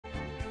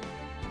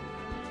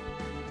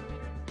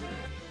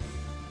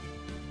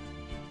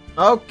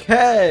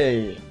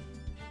Okay,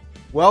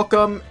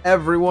 welcome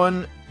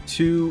everyone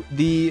to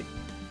the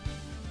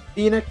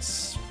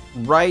Phoenix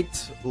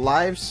Wright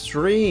live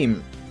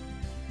stream.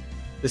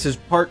 This is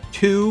part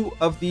 2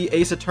 of the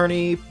Ace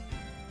Attorney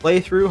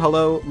playthrough.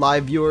 Hello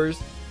live viewers,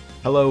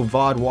 hello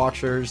VOD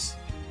watchers.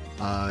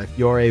 If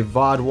you're a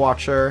VOD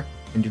watcher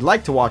and you'd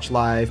like to watch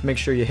live, make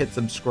sure you hit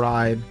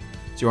subscribe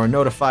so you are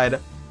notified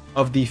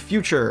of the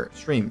future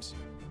streams.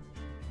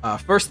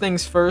 First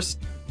things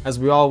first, as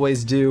we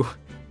always do,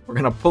 we're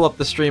gonna pull up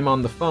the stream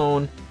on the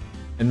phone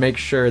and make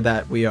sure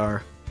that we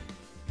are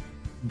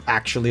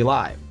actually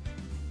live.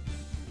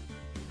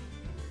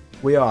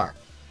 We are.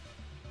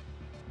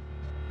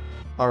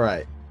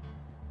 Alright.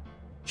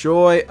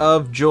 Joy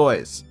of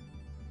joys.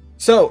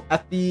 So,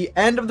 at the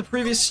end of the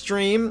previous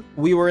stream,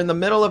 we were in the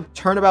middle of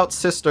Turnabout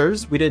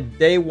Sisters. We did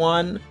day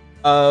 1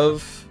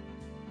 of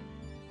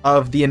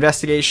the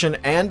investigation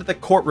and the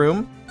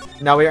courtroom.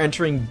 Now we are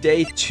entering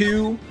day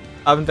 2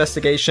 of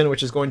investigation,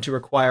 which is going to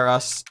require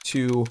us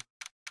to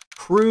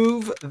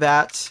prove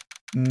that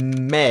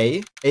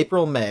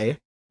April May,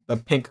 the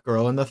pink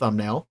girl in the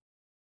thumbnail,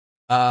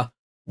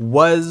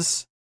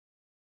 was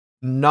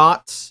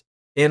not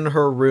in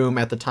her room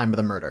at the time of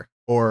the murder,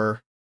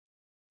 or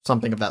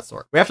something of that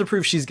sort. We have to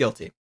prove she's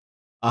guilty.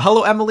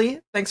 Hello,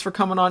 Emily. Thanks for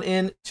coming on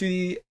in to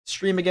the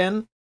stream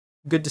again.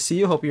 Good to see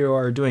you. Hope you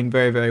are doing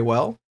very, very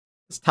well.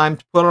 It's time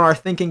to put on our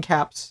thinking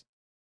caps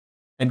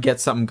and get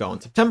something going.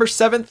 September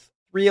 7th,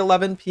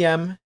 3:11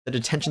 p.m., the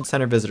detention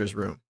center visitors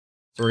room.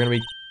 So we're gonna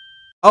be...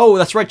 Oh,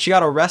 that's right. She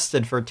got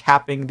arrested for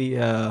tapping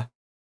the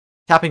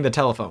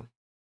telephone.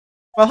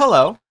 Well,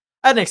 hello.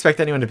 I didn't expect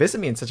anyone to visit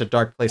me in such a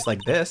dark place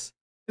like this.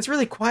 It's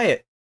really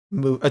quiet.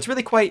 It's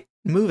really quite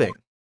moving.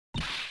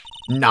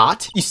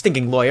 Not, you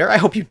stinking lawyer. I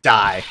hope you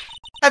die.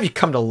 Have you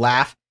come to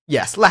laugh?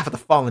 Yes, laugh at the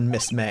fallen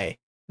Miss May.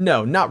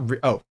 No, not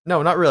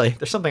really.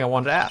 There's something I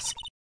wanted to ask.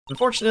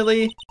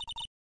 Unfortunately,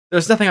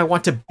 there's nothing I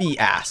want to be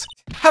asked.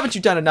 Haven't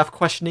you done enough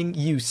questioning,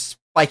 you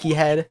spiky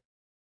head?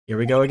 Here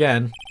we go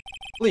again.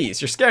 Please,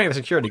 you're scaring the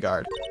security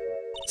guard.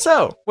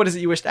 So, what is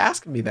it you wish to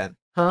ask me then?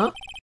 Huh?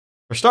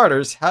 For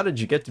starters, how did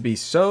you get to be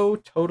so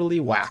totally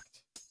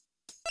whacked?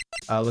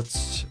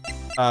 Let's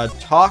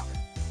talk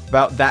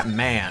about that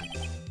man.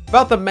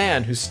 About the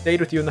man who stayed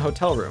with you in the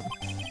hotel room.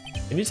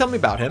 Can you tell me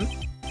about him?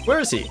 Where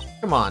is he?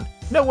 Come on.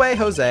 No way,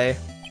 Jose.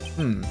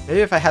 Maybe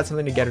if I had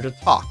something to get her to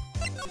talk.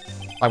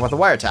 Like about the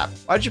wiretap.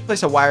 Why did you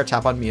place a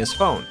wiretap on Mia's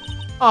phone?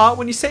 Aw,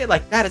 when you say it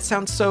like that, it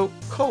sounds so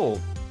cold.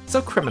 So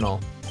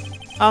criminal.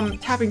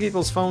 Tapping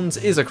people's phones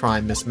is a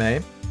crime, Miss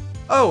May.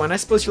 Oh, and I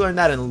suppose you learned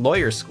that in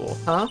lawyer school,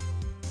 huh?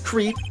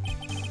 Creep.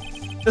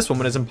 This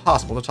woman is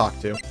impossible to talk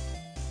to.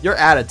 Your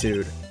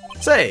attitude.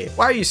 Say,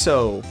 why are you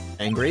so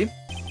angry?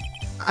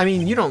 I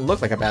mean, you don't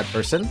look like a bad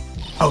person.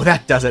 Oh,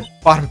 that does it.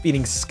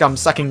 Bottom-feeding,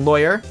 scum-sucking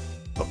lawyer.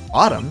 But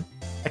bottom?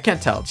 I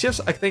can't tell. Does she have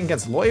a thing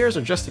against lawyers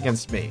or just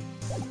against me?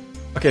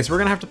 Okay, so we're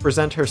gonna have to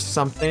present her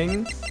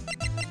something.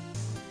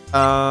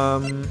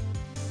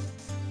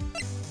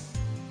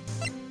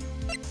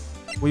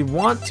 We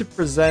want to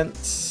present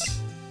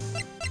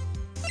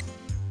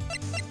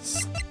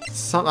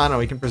some, I don't know,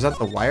 we can present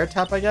the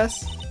wiretap, I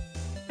guess?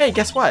 Hey,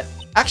 guess what?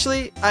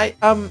 Actually, I,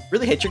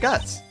 really hate your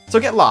guts. So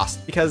get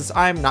lost, because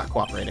I'm not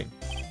cooperating.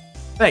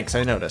 Thanks,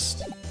 I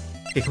noticed.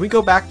 Okay, can we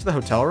go back to the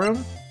hotel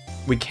room?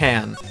 We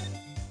can.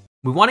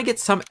 We want to get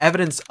some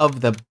evidence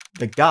of the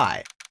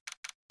guy.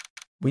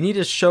 We need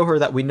to show her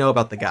that we know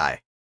about the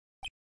guy.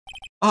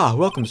 Ah,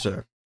 welcome,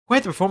 sir.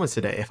 Quite the performance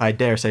today, if I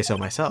dare say so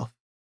myself.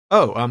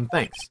 Oh,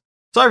 thanks.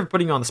 Sorry for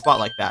putting you on the spot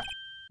like that.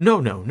 No,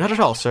 not at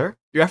all, sir.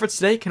 Your efforts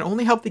today can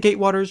only help the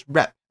Gatewaters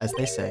rep, as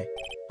they say.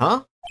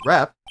 Huh?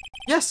 Rep?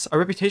 Yes, our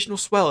reputation will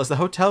swell as the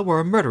hotel where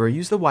a murderer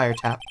used the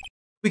wiretap.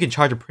 We can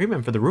charge a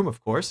premium for the room,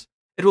 of course.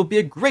 It will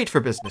be great for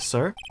business,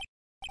 sir.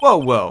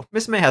 Whoa.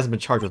 Miss May hasn't been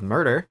charged with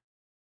murder.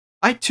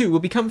 I, too, will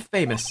become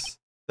famous.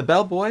 The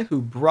bellboy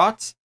who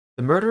brought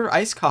the murderer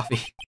iced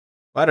coffee.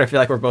 Why do I feel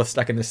like we're both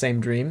stuck in the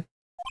same dream?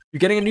 You're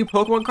getting a new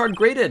Pokemon card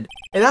graded.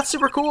 Hey, that's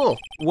super cool.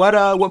 What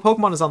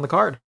Pokemon is on the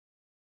card?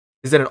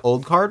 Is it an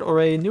old card or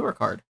a newer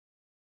card?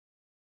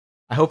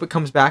 I hope it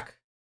comes back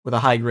with a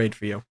high grade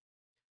for you.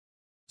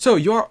 So,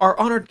 you're our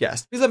honored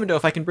guest. Please let me know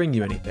if I can bring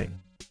you anything.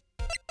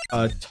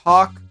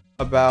 Talk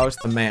about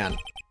the man.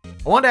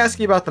 I wanted to ask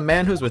you about the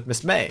man who's with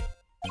Miss May.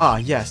 Ah,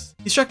 yes.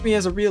 He struck me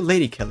as a real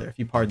lady killer, if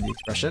you pardon the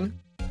expression.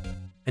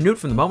 I knew it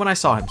from the moment I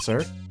saw him,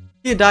 sir.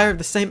 He and I are of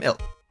the same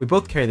ilk. We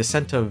both carry the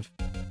scent of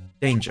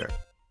danger.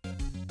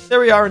 There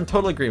we are in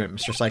total agreement,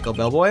 Mr. Psycho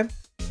Bellboy.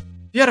 If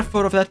you had a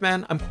photo of that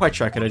man, I'm quite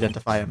sure I could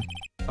identify him.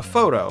 A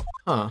photo?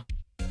 Huh.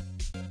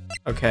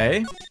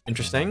 Okay.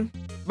 Interesting.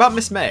 About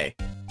Miss May.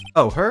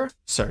 Oh, her?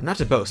 Sir, not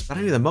to boast, but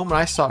I knew the moment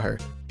I saw her.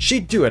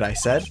 She'd do it, I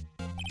said.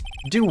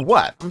 Do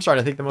what? I'm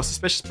starting to think the most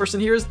suspicious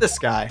person here is this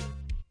guy.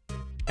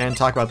 And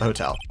talk about the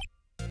hotel.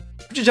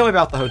 Could you tell me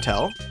about the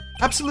hotel?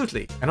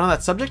 Absolutely. And on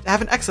that subject, I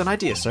have an excellent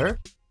idea, sir.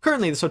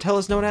 Currently, this hotel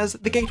is known as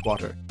the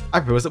Gatewater. I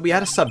propose that we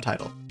add a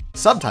subtitle.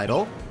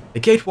 Subtitle? The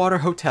Gatewater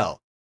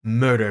Hotel.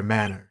 Murder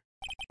Manor.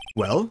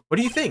 Well, what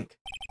do you think?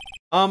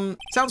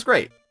 Sounds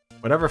great.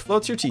 Whatever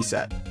floats your tea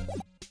set.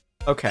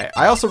 Okay,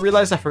 I also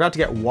realized I forgot to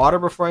get water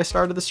before I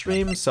started the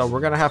stream, so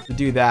we're gonna have to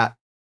do that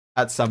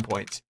at some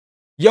point.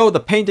 Yo, the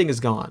painting is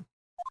gone.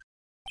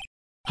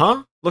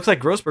 Huh? Looks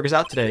like Grossberg is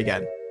out today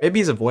again. Maybe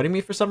he's avoiding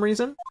me for some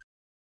reason?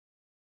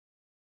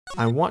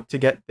 I want to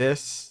get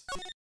this.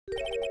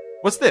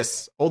 What's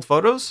this? Old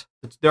photos?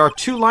 There are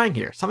 2 lying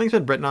here. Something's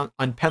been written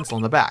on pencil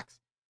in the backs.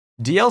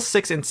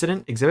 DL6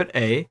 Incident Exhibit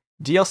A,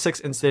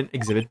 DL6 Incident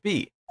Exhibit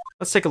B.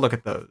 Let's take a look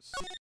at those.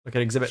 Look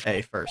at Exhibit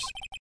A first.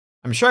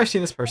 I'm sure I've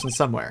seen this person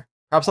somewhere.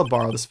 Perhaps I'll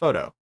borrow this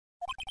photo.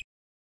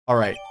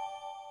 Alright.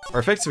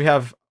 Perfect. So we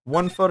have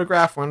 1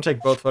 photograph. We're going to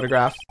take both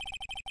photographs.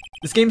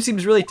 This game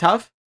seems really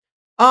tough.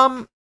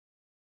 Oh.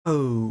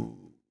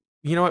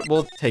 You know what?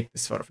 We'll take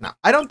this photo for now.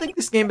 I don't think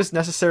this game is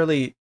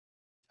necessarily...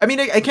 I mean,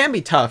 it can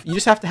be tough. You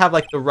just have to have,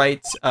 like, the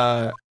right,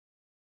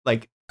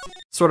 like,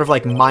 sort of,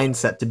 like,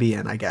 mindset to be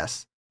in, I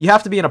guess. You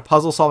have to be in a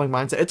puzzle-solving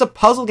mindset. It's a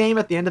puzzle game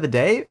at the end of the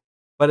day,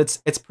 but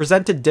it's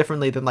presented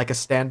differently than, like, a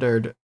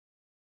standard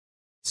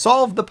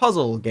solve the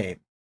puzzle game.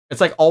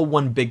 It's, like, all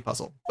one big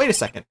puzzle. Wait a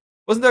second.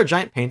 Wasn't there a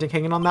giant painting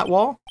hanging on that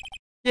wall?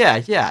 Yeah.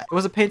 It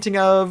was a painting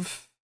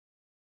of...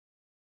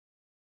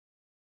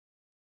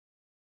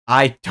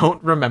 I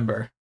don't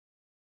remember.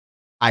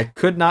 I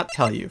could not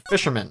tell you.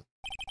 Fisherman.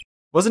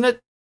 Wasn't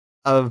it?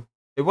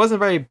 It wasn't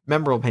a very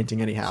memorable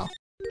painting anyhow.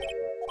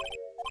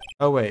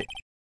 Oh, wait.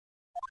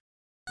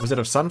 Was it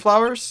of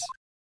sunflowers?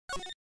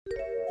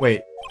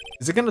 Wait.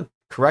 Is it gonna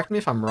correct me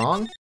if I'm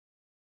wrong?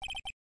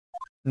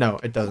 No,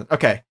 it doesn't.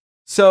 Okay.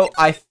 So,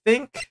 I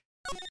think...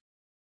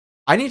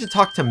 I need to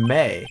talk to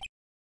May.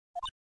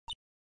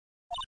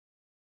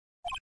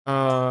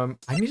 I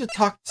need to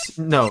talk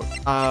to... No,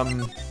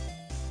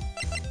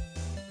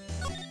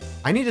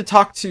 I need to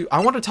talk to... I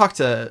want to talk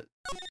to...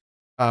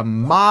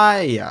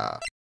 Maya.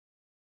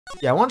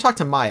 Yeah, I want to talk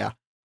to Maya.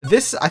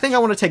 This... I think I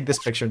want to take this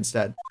picture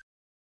instead.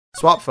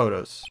 Swap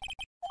photos.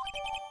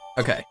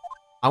 Okay.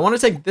 I want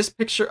to take this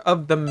picture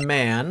of the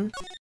man.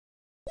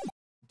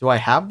 Do I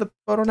have the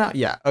photo now?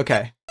 Yeah,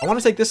 okay. I want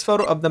to take this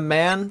photo of the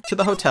man to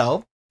the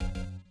hotel.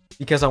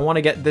 Because I want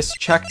to get this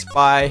checked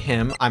by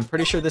him. I'm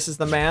pretty sure this is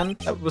the man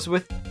that was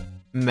with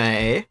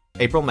May.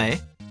 April May.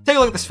 Take a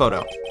look at this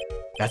photo.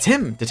 That's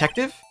him,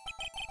 detective.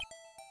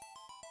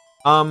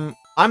 I'm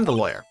the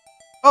lawyer.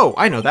 Oh,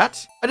 I know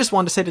that. I just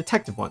wanted to say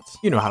detective once.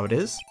 You know how it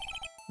is.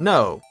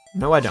 No,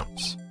 I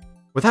don't.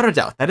 Without a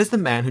doubt, that is the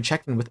man who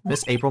checked in with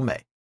Miss April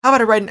May. How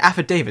about I write an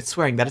affidavit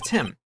swearing that it's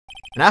him?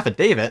 An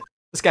affidavit?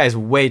 This guy is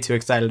way too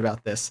excited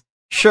about this.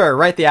 Sure,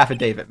 write the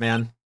affidavit,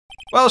 man.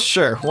 Well,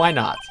 sure, why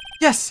not?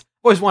 Yes,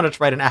 always wanted to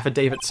write an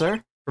affidavit,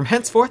 sir. From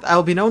henceforth, I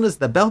will be known as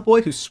the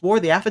bellboy who swore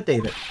the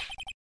affidavit.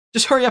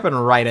 Just hurry up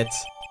and write it.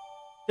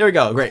 Here we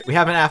go, great, we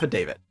have an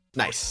affidavit.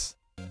 Nice.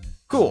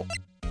 Cool.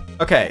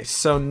 Okay,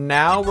 so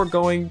now we're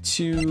going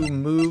to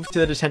move to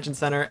the detention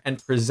center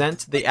and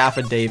present the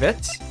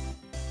affidavit.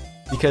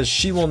 Because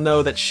she will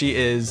know that she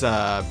is,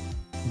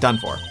 done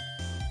for.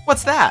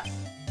 What's that?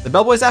 The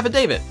bellboy's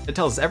affidavit. It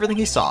tells us everything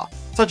he saw,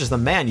 such as the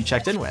man you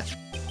checked in with.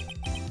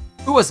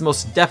 Who was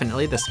most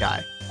definitely this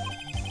guy?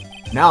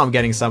 Now I'm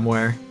getting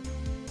somewhere.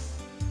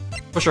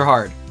 Push her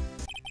hard.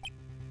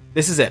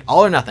 This is it,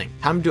 all or nothing.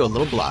 Time to do a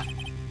little bluff.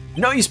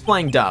 No use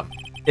playing dumb,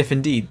 if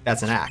indeed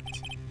that's an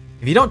act.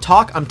 If you don't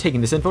talk, I'm taking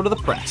this info to the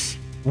press.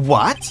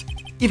 What?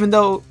 Even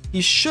though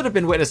he should have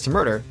been witness to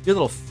murder, your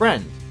little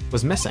friend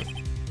was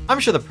missing.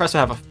 I'm sure the press will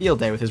have a field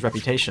day with his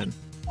reputation.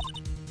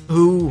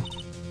 Ooh.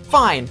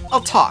 Fine,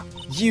 I'll talk.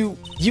 You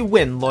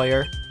win,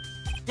 lawyer.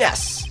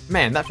 Yes!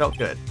 Man, that felt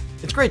good.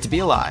 It's great to be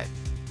alive.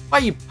 Why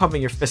are you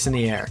pumping your fists in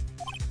the air?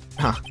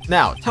 Huh.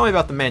 Now, tell me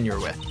about the man you were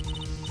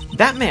with.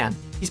 That man,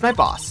 he's my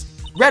boss.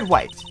 Red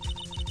White.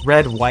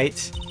 Red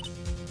White?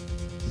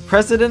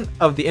 President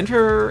of the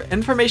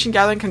information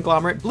gathering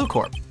conglomerate Blue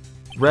Corp.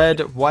 Red,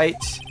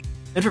 White,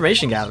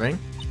 information gathering?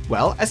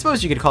 Well, I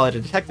suppose you could call it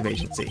a detective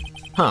agency.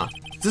 Huh.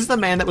 This is the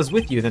man that was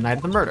with you the night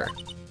of the murder.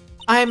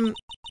 I'm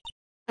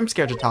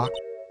scared to talk.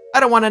 I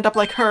don't want to end up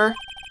like her.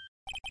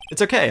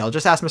 It's okay, I'll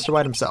just ask Mr.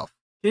 White himself.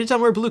 Can you tell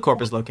me where Blue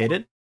Corp is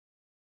located?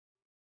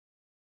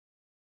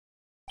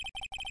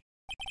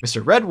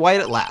 Mr. Red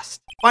White at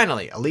last.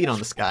 Finally, a lead on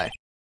this guy.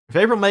 If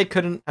April May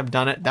couldn't have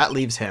done it, that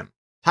leaves him.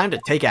 Time to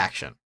take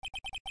action.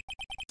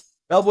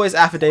 Bellboy's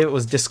affidavit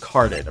was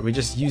discarded. We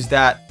just used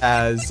that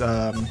as,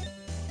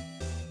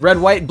 Red,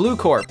 White, Blue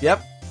Corp.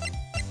 Yep.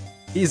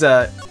 He's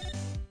a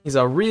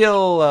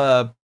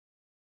real,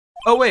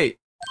 oh wait.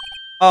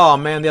 Oh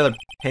man, the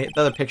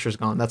other picture's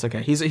gone. That's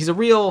okay. He's a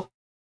real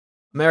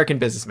American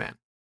businessman.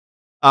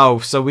 Oh,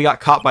 so we got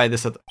caught by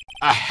this other...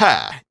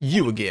 Aha!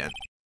 You again.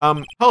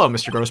 Hello,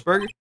 Mr.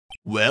 Grossberg.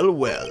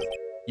 Well.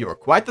 You are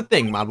quite the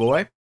thing, my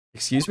boy.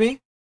 Excuse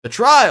me? The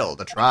trial.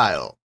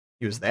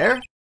 He was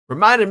there?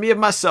 Reminded me of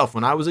myself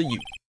when I was a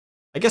youth.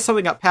 I guess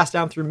something got passed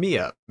down through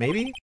Mia,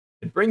 maybe?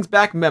 It brings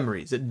back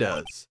memories, it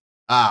does.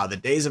 Ah, the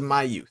days of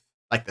my youth.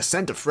 Like the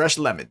scent of fresh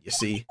lemon, you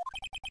see.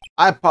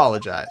 I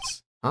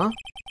apologize. Huh?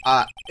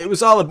 It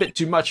was all a bit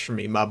too much for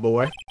me, my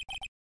boy.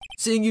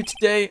 Seeing you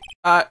today,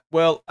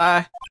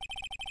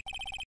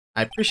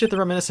 I appreciate the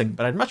reminiscing,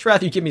 but I'd much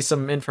rather you give me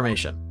some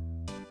information.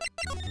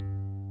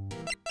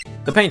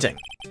 The painting.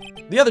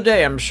 The other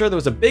day, I'm sure there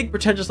was a big,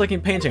 pretentious-looking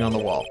painting on the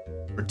wall.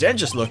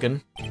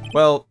 Pretentious-looking?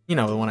 Well, you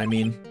know the one I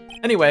mean.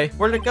 Anyway,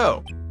 where did it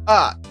go?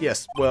 Ah,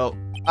 yes, well,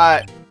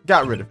 I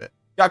got rid of it.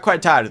 Got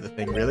quite tired of the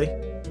thing, really.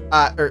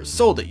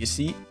 Sold it, you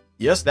see.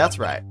 Yes, that's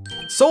right.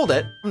 Sold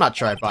it? I'm not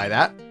sure I'd buy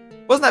that.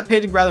 Wasn't that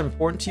painting rather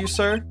important to you,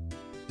 sir?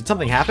 Did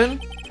something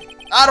happen?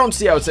 I don't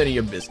see how it's any of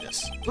your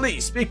business.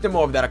 Please, speak no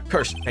more of that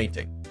accursed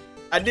painting.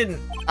 I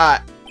didn't, I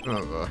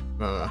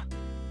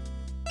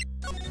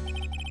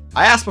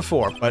asked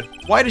before, but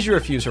why did you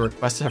refuse her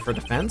request for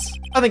defense?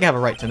 I think I have a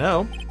right to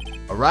know.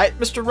 A right,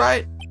 Mr.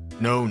 Wright?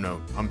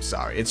 No, I'm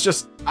sorry. It's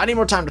just, I need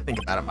more time to think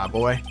about it, my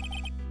boy.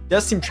 He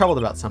does seem troubled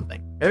about something.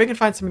 Maybe I can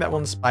find something that will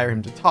inspire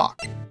him to talk.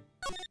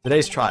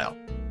 Today's trial.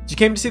 You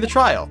came to see the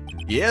trial?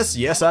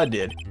 Yes, I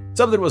did.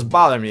 Something was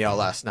bothering me all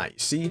last night, you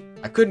see?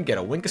 I couldn't get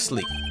a wink of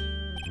sleep.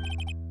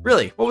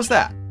 Really? What was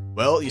that?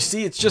 Well, you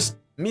see, it's just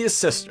Mia's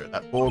sister,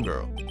 that poor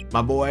girl.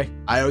 My boy,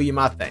 I owe you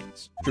my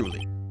thanks,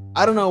 truly.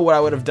 I don't know what I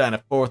would have done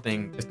if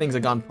things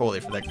had gone poorly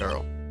for that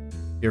girl.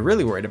 If you're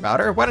really worried about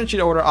her, why don't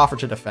you offer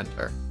to defend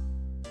her?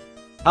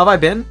 How have I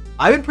been?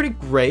 I've been pretty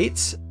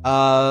great.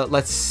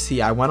 Let's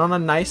see. I went on a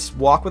nice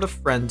walk with a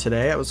friend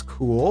today. It was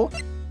cool.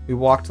 We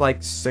walked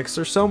like 6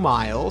 or so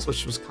miles,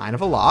 which was kind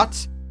of a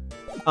lot.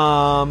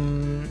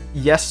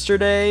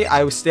 Yesterday,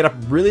 I stayed up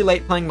really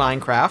late playing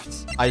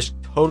Minecraft. I just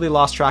totally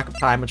lost track of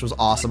time, which was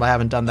awesome. I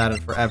haven't done that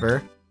in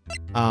forever.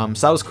 So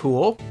that was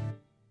cool.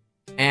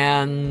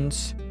 And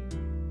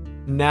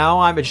now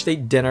I just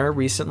ate dinner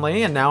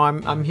recently, and now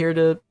I'm here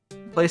to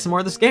play some more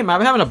of this game.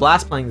 I'm having a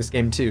blast playing this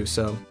game too,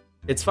 so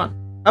it's fun.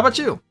 How about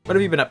you? What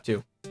have you been up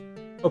to?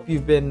 Hope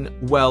you've been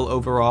well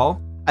overall.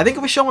 I think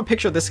if we show him a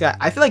picture of this guy,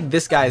 I feel like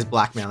this guy is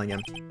blackmailing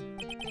him.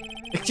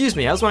 Excuse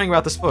me, I was wondering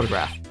about this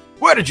photograph.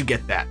 Where did you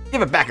get that?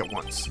 Give it back at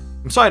once.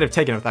 I'm sorry to have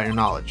taken it without your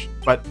knowledge,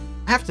 but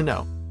I have to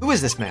know, who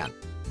is this man?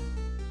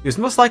 He was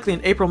most likely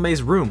in April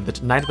May's room the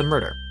night of the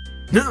murder.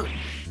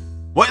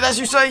 What does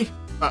you say?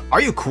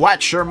 Are you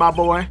quite sure, my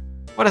boy?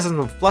 What has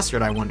him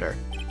flustered, I wonder?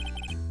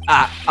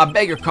 I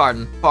beg your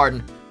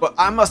pardon, but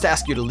I must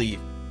ask you to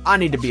leave. I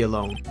need to be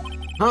alone.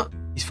 Huh?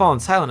 He's fallen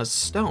silent as a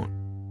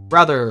stone.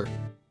 Rather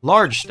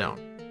large stone.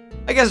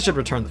 I guess I should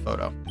return the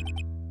photo.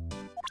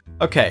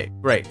 Okay,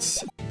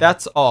 great.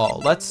 That's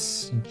all.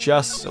 Let's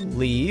just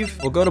leave.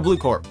 We'll go to Blue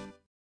Corp.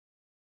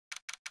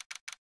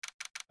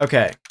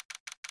 Okay.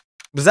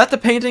 Was that the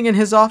painting in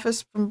his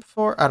office from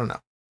before? I don't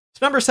know.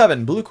 It's number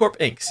 7, Blue Corp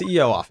Inc.,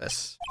 CEO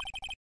office.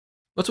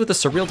 What's with the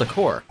surreal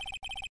decor?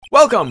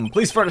 Welcome!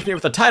 Please furnish me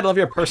with the title of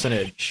your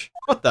personage.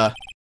 What the?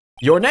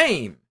 Your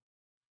name!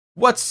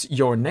 What's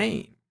your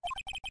name?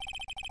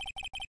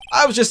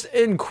 I was just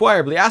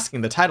inquirably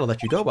asking the title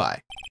that you go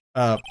by.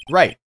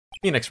 Wright.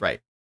 Phoenix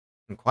Wright.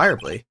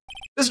 Inquirably?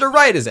 Mr.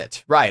 Wright, is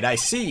it? Right, I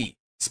see.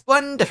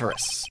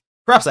 Splendiferous.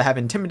 Perhaps I have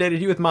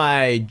intimidated you with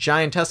my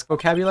giantesque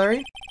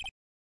vocabulary?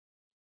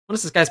 What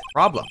is this guy's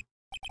problem?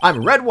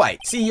 I'm Red White,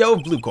 CEO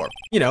of Blue Corp.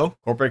 You know,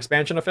 corporate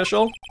expansion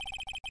official.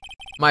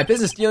 My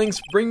business dealings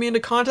bring me into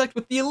contact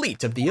with the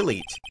elite of the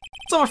elite.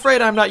 So I'm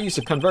afraid I'm not used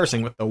to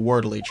conversing with the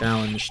wordily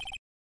challenged.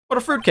 What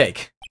a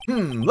fruitcake.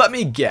 Let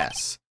me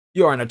guess.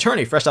 You are an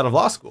attorney fresh out of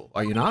law school,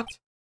 are you not?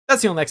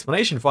 That's the only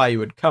explanation for why you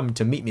would come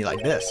to meet me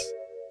like this.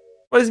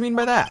 What does he mean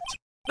by that?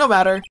 No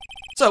matter.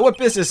 So what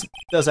business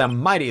does a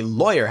mighty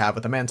lawyer have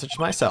with a man such as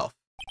myself?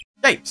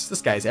 Yipes,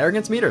 this guy's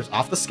arrogance meter's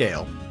off the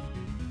scale.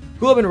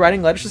 Cool, I've been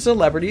writing letters to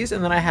celebrities,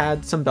 and then I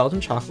had some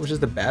Belgian chocolate, which is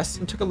the best,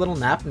 and took a little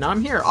nap, and now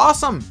I'm here.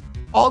 Awesome!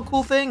 All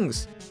cool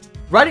things.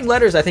 Writing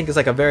letters, I think, is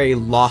like a very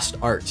lost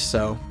art,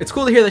 so it's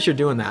cool to hear that you're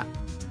doing that.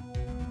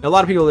 A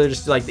lot of people, they're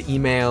just like the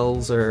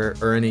emails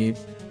or any...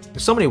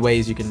 There's so many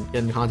ways you can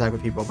get in contact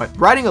with people, but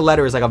writing a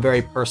letter is like a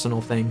very personal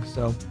thing,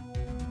 so...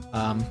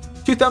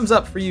 2 thumbs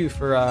up for you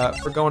for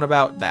going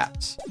about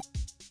that.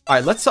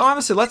 Alright,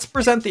 let's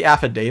present the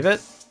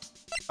affidavit.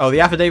 Oh,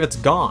 the affidavit's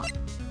gone.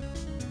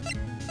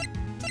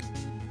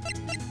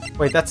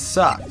 Wait, that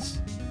sucks.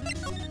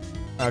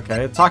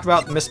 Okay, let's talk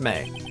about Miss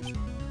May.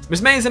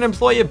 Miss May is an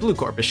employee of Blue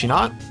Corp, is she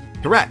not?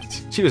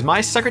 Correct. She was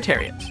my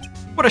secretariat.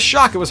 What a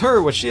shock it was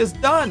what she has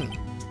done.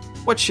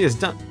 What she has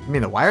done? You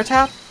mean the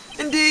wiretap?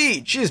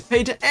 Indeed, she is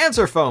paid to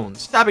answer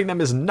phones. Tapping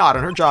them is not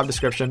in her job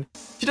description.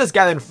 She does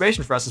gather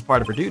information for us as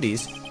part of her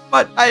duties,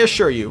 but I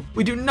assure you,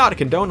 we do not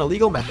condone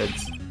illegal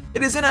methods.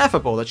 It is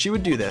ineffable that she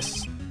would do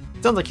this.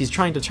 It sounds like he's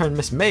trying to turn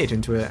Miss May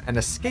into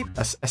a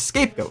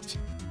scapegoat.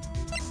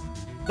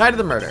 Night of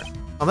the murder.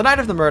 On the night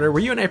of the murder, were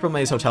you in April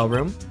May's hotel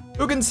room?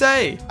 Who can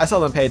say? I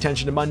seldom pay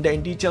attention to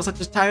mundane details such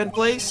as time and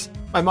place.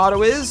 My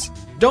motto is,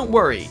 don't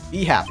worry,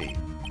 be happy.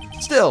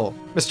 Still,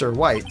 Mr.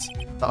 White,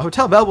 the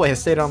hotel bellboy has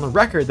stated on the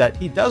record that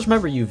he does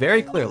remember you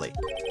very clearly.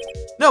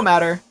 No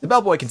matter, the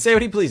bellboy can say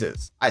what he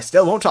pleases. I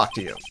still won't talk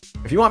to you.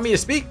 If you want me to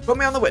speak, put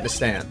me on the witness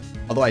stand.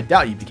 Although I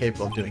doubt you'd be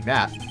capable of doing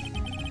that.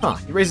 Huh,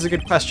 he raises a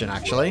good question,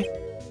 actually.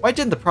 Why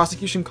didn't the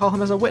prosecution call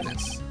him as a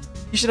witness?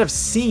 He should have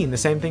seen the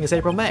same thing as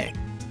April May.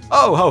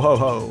 Oh, ho, ho,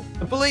 ho.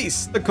 The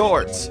police, the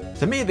courts.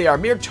 To me, they are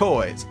mere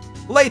toys.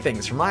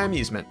 Playthings for my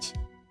amusement.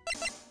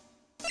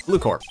 Blue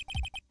Corp.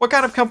 What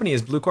kind of company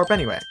is Blue Corp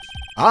anyway?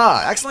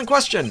 Ah, excellent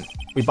question.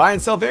 We buy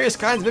and sell various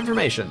kinds of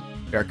information.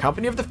 We are a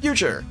company of the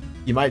future.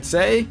 You might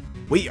say,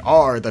 we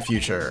are the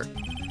future.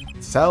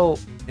 Sell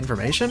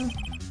information?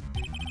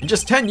 In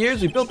just 10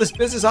 years, we built this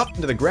business up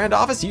into the grand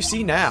office you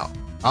see now.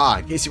 Ah,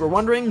 in case you were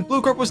wondering,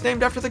 Blue Corp was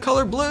named after the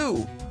color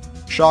blue.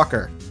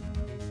 Shocker.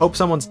 Hope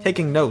someone's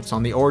taking notes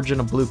on the origin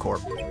of Blue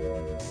Corp.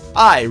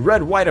 I,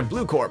 Red White of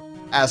Blue Corp,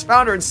 as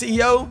founder and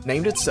CEO,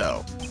 named it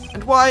so.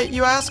 And why,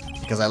 you ask?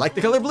 Because I like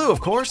the color blue, of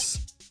course.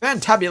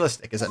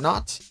 Fantabulistic, is it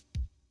not?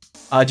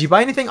 Do you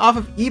buy anything off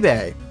of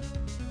eBay?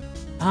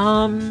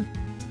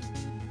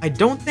 I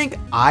don't think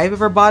I've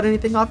ever bought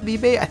anything off of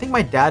eBay. I think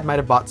my dad might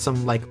have bought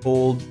some like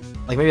old,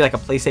 like maybe like a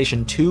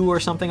PlayStation 2 or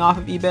something off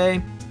of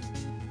eBay.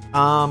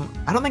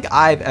 I don't think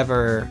I've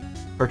ever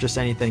purchased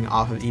anything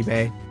off of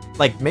eBay.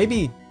 Like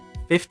maybe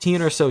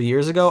 15 or so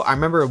years ago, I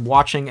remember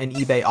watching an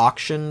eBay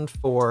auction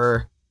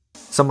for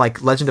some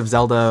like Legend of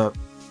Zelda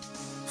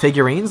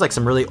figurines, like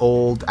some really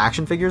old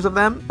action figures of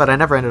them, but I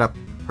never ended up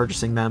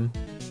purchasing them.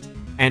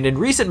 And in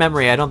recent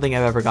memory, I don't think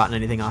I've ever gotten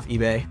anything off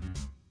eBay.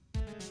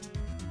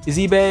 Is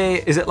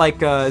eBay, is it like,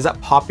 is that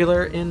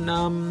popular in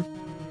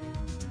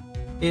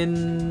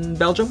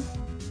Belgium?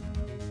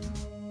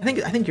 I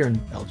think you're in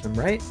Belgium,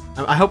 right?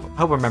 I hope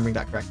I'm remembering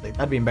that correctly.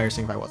 That'd be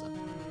embarrassing if I wasn't.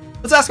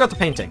 Let's ask about the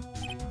painting.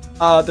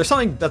 There's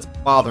something that's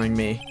bothering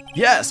me.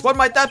 Yes, what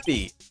might that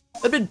be?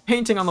 I've been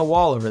painting on the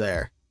wall over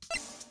there.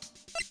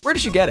 Where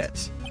did you get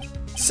it?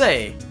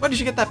 Say, when did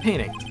you get that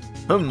painting?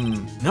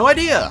 No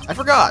idea. I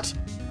forgot.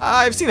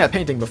 I've seen that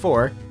painting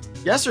before.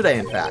 Yesterday,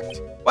 in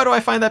fact. Why did I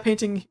find that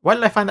painting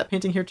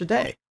here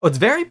today? Oh, it's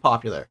very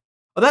popular.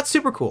 Oh, that's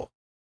super cool.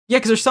 Yeah,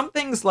 because there's some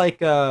things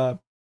like,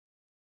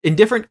 in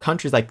different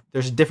countries, like,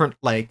 there's different,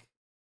 like,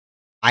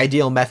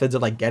 ideal methods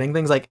of, like, getting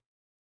things. Like,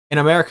 in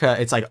America,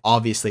 it's, like,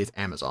 obviously it's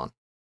Amazon.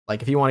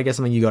 Like, if you want to get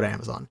something, you go to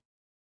Amazon.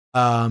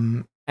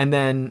 And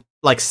then,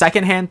 like,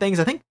 secondhand things,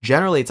 I think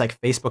generally it's,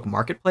 like, Facebook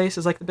Marketplace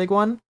is, like, the big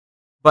one.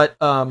 But,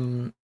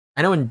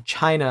 I know in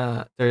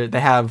China, they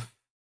have...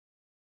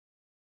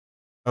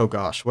 Oh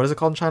gosh, what is it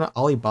called in China?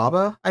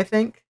 Alibaba, I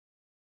think?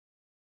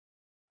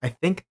 Like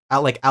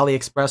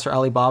AliExpress or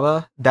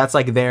Alibaba. That's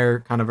like their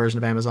kind of version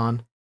of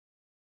Amazon.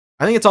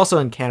 I think it's also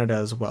in Canada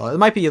as well. It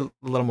might be a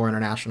little more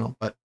international,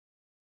 but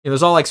you know,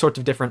 there's all like sorts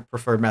of different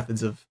preferred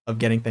methods of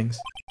getting things.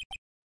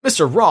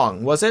 Mr.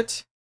 Wrong, was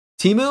it?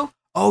 Temu?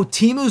 Oh,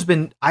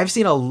 I've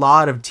seen a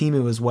lot of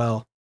Temu as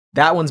well.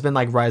 That one's been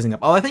like rising up.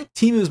 Oh, I think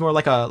Temu is more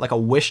like a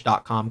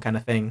wish.com kind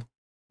of thing,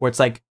 where it's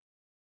like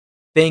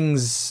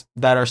things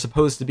that are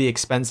supposed to be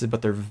expensive,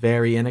 but they're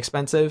very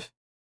inexpensive,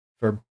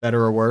 for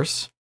better or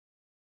worse.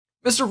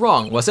 Mr.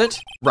 Wrong, was it?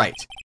 Right.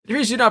 It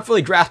appears you do not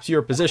fully grasp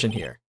your position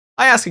here.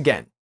 I ask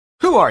again,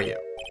 who are you?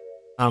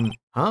 A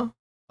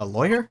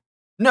lawyer?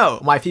 No,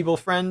 my feeble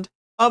friend,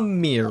 a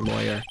mere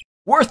lawyer.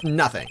 Worth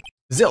nothing.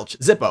 Zilch,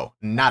 zippo,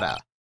 nada.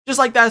 Just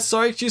like that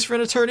sorry excuse for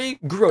an attorney,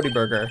 Grody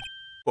Burger.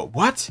 But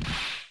what?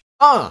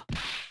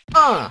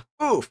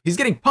 Oof, he's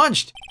getting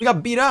punched. He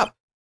got beat up.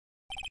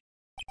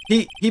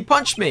 He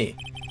punched me.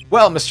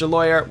 Well, Mr.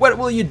 Lawyer, what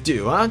will you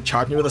do, huh?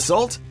 Charge me with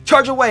assault?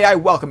 Charge away, I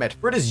welcome it,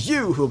 for it is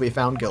you who will be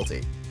found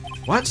guilty.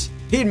 What?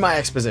 Heed my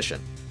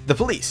exposition. The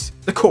police,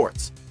 the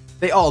courts,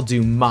 they all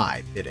do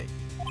my bidding.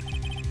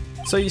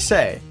 So you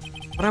say,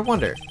 but I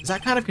wonder, is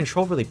that kind of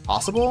control really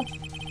possible?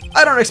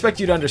 I don't expect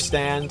you to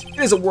understand.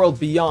 It is a world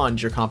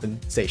beyond your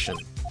compensation.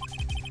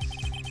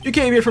 You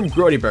came here from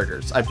Grody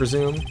Burgers, I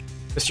presume?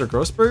 Mr.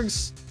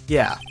 Grossberg's?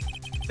 Yeah.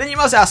 Then you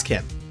must ask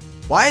him.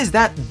 Why is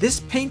that this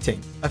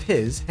painting of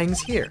his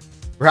hangs here?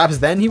 Perhaps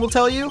then he will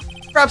tell you?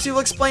 Perhaps he will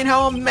explain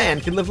how a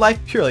man can live life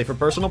purely for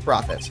personal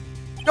profit.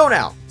 Go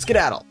now,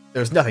 skedaddle.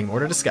 There's nothing more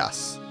to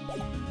discuss.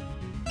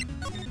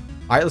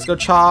 Alright, let's go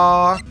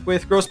talk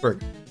with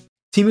Grossberg.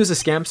 Temu's a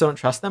scam, so don't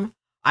trust them.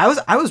 I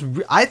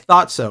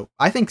thought so.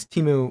 I think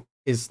Temu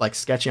is like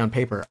sketchy on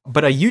paper,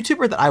 but a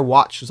YouTuber that I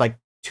watched was like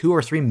 2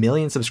 or 3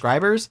 million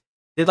subscribers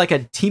did like a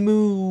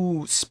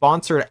Temu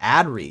sponsored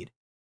ad read.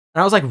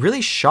 And I was like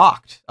really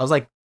shocked. I was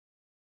like,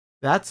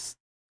 that's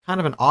kind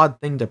of an odd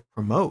thing to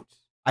promote.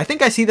 I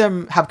think I see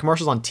them have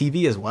commercials on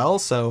TV as well,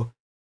 so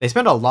they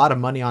spend a lot of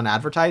money on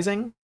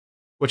advertising,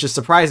 which is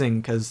surprising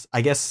because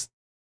I guess,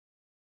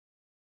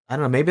 I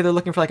don't know, maybe they're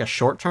looking for like a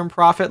short-term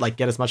profit, like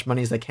get as much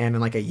money as they can in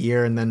like a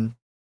year and then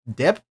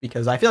dip,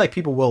 because I feel like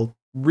people will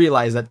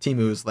realize that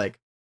Temu is like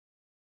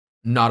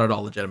not at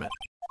all legitimate.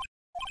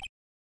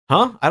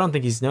 Huh? I don't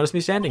think he's noticed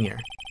me standing here.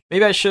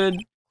 Maybe I should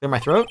clear my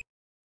throat?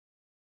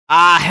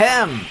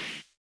 Ahem!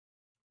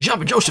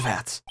 Jumpin'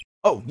 Josephats!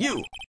 Oh,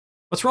 you!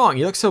 What's wrong?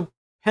 You look so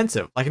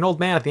pensive, like an old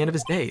man at the end of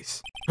his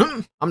days.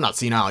 I'm not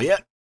senile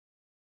yet.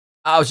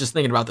 I was just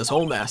thinking about this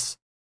whole mess.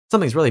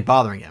 Something's really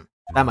bothering him.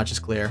 That much is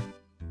clear.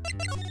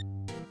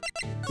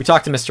 We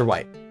talked to Mr.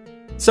 White.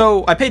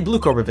 So, I paid Blue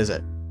Corp a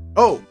visit.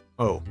 Oh,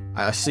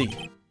 I see.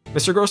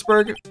 Mr.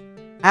 Grossberg,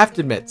 I have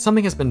to admit,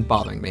 something has been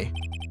bothering me.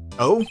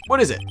 Oh,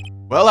 what is it?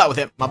 Well, out with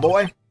it, my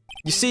boy.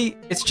 You see,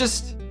 it's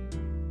just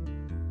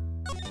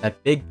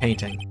that big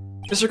painting.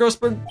 Mr.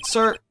 Grossberg,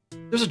 sir,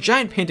 There's a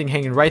giant painting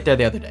hanging right there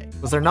the other day.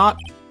 Was there not?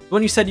 The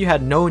one you said you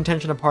had no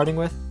intention of parting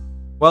with?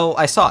 Well,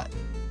 I saw it.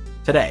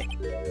 Today.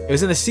 It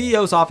was in the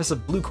CEO's office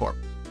of Blue Corp.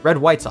 Red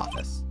White's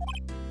office.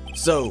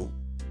 So,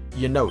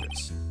 you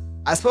noticed.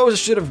 I suppose I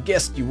should have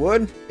guessed you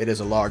would. It is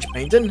a large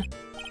painting.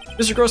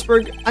 Mr.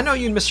 Grossberg, I know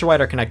you and Mr.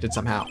 White are connected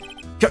somehow.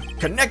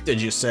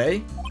 Connected, you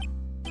say?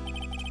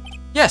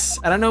 Yes,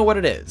 and I know what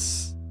it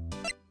is.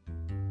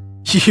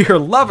 You're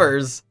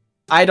lovers?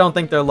 I don't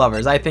think they're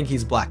lovers. I think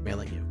he's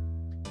blackmailing you.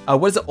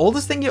 What is the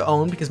oldest thing you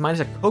own? Because mine is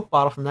a Coke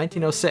bottle from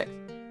 1906.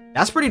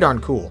 That's pretty darn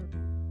cool.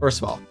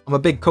 First of all, I'm a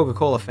big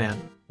Coca-Cola fan.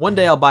 One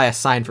day I'll buy a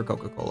sign for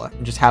Coca-Cola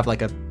and just have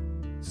like a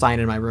sign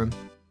in my room.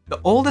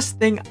 The oldest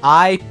thing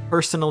I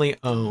personally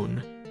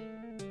own.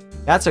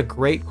 That's a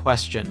great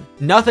question.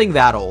 Nothing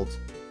that old.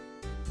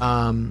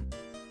 And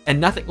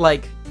nothing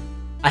like,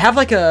 I have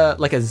like a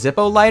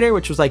Zippo lighter,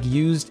 which was like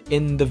used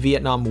in the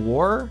Vietnam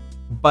War,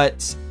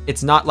 but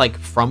it's not like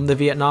from the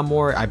Vietnam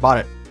War. I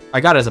got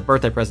it as a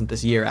birthday present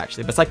this year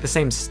actually, but it's like the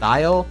same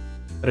style,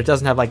 but it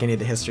doesn't have like any of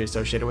the history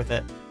associated with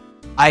it.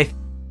 I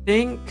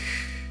think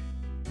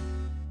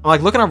I'm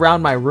like looking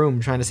around my room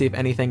trying to see if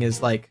anything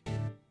is like,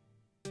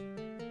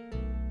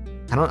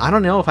 I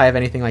don't know if I have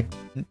anything like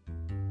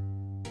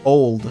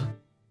old.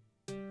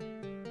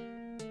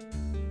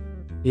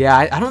 Yeah,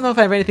 I don't know if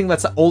I have anything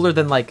that's older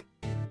than like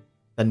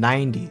the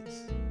 90s.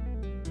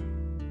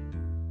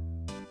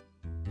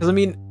 Because I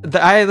mean,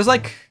 there's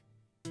like,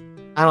 I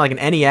don't know, like an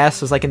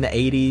NES was like in the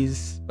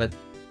 80s, but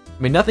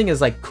I mean, nothing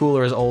is like cool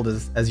or as old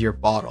as your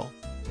bottle.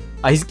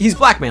 He's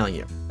blackmailing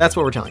you. That's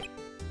what we're telling you.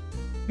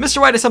 Mr.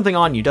 White has something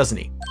on you, doesn't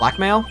he?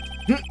 Blackmail?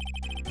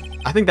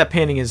 I think that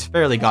painting is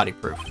fairly gaudy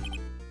proof.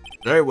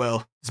 Very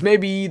well. This may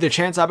be the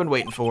chance I've been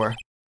waiting for.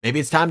 Maybe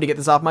it's time to get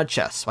this off my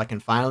chest so I can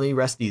finally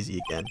rest easy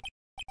again.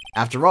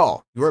 After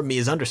all, you were me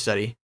as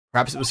understudy.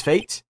 Perhaps it was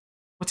fate?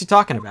 What's he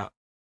talking about?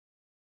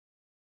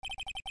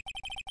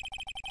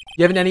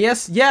 You have an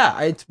NES? Yeah,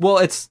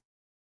 it's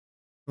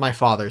my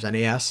father's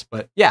NES,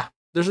 but yeah,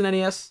 there's an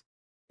NES.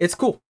 It's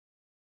cool.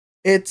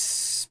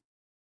 It's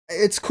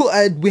cool.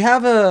 We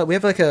have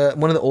like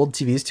one of the old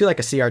TVs too, like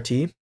a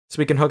CRT, so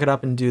we can hook it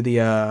up and do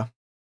the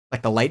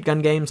like the light gun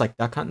games, like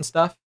Duck Hunt and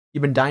stuff.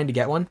 You've been dying to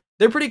get one.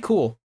 They're pretty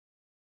cool.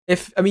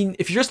 If you're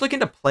just looking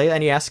to play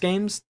NES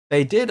games,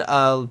 they did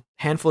a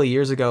handful of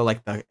years ago,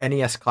 like the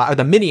NES or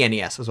the Mini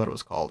NES was what it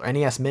was called, or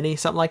NES Mini,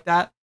 something like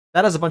that.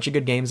 That has a bunch of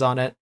good games on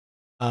it.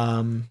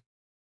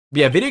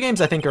 Yeah, video games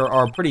I think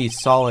are pretty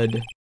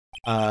solid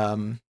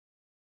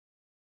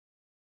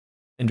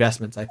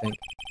investments, I think.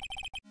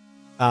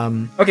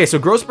 Okay, so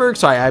Grossberg,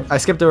 sorry, I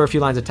skipped over a few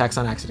lines of text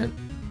on accident.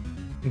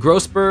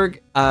 Grossberg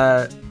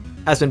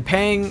has been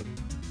paying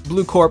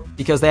Blue Corp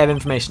because they have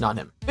information on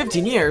him.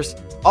 15 years,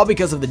 all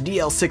because of the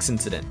DL6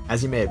 incident,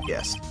 as you may have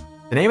guessed.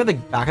 The name of the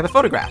back of the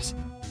photographs.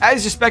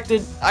 As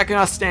expected, I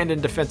cannot stand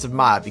in defense of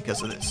Maya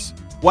because of this.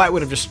 White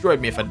would have destroyed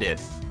me if I did.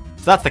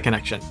 So that's the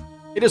connection.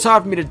 It is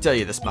hard for me to tell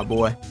you this, my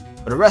boy,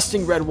 but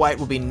arresting Red White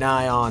will be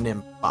nigh on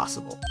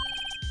impossible.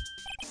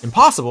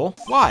 Impossible?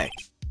 Why?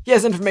 He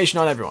has information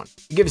on everyone.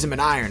 It gives him an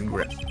iron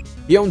grip.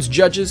 He owns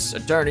judges,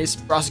 attorneys,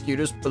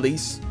 prosecutors,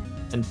 police,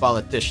 and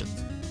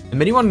politicians. The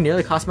mini one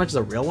nearly costs as much as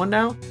a real one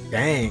now?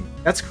 Dang,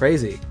 that's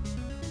crazy.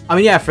 I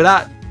mean, yeah, for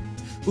that.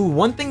 Ooh,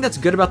 one thing that's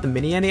good about the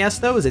mini NES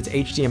though is its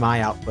HDMI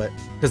output.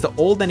 Because the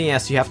old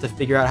NES, you have to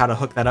figure out how to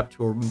hook that up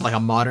to like a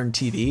modern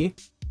TV.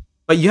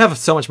 But you have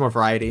so much more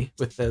variety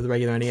with the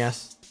regular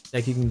NES.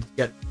 Like you can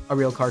get a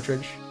real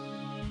cartridge.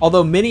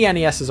 Although mini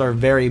NESs are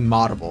very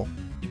moddable.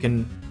 You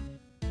can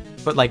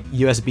put like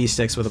USB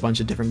sticks with a bunch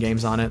of different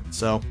games on it.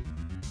 So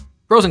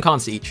pros and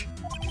cons to each.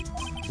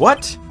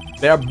 What?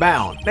 They are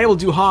bound. They will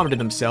do harm to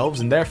themselves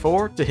and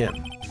therefore to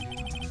him.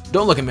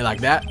 Don't look at me like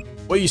that.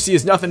 What you see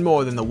is nothing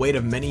more than the weight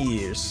of many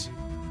years.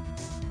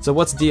 So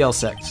what's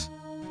DL6?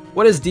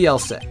 What is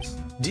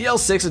DL6?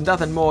 DL6 is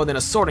nothing more than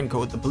a sorting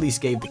code the police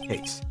gave the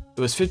case. It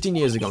was 15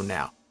 years ago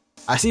now.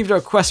 I received a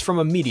request from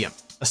a medium,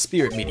 a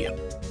spirit medium.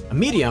 A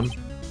medium?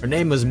 Her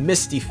name was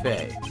Misty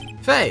Fay.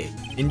 Fay,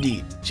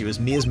 indeed, she was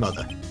Mia's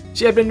mother.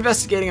 She had been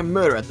investigating a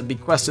murder at the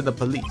bequest of the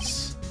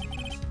police.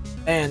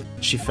 And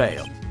she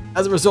failed.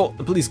 As a result,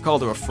 the police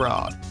called her a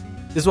fraud.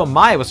 This is what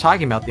Maya was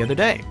talking about the other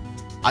day.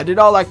 I did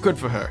all I could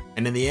for her,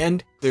 and in the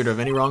end, cleared her of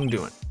any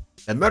wrongdoing.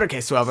 That murder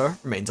case, however,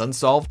 remains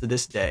unsolved to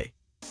this day.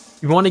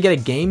 You want to get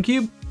a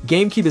GameCube?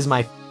 GameCube is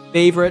my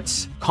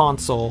favorite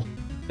console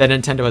that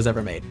Nintendo has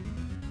ever made.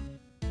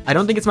 I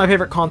don't think it's my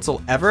favorite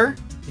console ever,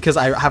 because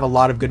I have a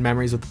lot of good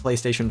memories with the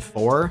PlayStation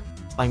 4,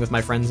 playing with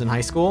my friends in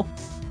high school.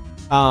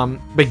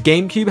 But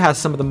GameCube has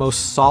some of the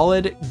most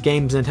solid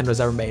games Nintendo's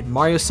ever made.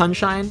 Mario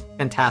Sunshine,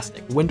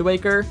 fantastic. Wind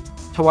Waker,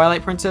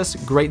 Twilight Princess,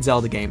 great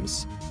Zelda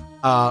games.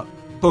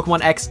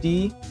 Pokemon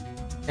XD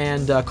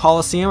and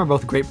Colosseum are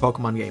both great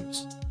Pokemon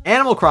games.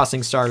 Animal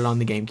Crossing started on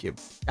the GameCube.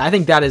 I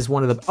think that is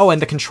one of the... Oh,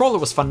 and the controller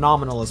was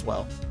phenomenal as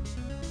well.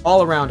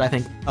 All around, I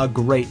think, a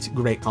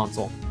great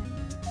console.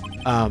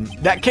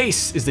 That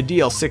case is the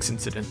DL6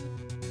 incident.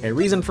 A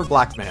reason for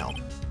blackmail.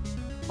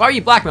 Why are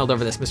you blackmailed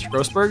over this, Mr.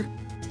 Grossberg?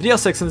 The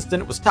DL6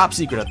 incident was top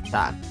secret at the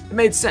time. It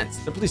made sense.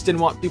 The police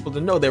didn't want people to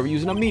know they were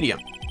using a medium.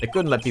 They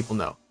couldn't let people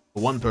know.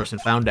 But one person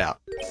found out.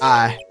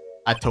 I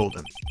told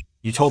him.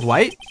 You told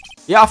White?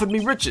 He offered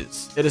me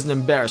riches. It is an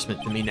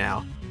embarrassment to me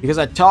now. Because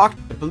I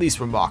talked, the police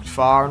were mocked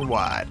far and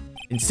wide.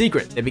 In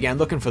secret, they began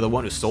looking for the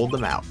one who sold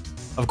them out.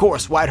 Of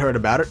course, White heard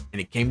about it, and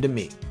he came to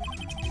me.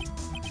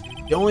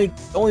 Only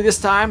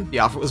this time, the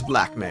offer was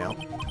blackmail.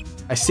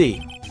 I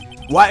see.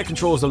 White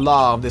controls the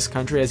law of this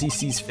country as he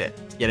sees fit.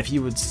 Yet if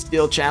you would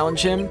still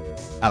challenge him,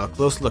 have a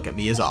close look at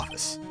Mia's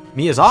office.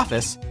 Mia's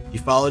office? She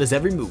followed his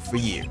every move for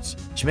years.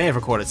 She may have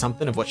recorded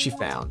something of what she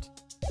found.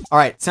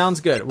 Alright, sounds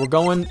good. We're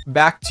going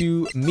back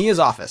to Mia's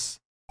office.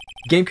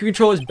 GameCube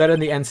controller is better than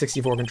the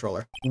N64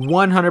 controller.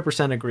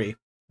 100% agree.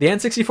 The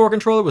N64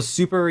 controller was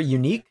super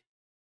unique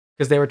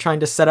because they were trying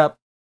to set up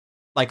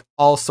like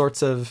all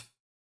sorts of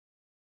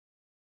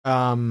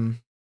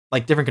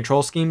like different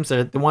control schemes.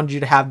 They wanted you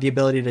to have the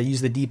ability to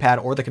use the D-pad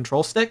or the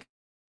control stick,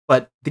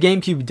 but the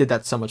GameCube did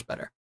that so much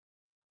better.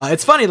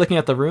 It's funny looking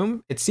at the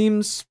room. It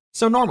seems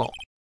so normal.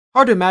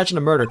 Hard to imagine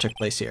a murder took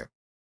place here.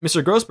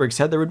 Mr. Grossberg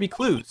said there would be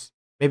clues.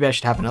 Maybe I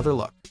should have another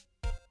look.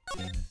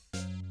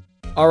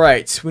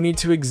 Alright, we need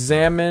to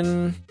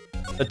examine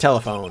the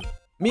telephone.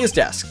 Mia's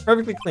desk,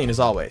 perfectly clean as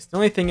always. The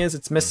only thing is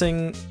it's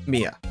missing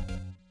Mia.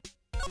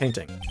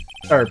 Painting.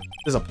 Or,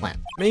 there's a plant.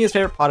 Mia's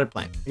favorite potted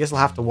plant. I guess I'll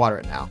have to water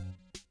it now.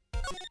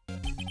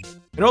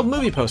 An old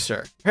movie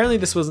poster. Apparently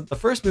this was the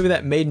first movie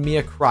that made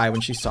Mia cry when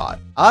she saw it.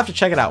 I'll have to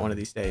check it out one of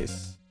these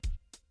days.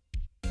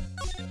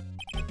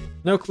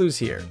 No clues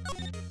here.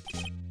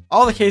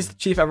 All the cases the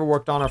chief ever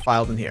worked on are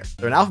filed in here.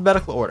 They're in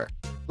alphabetical order.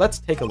 Let's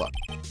take a look.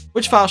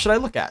 Which file should I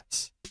look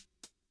at?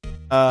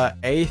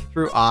 A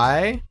through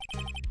I.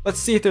 Let's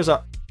see if there's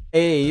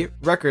a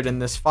record in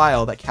this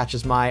file that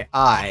catches my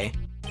eye.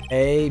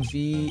 A,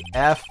 B,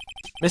 F,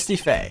 Misty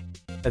Faye.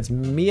 That's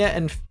Mia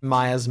and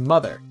Maya's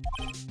mother.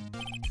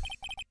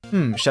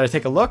 Should I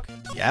take a look?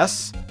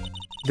 Yes.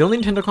 The only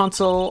Nintendo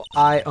console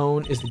I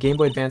own is the Game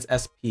Boy Advance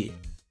SP.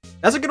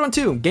 That's a good one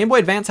too. Game Boy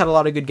Advance had a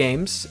lot of good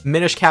games.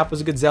 Minish Cap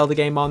was a good Zelda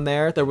game on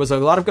there. There was a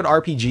lot of good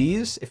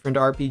RPGs, if you're into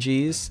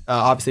RPGs.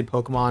 Obviously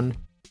Pokemon,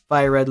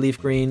 Fire Red, Leaf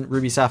Green,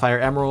 Ruby, Sapphire,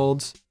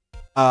 Emerald.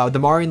 The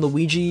Mario and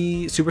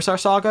Luigi Superstar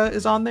Saga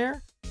is on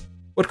there.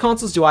 What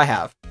consoles do I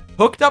have?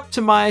 Hooked up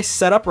to my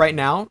setup right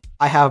now,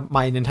 I have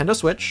my Nintendo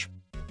Switch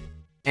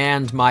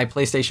and my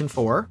PlayStation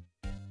 4.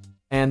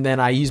 And then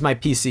I use my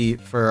PC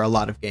for a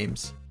lot of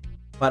games.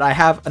 But I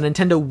have a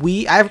Nintendo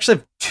Wii. I actually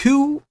have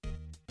two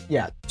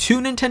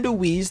Nintendo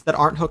Wiis that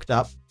aren't hooked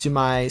up to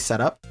my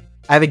setup.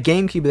 I have a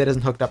GameCube that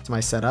isn't hooked up to my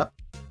setup.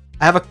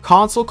 I have a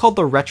console called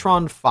the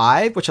Retron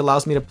 5, which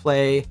allows me to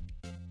play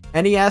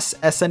NES,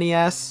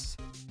 SNES,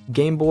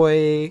 Game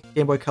Boy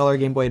Color,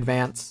 Game Boy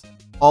Advance,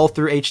 all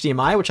through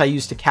HDMI, which I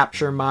use to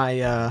capture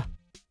my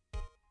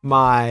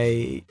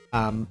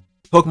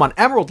Pokemon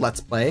Emerald Let's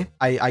Play.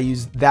 I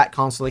use that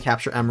console to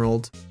capture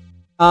Emerald.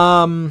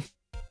 I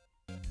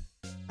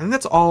think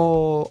that's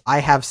all I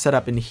have set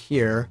up in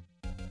here.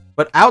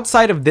 But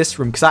outside of this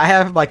room, because I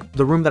have like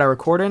the room that I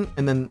record in,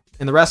 and then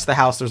in the rest of the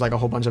house, there's like a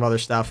whole bunch of other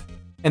stuff.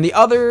 In the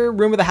other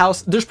room of the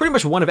house, there's pretty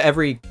much one of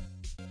every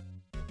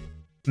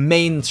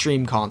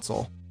mainstream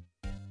console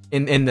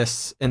in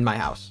my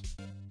house.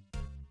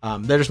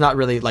 They're just not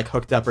really like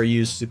hooked up or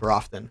used super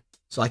often.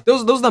 So like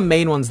those are the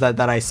main ones that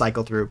I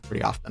cycle through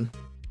pretty often.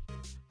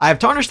 I have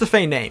tarnished the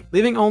Faye name,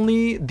 leaving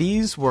only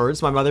these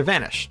words, my mother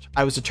vanished.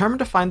 I was determined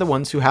to find the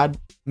ones who had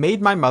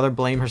made my mother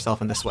blame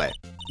herself in this way.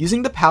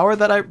 Using the power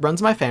that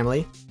runs my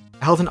family,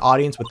 I held an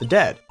audience with the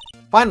dead.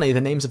 Finally, the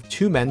names of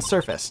two men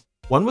surfaced.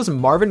 One was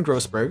Marvin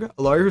Grossberg,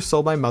 a lawyer who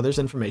sold my mother's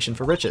information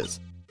for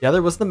riches. The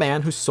other was the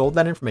man who sold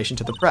that information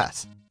to the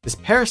press. This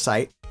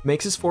parasite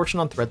makes his fortune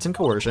on threats and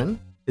coercion.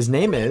 His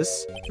name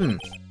is... the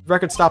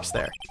record stops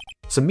there.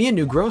 So Mia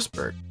knew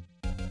Grossberg.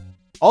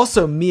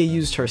 Also, Mia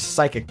used her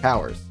psychic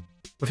powers.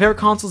 My favorite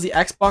console is the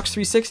Xbox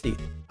 360.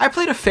 I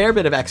played a fair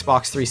bit of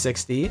Xbox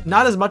 360,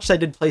 not as much as I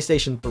did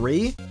PlayStation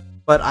 3,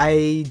 but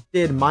I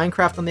did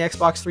Minecraft on the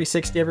Xbox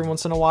 360 every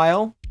once in a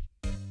while.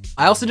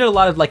 I also did a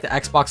lot of like the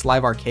Xbox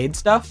Live Arcade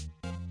stuff,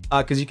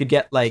 because you could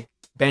get like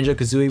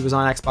Banjo-Kazooie was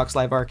on Xbox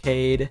Live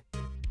Arcade.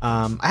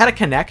 I had a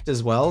Kinect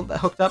as well that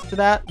hooked up to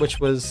that,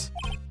 which was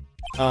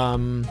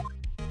fun.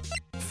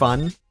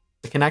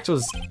 The Kinect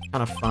was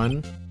kind of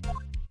fun.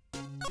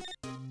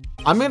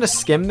 I'm gonna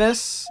skim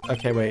this.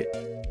 Okay, wait.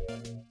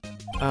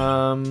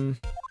 Oh,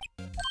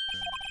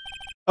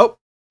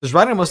 there's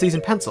writing on most of these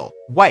in pencil.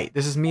 White,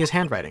 this is Mia's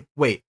handwriting.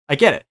 Wait, I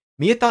get it.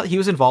 Mia thought he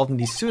was involved in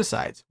these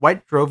suicides.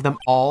 White drove them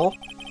all.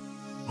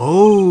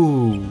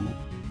 Oh.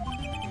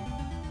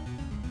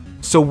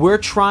 So we're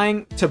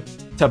trying to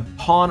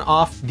pawn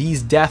off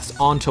these deaths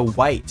onto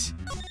White.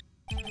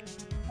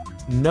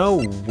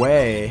 No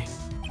way.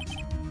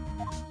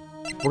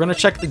 We're gonna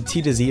check the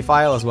T to Z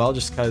file as well,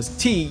 just because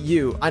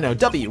W,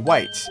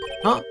 White.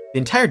 Huh? The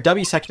entire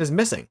W section is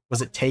missing.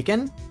 Was it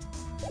taken?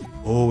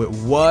 Oh, it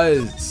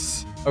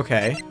was.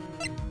 Okay.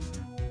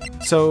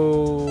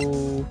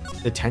 So,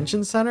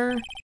 detention center?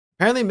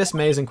 Apparently Miss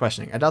May is in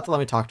questioning. I doubt they'll let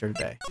me talk to her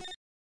today.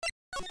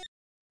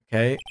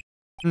 Okay.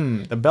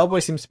 The bellboy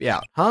seems to be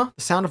out. Huh?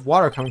 The sound of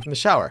water coming from the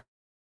shower.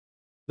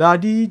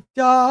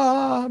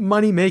 La-dee-da,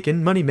 money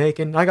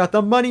making, I got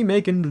the money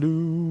making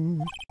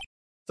blues.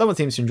 Someone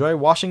seems to enjoy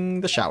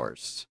washing the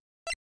showers.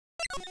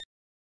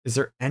 Is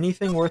there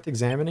anything worth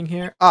examining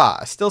here?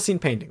 Ah, still seen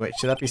painting. Wait,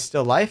 should that be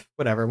still life?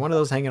 Whatever, one of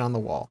those hanging on the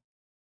wall.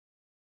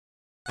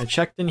 I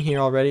checked in here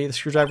already. The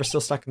screwdriver's still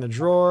stuck in the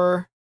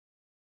drawer.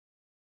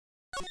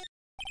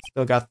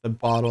 Still got the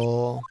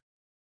bottle.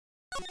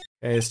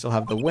 Okay, still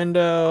have the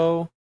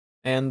window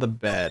and the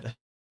bed.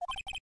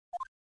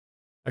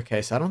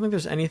 Okay, so I don't think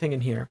there's anything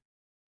in here.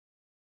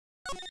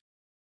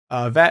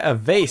 A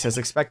vase as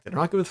expected. I'm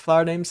not good with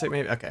flower names, so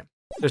maybe. Okay,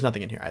 there's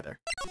nothing in here either.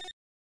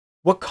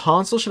 What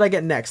console should I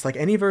get next? Like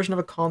any version of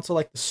a console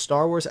like the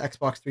Star Wars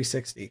Xbox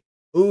 360.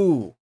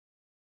 Ooh.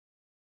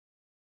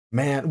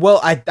 Man, well,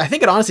 I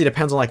think it honestly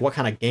depends on like what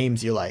kind of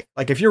games you like.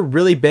 Like if you're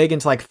really big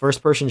into like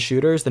first-person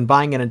shooters, then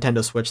buying a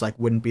Nintendo Switch like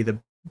wouldn't be the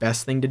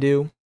best thing to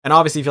do. And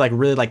obviously if you like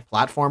really like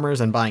platformers,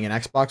 then buying an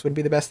Xbox would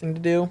be the best thing to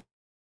do.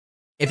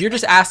 If you're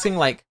just asking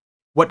like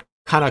what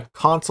kind of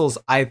consoles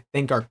I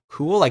think are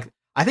cool, like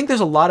I think there's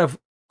a lot of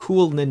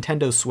cool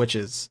Nintendo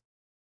Switches.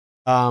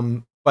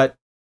 But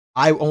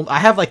I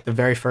have like the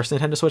very first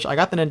Nintendo Switch. I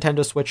got the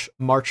Nintendo Switch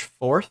March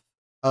 4th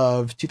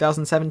of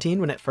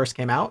 2017 when it first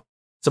came out.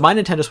 So my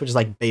Nintendo Switch is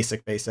like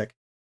basic,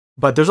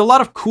 but there's a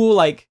lot of cool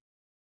like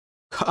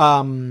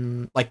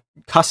custom,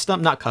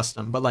 not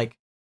custom, but like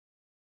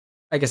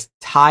I guess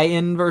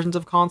tie-in versions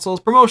of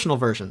consoles, promotional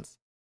versions.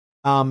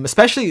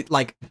 Especially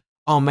like,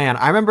 oh man,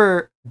 I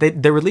remember they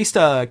released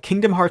a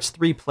Kingdom Hearts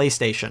 3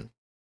 PlayStation.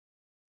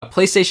 A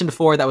PlayStation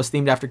 4 that was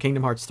themed after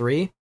Kingdom Hearts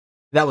 3.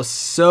 That was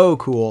so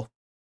cool.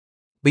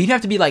 But you'd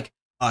have to be like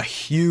a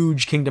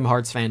huge Kingdom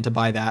Hearts fan to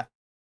buy that.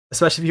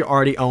 Especially if you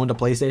already owned a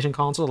PlayStation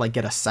console, like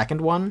get a second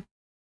one.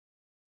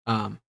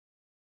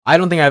 I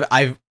don't think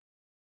I've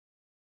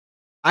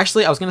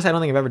actually, I was gonna say I don't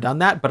think I've ever done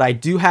that, but I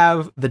do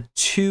have the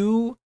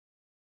two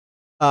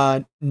Nintendo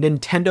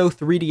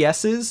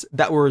 3DSs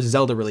that were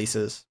Zelda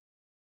releases.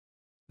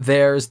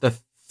 There's the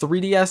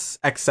 3DS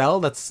XL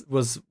that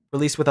was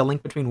released with A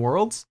Link Between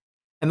Worlds,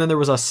 and then there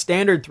was a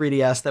standard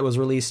 3DS that was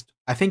released,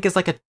 I think is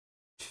like a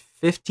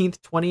 15th,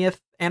 20th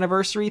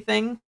anniversary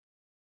thing.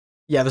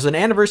 Yeah, there's an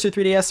anniversary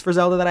 3DS for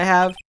Zelda that I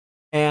have,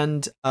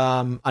 and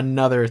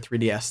another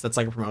 3DS that's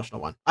like a promotional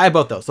one. I have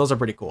both those. Those are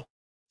pretty cool.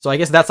 So I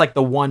guess that's like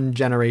the one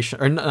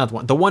generation, or not the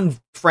one, the one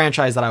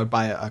franchise that I would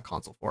buy a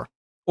console for.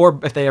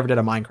 Or if they ever did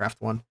a Minecraft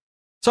one.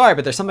 Sorry,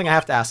 but there's something I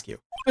have to ask you.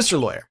 Mr.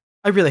 Lawyer,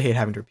 I really hate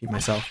having to repeat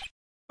myself,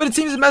 but it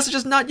seems the message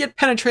has not yet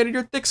penetrated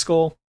your thick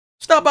skull.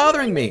 Stop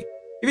bothering me.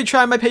 If you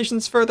try my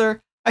patience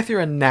further, I fear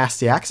a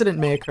nasty accident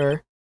may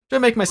occur. Do I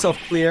make myself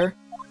clear?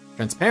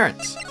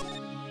 Transparent.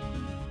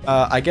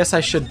 I guess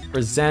I should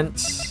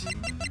present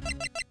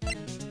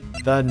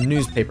the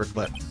newspaper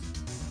clip.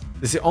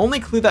 This is the only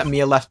clue that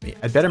Mia left me.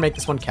 I'd better make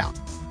this one count.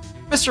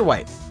 Mr.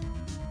 White.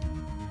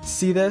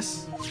 See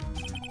this?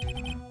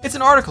 It's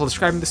an article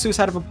describing the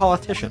suicide of a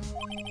politician.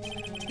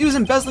 He was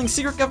embezzling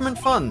secret government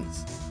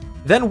funds.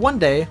 Then one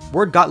day,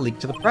 word got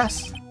leaked to the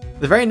press.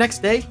 The very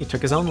next day, he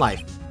took his own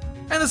life.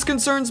 And this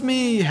concerns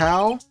me,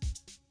 how?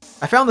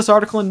 I found this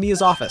article in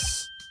Mia's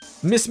office.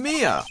 Miss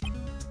Mia!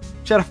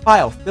 She had a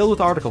file filled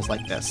with articles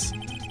like this.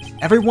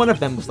 Every one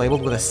of them was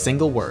labeled with a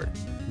single word.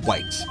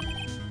 White.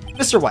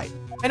 Mr. White,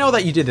 I know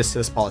that you did this to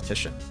this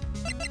politician.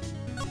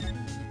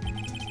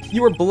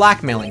 You were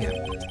blackmailing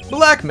him.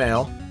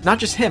 Blackmail? Not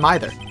just him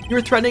either. You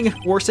were threatening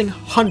and coercing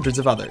hundreds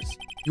of others.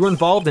 You were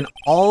involved in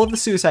all of the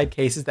suicide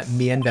cases that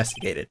Mia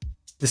investigated.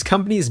 This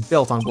company is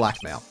built on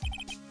blackmail.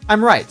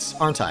 I'm right,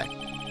 aren't I?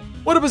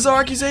 What a bizarre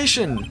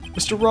accusation!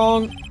 Mr.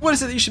 Wrong, what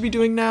is it that you should be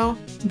doing now?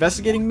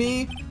 Investigating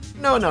me?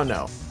 No, no,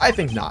 no. I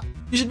think not.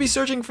 You should be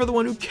searching for the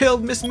one who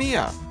killed Miss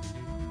Mia.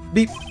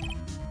 Beep.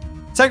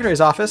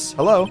 Secretary's office.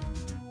 Hello.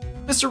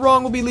 Mr.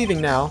 Wrong will be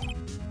leaving now.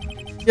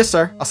 Yes,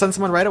 sir. I'll send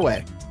someone right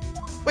away.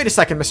 Wait a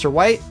second, Mr.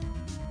 White.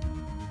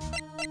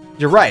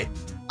 You're right.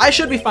 I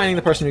should be finding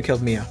the person who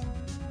killed Mia.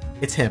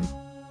 It's him.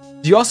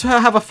 Do you also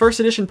have a first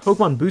edition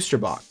Pokemon booster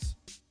box?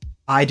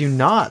 I do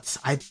not.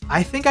 I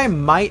think I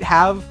might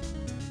have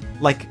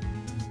like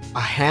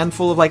a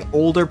handful of like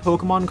older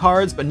Pokemon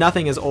cards, but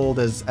nothing as old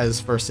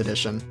as first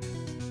edition.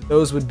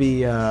 Those would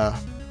be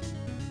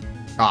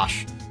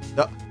gosh.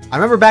 I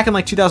remember back in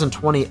like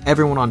 2020,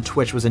 everyone on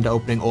Twitch was into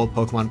opening old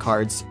Pokemon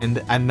cards, and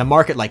the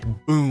market like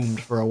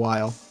boomed for a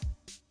while.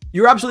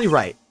 You're absolutely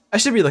right. I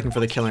should be looking for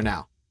the killer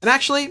now. And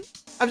actually,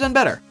 I've done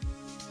better.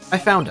 I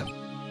found him.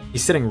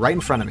 He's sitting right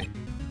in front of me.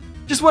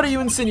 Just what are you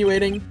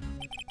insinuating?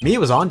 Mia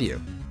was onto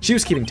you. She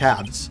was keeping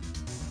tabs.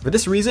 For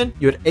this reason,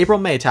 you had April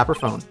May tap her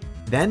phone.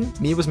 Then,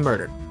 Mia was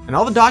murdered, and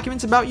all the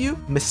documents about you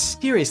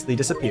mysteriously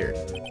disappeared.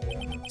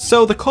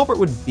 So the culprit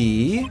would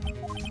be...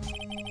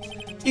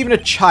 Even a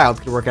child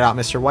could work it out,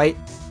 Mr. White.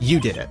 You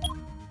did it.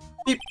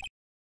 Beep.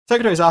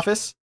 Secretary's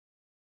office.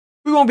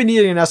 We won't be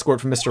needing an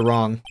escort from Mr.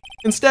 Wrong.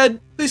 Instead,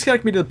 please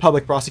connect me to the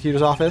public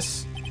prosecutor's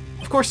office.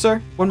 Of course,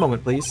 sir. One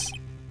moment, please.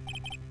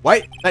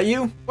 White, that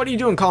you? What are you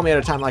doing calling me at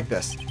a time like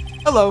this?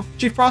 Hello,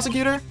 Chief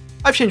Prosecutor?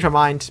 I've changed my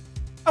mind.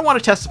 I want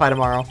to testify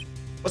tomorrow.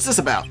 What's this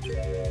about?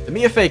 The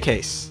Mia Fey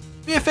case.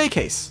 Mia Fey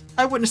case.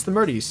 I witnessed the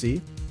murder, you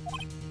see.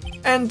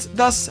 And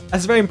thus,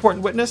 as a very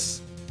important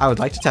witness, I would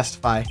like to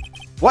testify.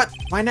 What?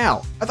 Why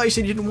now? I thought you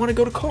said you didn't want to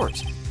go to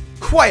court.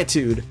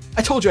 Quietude!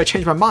 I told you I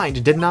changed my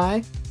mind, didn't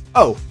I?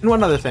 Oh, and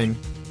one other thing.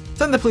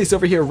 Send the police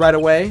over here right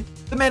away.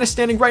 The man is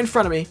standing right in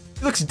front of me.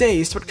 He looks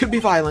dazed, but could be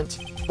violent.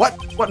 What?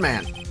 What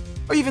man?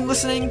 Are you even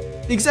listening?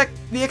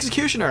 The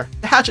executioner,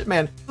 the hatchet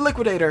man, the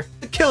liquidator,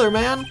 the killer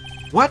man.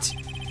 What?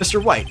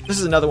 Mr. White, this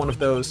is another one of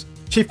those.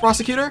 Chief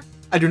Prosecutor,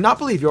 I do not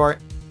believe you are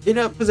in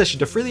a position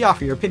to freely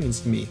offer your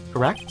opinions to me,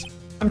 correct?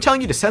 I'm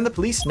telling you to send the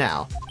police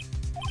now.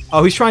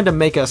 Oh, he's trying to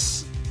make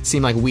us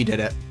seem like we did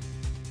it.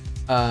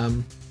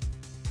 I've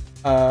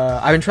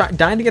been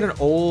dying to get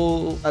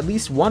at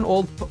least one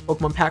old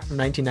Pokemon pack from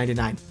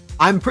 1999.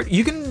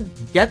 You can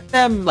get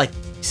them like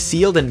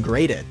sealed and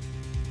graded,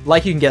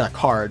 like you can get a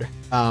card.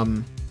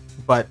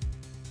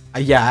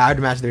 Yeah, I'd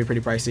imagine they'd be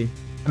pretty pricey.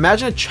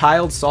 Imagine a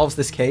child solves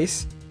this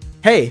case.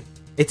 Hey,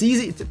 it's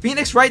easy.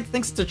 Phoenix Wright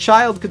thinks a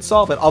child could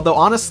solve it. Although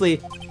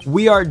honestly,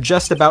 we are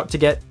just about to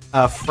get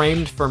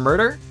framed for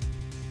murder,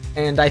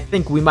 and I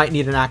think we might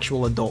need an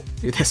actual adult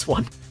to do this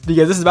one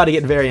because this is about to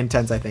get very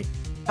intense. I think.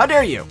 How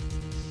dare you!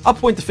 I'll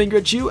point the finger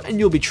at you, and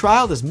you'll be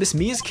trialed as Miss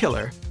Mia's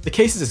killer. The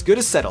case is as good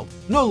as settled.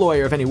 No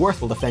lawyer of any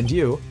worth will defend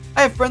you.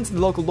 I have friends in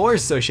the local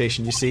lawyers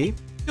association, you see.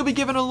 You'll be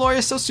given a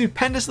lawyer so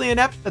stupendously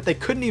inept that they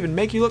couldn't even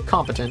make you look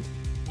competent.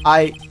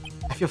 I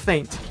feel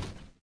faint.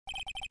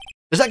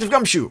 Detective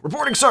Gumshoe,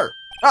 reporting, sir.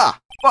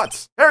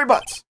 Butts. Harry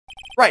Butts.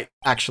 Right,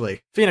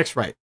 actually. Phoenix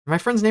Wright. My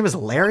friend's name is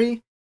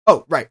Larry?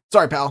 Oh, right.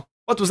 Sorry, pal.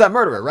 What was that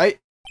murderer, right?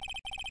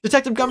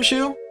 Detective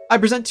Gumshoe, I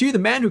present to you the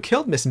man who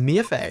killed Miss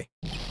Mia Fey.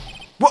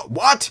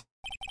 What?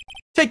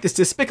 Take this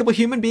despicable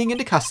human being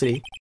into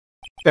custody.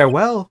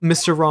 Farewell,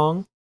 Mr.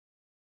 Wrong.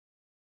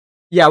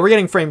 Yeah, we're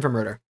getting framed for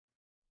murder.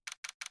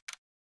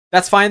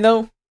 That's fine,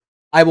 though.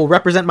 I will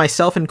represent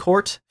myself in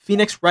court.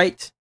 Phoenix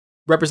Wright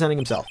representing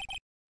himself.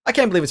 I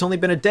can't believe it's only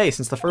been a day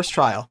since the first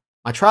trial.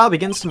 My trial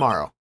begins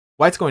tomorrow.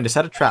 White's going to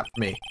set a trap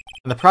for me.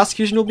 And the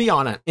prosecution will be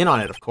in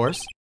on it, of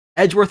course.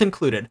 Edgeworth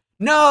included.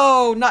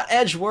 No, not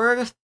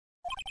Edgeworth!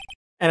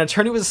 An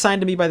attorney was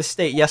assigned to me by the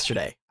state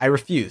yesterday. I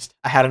refused.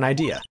 I had an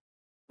idea.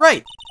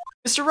 Right!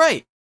 Mr.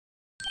 Wright!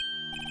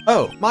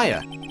 Oh,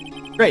 Maya.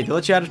 Great, they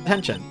let you out of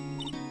detention.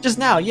 Just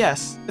now,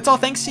 yes. It's all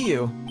thanks to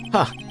you.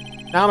 Huh.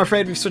 Now I'm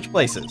afraid we've switched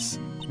places.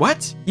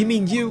 What? You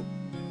mean you...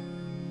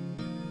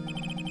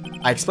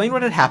 I explained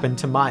what had happened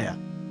to Maya.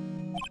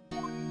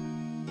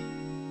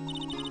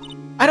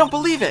 I don't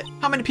believe it!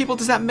 How many people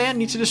does that man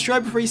need to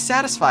destroy before he's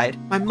satisfied?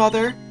 My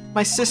mother,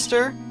 my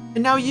sister,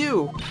 and now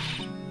you.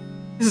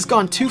 This has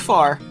gone too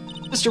far.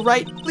 Mr.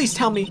 Wright, please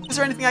tell me, is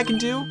there anything I can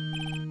do?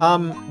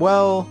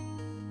 Well...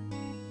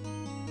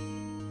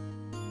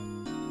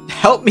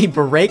 Help me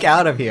break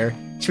out of here.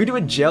 Should we do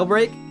a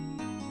jailbreak?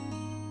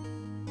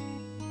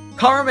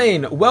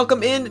 Carmaine,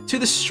 welcome in to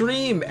the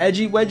stream.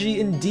 Edgy wedgy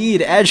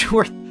indeed.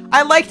 Edgeworth.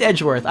 I liked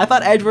Edgeworth. I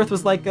thought Edgeworth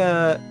was like,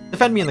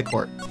 defend me in the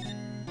court.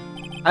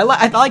 I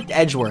liked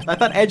Edgeworth. I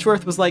thought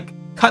Edgeworth was like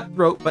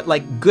cutthroat, but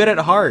like good at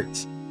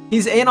heart.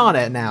 He's in on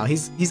it now.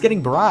 He's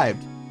getting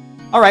bribed.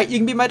 All right, you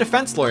can be my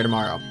defense lawyer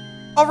tomorrow.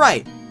 All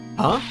right.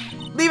 Huh?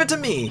 Leave it to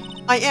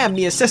me. I am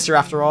Mia's sister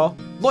after all.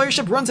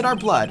 Lawyership runs in our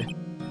blood.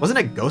 Wasn't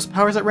it ghost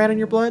powers that ran in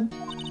your blood?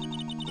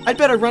 I'd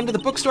better run to the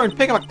bookstore and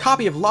pick up a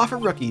copy of Law for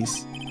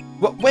Rookies.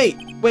 Wait.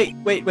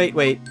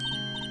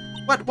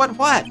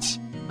 What?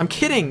 I'm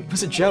kidding. It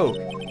was a joke.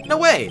 No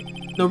way.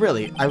 No,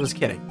 really, I was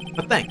kidding.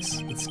 But thanks.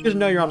 It's good to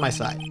know you're on my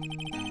side.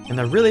 And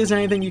there really isn't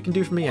anything you can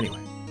do for me anyway.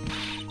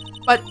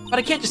 But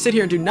I can't just sit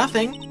here and do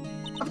nothing.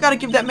 I've got to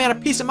give that man a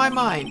piece of my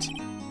mind.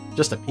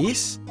 Just a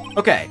piece?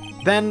 Okay,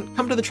 then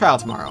come to the trial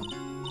tomorrow.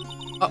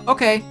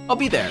 Okay, I'll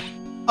be there.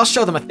 I'll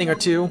show them a thing or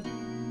two.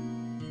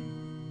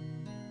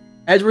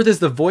 Edgeworth is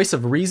the voice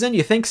of reason?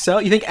 You think so?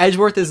 You think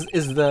Edgeworth is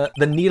the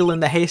needle in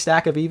the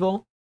haystack of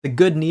evil? The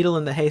good needle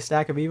in the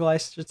haystack of evil, I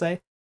should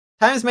say?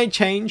 Times may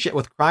change, yet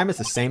with crime it's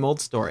the same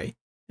old story.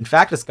 In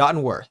fact, it's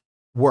gotten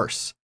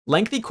worse.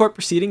 Lengthy court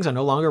proceedings are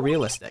no longer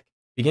realistic.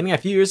 Beginning a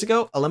few years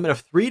ago, a limit of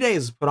 3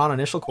 days was put on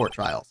initial court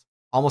trials.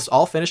 Almost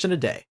all finished in a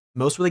day,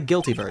 most with a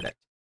guilty verdict.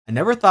 I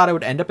never thought I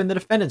would end up in the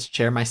defendant's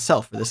chair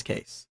myself for this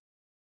case.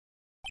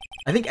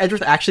 I think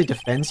Edgeworth actually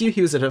defends you.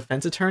 He was a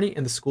defense attorney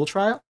in the school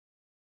trial.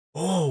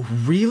 Oh,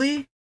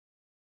 really?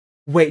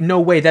 Wait, no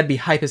way, that'd be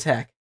hype as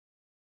heck.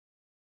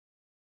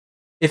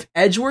 If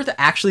Edgeworth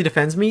actually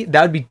defends me,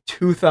 that would be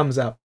 2 thumbs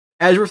up.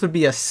 Edgeworth would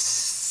be a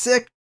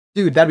sick...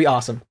 Dude, that'd be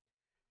awesome.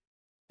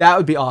 That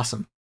would be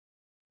awesome.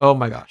 Oh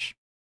my gosh.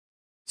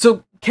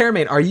 So,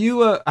 Caramain, are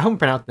you... I hope I'm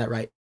pronouncing that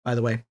right, by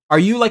the way. Are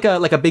you like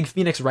a big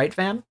Phoenix Wright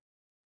fan?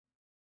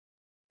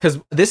 Because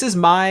this is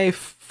my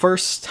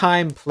first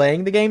time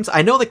playing the games.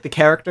 I know like the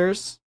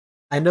characters.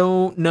 I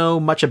don't know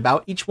much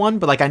about each one,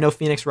 but like I know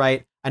Phoenix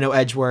Wright, I know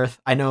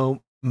Edgeworth, I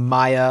know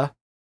Maya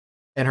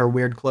and her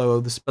weird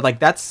clothes, but like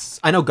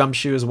I know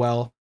Gumshoe as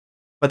well.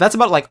 But that's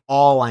about like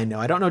all I know.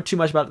 I don't know too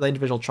much about the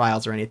individual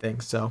trials or anything,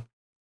 so.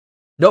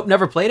 Nope,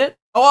 never played it?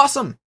 Oh,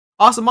 awesome!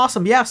 Awesome,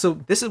 awesome. Yeah, so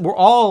this is, we're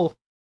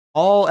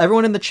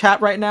everyone in the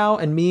chat right now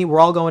and me, we're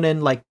all going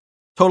in like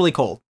totally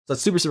cold. So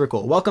it's super, super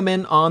cool. Welcome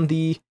in on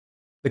the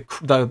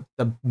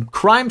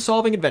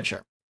crime-solving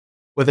adventure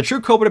with a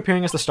true culprit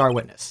appearing as the star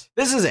witness.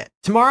 This is it.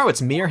 Tomorrow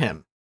it's me or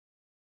him.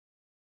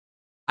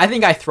 I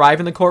think I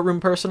thrive in the courtroom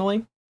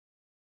personally.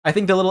 I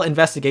think the little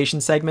investigation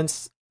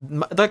segments,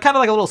 they're kind of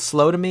like a little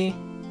slow to me.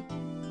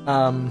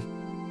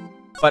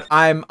 But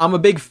I'm a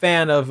big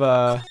fan of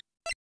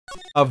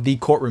the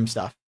courtroom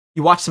stuff.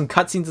 You watch some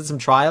cutscenes and some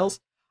trials.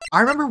 I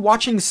remember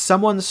watching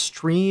someone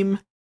stream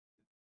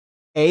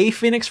a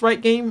Phoenix Wright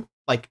game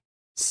like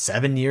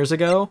 7 years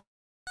ago.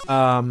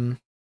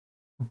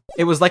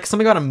 It was like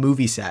something about a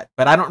movie set,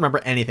 but I don't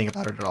remember anything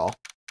about it at all.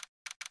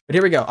 But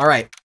here we go. All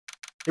right.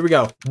 Here we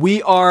go.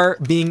 We are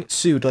being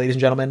sued, ladies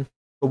and gentlemen,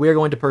 but we are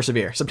going to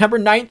persevere. September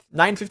 9th,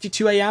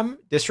 9:52 a.m.,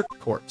 District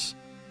Court.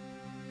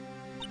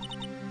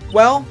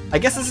 Well, I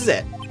guess this is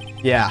it.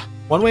 Yeah,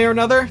 one way or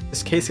another,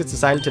 this case gets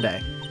decided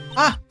today.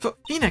 Ah,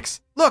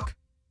 Phoenix, look!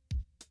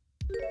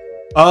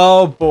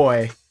 Oh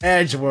boy,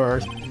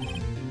 Edgeworth.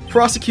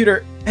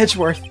 Prosecutor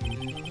Edgeworth.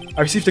 I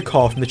received a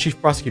call from the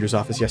Chief Prosecutor's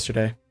office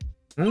yesterday.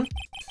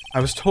 I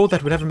was told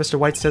that whatever Mr.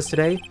 White says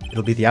today,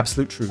 it'll be the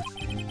absolute truth.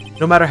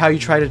 No matter how you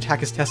try to attack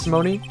his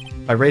testimony,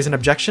 if I raise an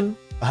objection,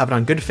 I'll have it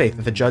on good faith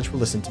that the judge will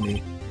listen to me.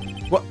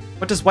 What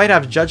does White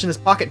have, a judge in his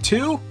pocket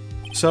too?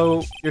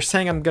 So, you're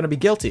saying I'm gonna be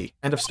guilty.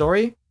 End of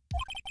story?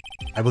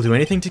 I will do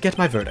anything to get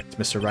my verdict,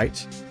 Mr.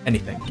 Wright.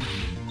 Anything.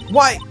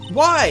 Why?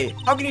 Why?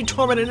 How can you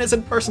torment an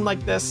innocent person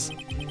like this?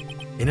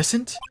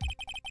 Innocent?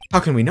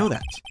 How can we know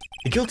that?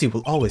 The guilty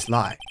will always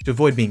lie, to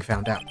avoid being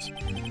found out.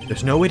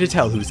 There's no way to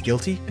tell who is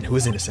guilty and who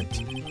is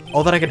innocent.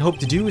 All that I can hope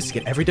to do is to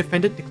get every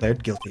defendant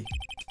declared guilty.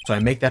 So I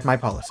make that my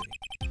policy.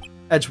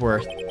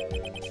 Edgeworth.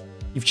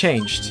 You've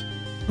changed.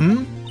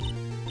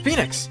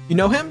 Phoenix, you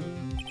know him?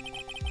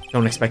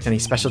 Don't expect any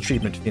special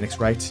treatment, Phoenix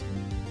Wright.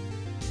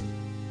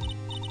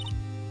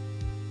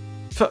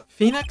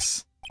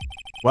 Phoenix?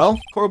 Well,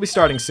 court will be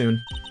starting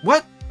soon.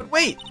 What? But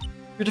wait!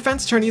 Your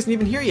defense attorney isn't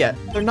even here yet.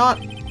 They're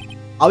not...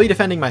 I'll be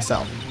defending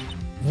myself.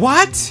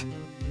 What?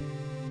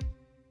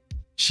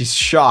 She's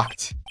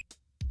shocked.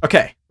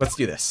 Okay, let's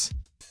do this.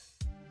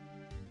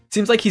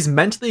 Seems like he's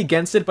mentally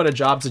against it, but a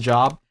job's a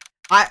job.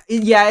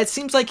 Yeah, it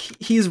seems like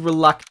he's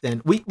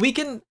reluctant. We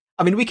can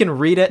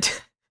read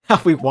it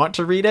how we want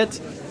to read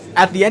it.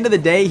 At the end of the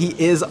day, he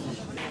is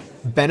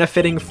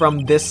benefiting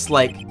from this,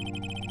 like,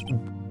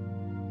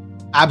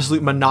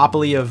 absolute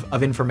monopoly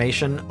of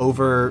information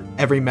over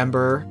every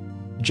member,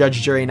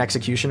 judge, jury, and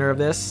executioner of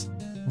this.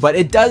 But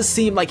it does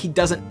seem like he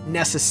doesn't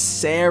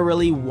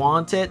necessarily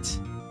want it.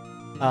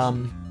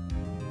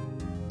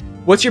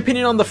 What's your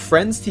opinion on the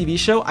Friends TV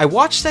show? I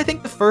watched, I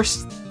think, the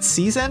first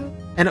season,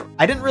 and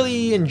I didn't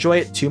really enjoy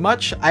it too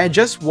much. I had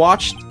just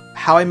watched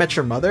How I Met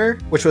Your Mother,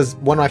 which was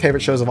one of my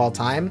favorite shows of all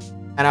time,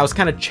 and I was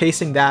kind of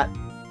chasing that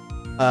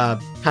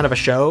kind of a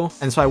show,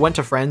 and so I went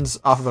to Friends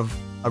off of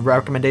a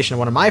recommendation of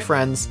one of my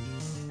friends,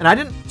 and I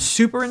didn't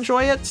super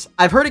enjoy it.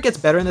 I've heard it gets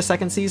better in the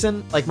second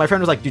season. Like, my friend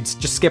was like, dude,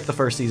 just skip the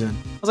first season.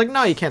 I was like,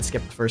 no, you can't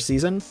skip the first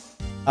season.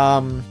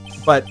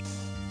 But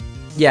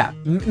yeah,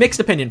 mixed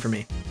opinion for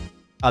me.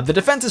 The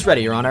defense is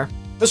ready, Your Honor.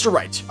 Mr.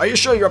 Wright, are you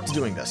sure you're up to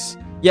doing this?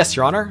 Yes,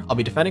 Your Honor. I'll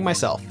be defending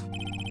myself.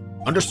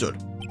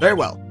 Understood. Very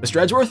well.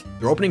 Mr. Edgeworth,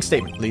 your opening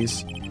statement,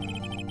 please.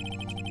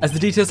 As the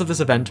details of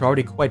this event are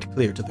already quite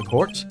clear to the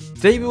court,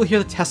 today we will hear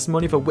the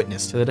testimony of a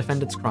witness to the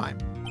defendant's crime.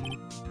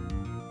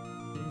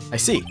 I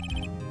see.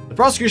 The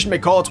prosecution may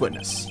call its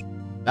witness.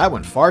 That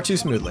went far too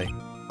smoothly.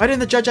 Why didn't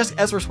the judge ask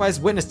Edgeworth why his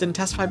witness didn't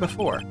testify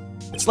before?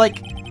 It's like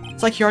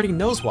he already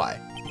knows why.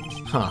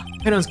 Huh.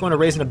 If anyone's going to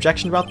raise an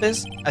objection about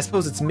this, I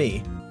suppose it's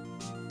me.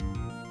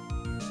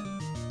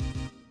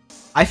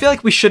 I feel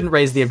like we shouldn't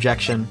raise the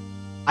objection.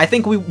 I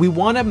think we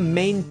want to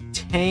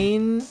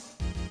maintain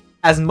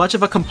as much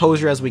of a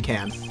composure as we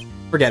can.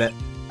 Forget it.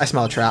 I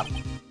smell a trap.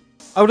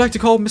 I would like to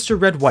call Mr.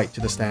 Red White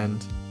to the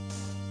stand.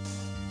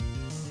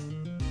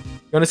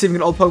 You want to see if we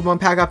can get an old Pokemon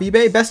pack off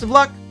eBay? Best of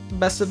luck.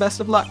 Best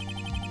of luck.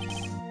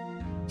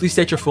 Please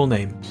state your full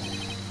name.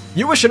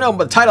 You wish to know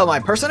the title of my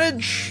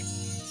personage?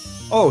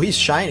 Oh, he's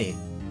shiny.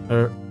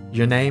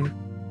 Your name?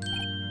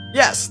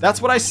 Yes,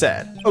 that's what I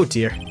said. Oh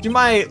dear. Do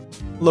my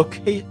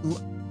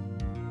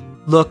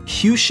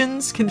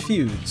locutions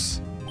confuse?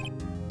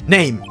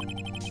 Name.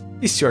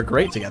 These two are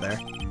great together.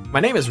 My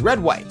name is Red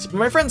White, but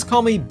my friends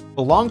call me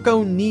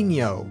Blanco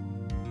Nino.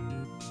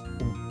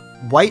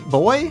 White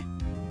boy?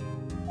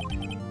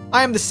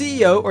 I am the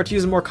CEO, or to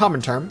use a more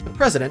common term, the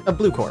president of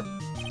Blue Corp.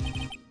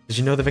 Did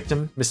you know the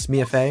victim, Miss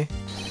Mia Fey?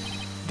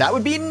 That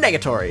would be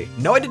negatory.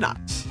 No, I did not.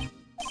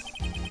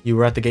 You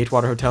were at the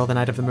Gatewater Hotel the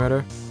night of the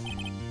murder?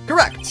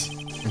 Correct.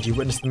 And you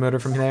witnessed the murder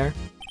from there?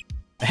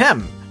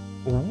 Ahem.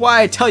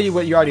 Why tell you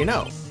what you already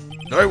know?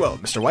 Very well,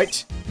 Mr.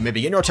 White. You may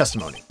begin your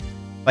testimony.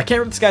 If I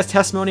can't rip this guy's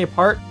testimony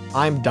apart,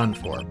 I'm done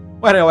for.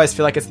 Why do I always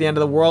feel like it's the end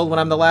of the world when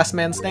I'm the last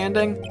man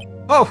standing?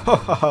 Oh ho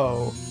ho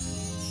ho.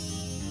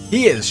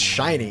 He is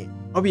shiny.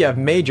 Hope you have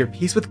made your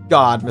peace with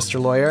God, Mr.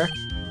 Lawyer.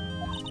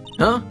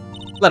 Huh?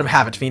 Let him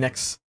have it,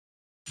 Phoenix.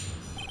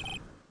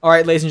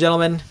 Alright, ladies and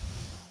gentlemen.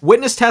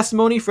 Witness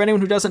testimony, for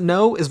anyone who doesn't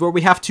know, is where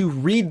we have to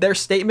read their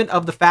statement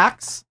of the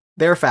facts,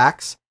 their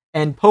facts,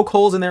 and poke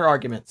holes in their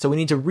argument. So we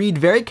need to read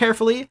very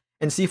carefully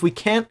and see if we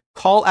can't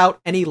call out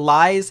any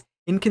lies,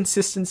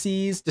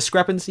 inconsistencies,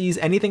 discrepancies,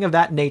 anything of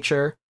that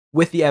nature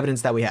with the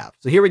evidence that we have.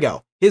 So here we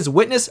go. His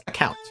witness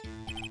account.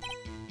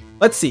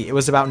 Let's see. It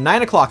was about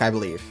 9 o'clock, I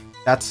believe.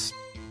 That's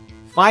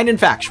fine and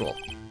factual.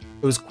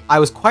 I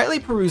was quietly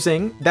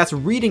perusing, that's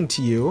reading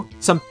to you,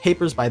 some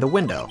papers by the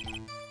window.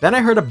 Then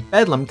I heard a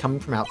bedlam coming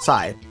from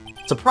outside.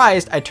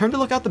 Surprised, I turned to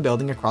look out the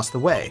building across the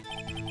way.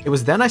 It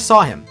was then I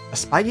saw him, a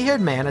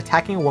spiky-haired man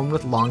attacking a woman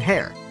with long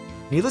hair.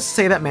 Needless to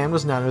say, that man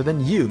was none other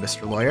than you,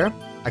 Mr. Lawyer.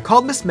 I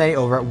called Miss May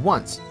over at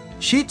once.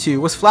 She too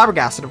was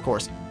flabbergasted, of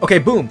course. Okay,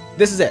 boom.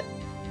 This is it.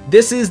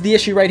 This is the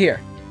issue right here.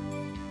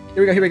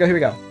 Here we go, here we go, here we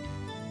go.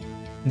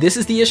 This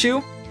is the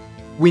issue.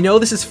 We know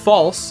this is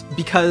false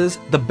because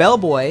the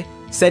bellboy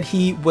said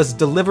he was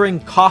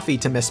delivering coffee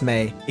to Miss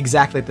May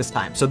exactly at this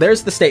time. So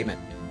there's the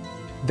statement.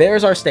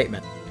 There's our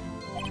statement.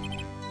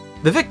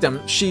 The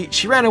victim, she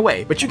ran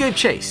away, but you gave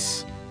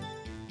chase.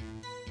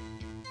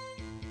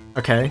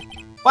 Okay.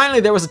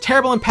 Finally, there was a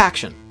terrible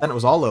impaction. Then it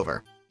was all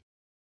over.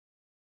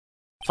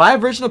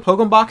 5 original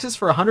Pokemon boxes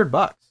for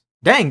 $100.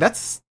 Dang,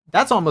 that's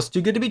almost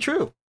too good to be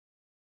true.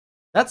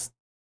 That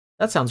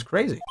sounds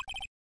crazy.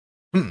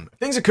 If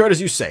things occurred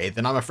as you say,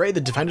 then I'm afraid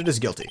the defendant is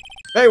guilty.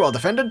 Very well,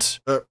 defendant.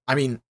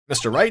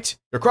 Mr. Wright,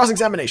 your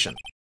cross-examination.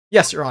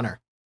 Yes, Your Honor.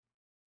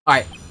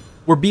 Alright,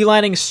 we're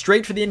beelining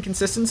straight for the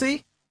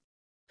inconsistency,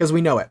 because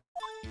we know it.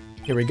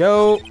 Here we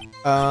go.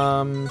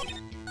 I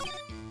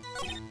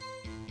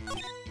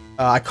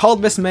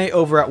called Miss May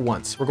over at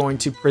once. We're going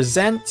to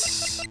present...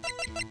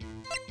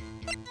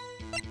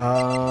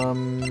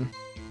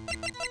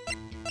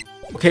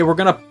 Okay, we're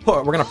gonna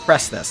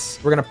press this.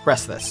 We're gonna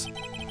press this.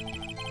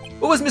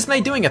 What was Miss May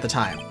doing at the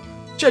time?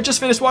 She had just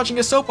finished watching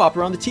a soap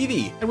opera on the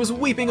TV and was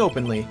weeping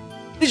openly.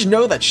 Did you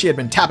know that she had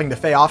been tapping the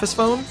Fey office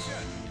phone?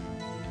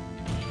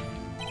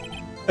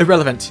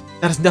 Irrelevant.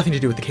 That has nothing to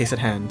do with the case at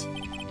hand.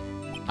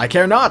 I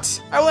care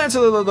not. I will answer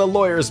the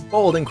lawyer's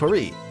bold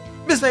inquiry.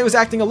 Miss May was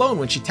acting alone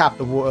when she tapped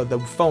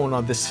the phone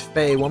on this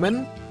Fey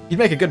woman. You'd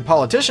make a good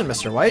politician,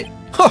 Mr. White.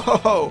 Ho ho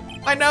ho!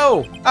 I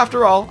know!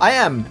 After all, I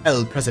am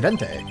El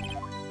Presidente.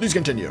 Please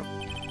continue.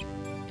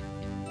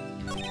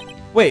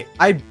 Wait,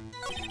 I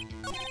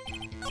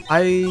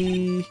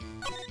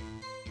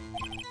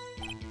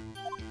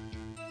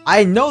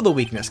know the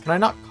weakness. Can I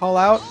not call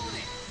out?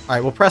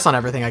 Alright, we'll press on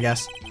everything, I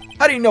guess.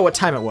 How do you know what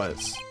time it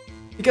was?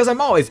 Because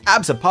I'm always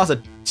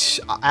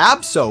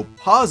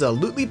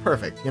abso-positively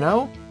perfect, you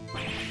know?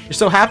 You're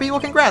so happy?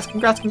 Well, congrats.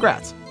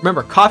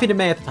 Remember, coffee to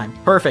May at the time.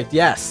 Perfect,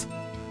 yes.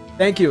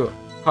 Thank you,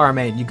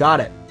 Carmaine. You got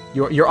it.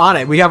 You're on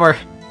it. We've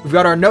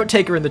got our note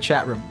taker in the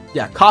chat room.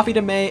 Yeah, coffee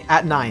to May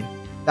at 9.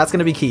 That's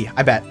gonna be key,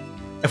 I bet.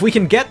 If we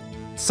can get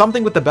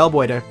something with the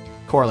bellboy to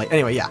correlate.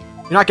 Anyway, yeah,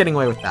 you're not getting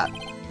away with that.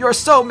 You are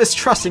so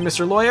mistrusting,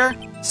 Mr. Lawyer.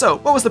 So,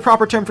 what was the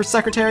proper term for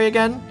secretary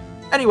again?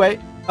 Anyway,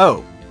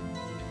 oh.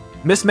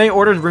 Miss May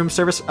ordered room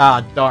service.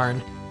 Ah,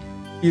 darn.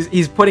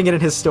 He's putting it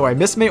in his story.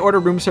 Miss May ordered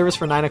room service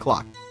for 9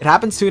 o'clock. It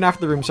happened soon after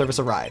the room service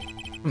arrived.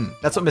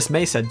 That's what Miss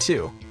May said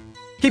too.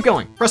 Keep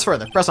going. Press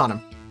further. Press on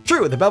him.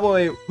 True, the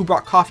bellboy who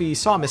brought coffee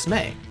saw Miss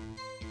May.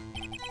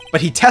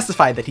 But he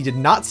testified that he did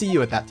not see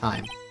you at that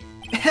time.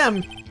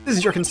 Ahem. This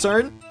is your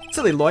concern?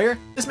 Silly lawyer.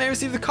 Miss May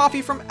received the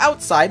coffee from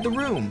outside the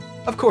room.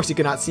 Of course you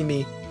could not see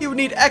me. You would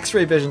need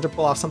x-ray vision to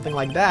pull off something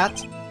like that.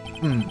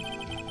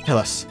 Tell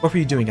us, what were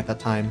you doing at that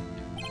time?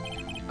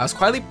 I was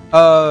quietly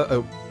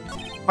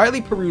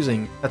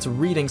perusing, that's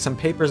reading some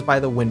papers by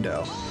the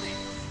window.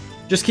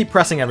 Just keep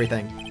pressing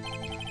everything.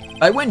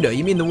 By window,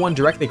 you mean the one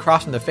directly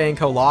across from the Fey &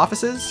 Co. law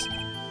offices?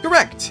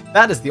 Correct!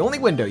 That is the only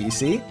window, you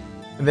see.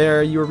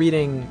 There you were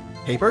reading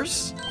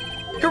papers?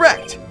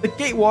 Correct! The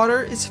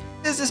Gatewater is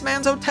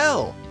businessman's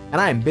hotel.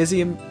 And I'm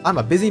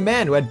a busy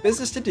man who had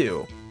business to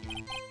do.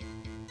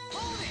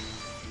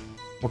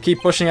 We'll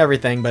keep pushing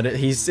everything, but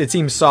it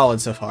seems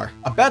solid so far.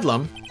 A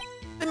bedlam?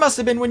 It must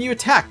have been when you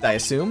attacked, I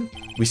assume.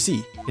 We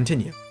see.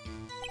 Continue.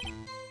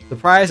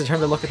 Surprised, I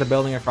turned to look at the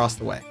building across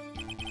the way.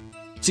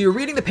 So you were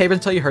reading the paper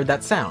until you heard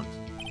that sound.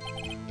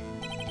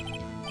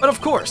 But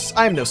of course,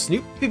 I am no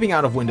snoop, peeping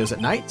out of windows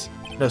at night.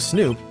 No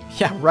snoop?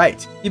 Yeah,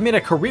 right. You've made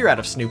a career out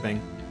of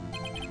snooping.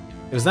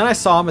 It was then I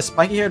saw him, a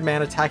spiky-haired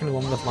man attacking a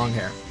woman with long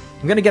hair.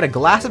 I'm gonna get a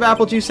glass of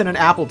apple juice and an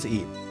apple to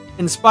eat.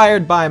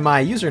 Inspired by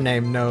my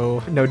username, no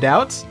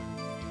doubt.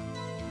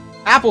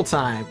 Apple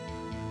time.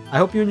 I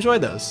hope you enjoy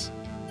those.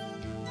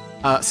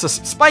 So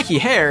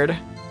spiky-haired.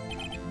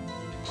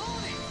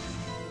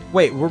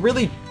 Wait,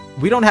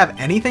 we don't have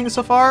anything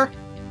so far?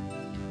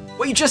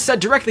 What you just said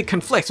directly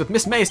conflicts with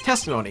Miss May's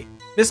testimony.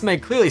 Miss May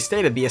clearly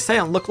stated the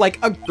assailant looked like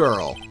a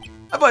girl.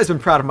 I've always been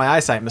proud of my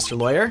eyesight, Mr.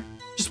 Lawyer.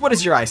 Just what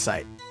is your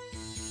eyesight?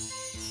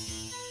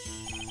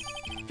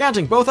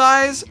 Counting both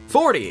eyes,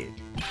 40.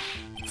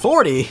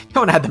 40?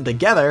 Don't add them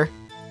together.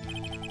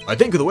 I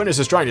think the witness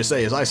is trying to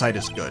say his eyesight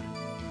is good.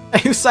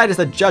 Whose side is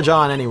the judge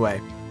on,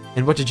 anyway?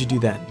 And what did you do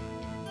then?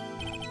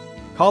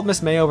 Called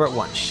Miss May over at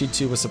once. She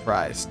too was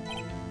surprised.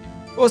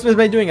 What was Miss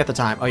May doing at the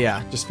time? Oh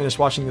yeah, just finished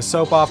watching the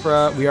soap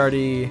opera. We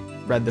already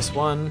read this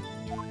one.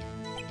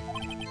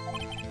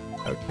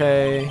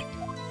 Okay.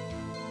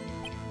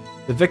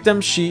 The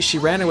victim, she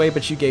ran away,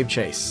 but you gave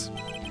chase.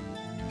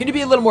 Can you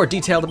be a little more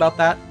detailed about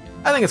that?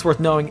 I think it's worth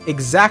knowing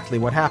exactly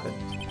what happened.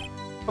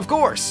 Of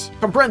course.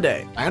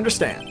 Comprende. I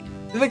understand.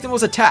 The victim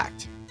was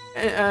attacked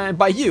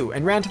by you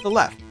and ran to the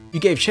left. You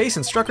gave chase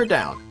and struck her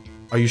down.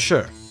 Are you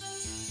sure?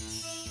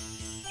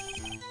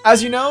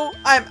 As you know,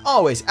 I am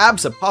always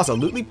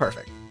absolutely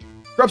perfect.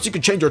 Perhaps you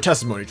could change your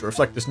testimony to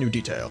reflect this new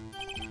detail.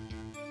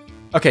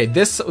 Okay,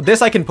 this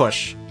I can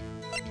push.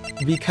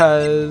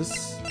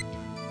 Because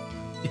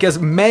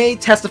May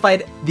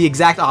testified the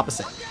exact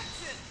opposite.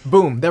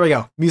 Boom, there we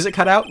go. Music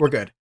cut out, we're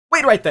good.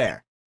 Wait right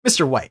there.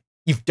 Mr. White,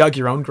 you've dug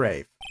your own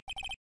grave.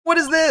 What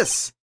is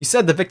this? You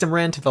said the victim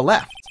ran to the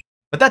left,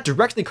 but that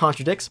directly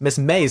contradicts Miss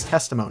May's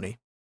testimony.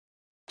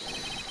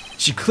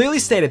 She clearly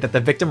stated that the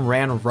victim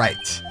ran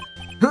right.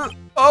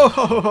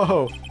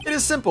 Oh, it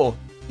is simple.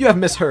 You have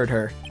misheard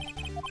her.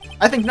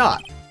 I think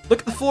not. Look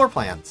at the floor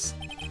plans.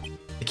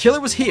 The killer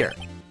was here,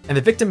 and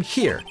the victim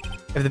here.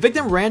 If the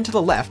victim ran to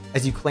the left,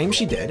 as you claim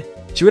she did,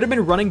 she would have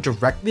been running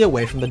directly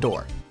away from the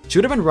door. She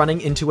would have been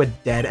running into a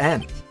dead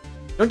end.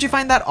 Don't you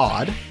find that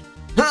odd?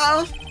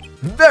 Huh?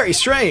 Very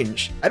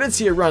strange. I didn't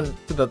see her run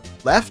to the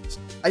left.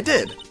 I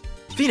did.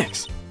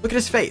 Phoenix, look at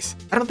his face.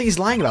 I don't think he's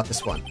lying about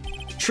this one.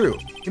 True.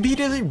 Maybe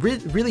he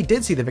really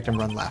did see the victim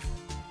run left.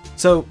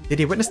 So, did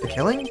he witness the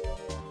killing?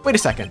 Wait a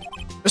second.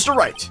 Mr.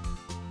 Wright.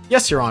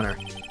 Yes, Your Honor.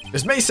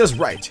 Ms. May says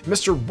right.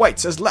 Mr. White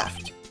says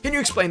left. Can you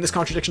explain this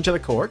contradiction to the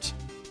court?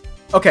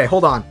 Okay,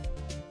 hold on.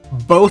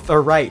 Both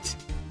are right.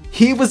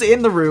 He was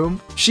in the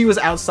room. She was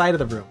outside of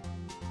the room.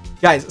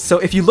 Guys, so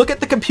if you look at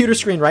the computer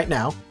screen right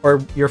now,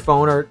 or your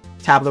phone or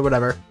tablet or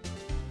whatever,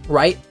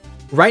 right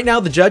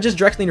now the judge is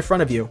directly in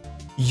front of you.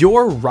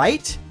 Your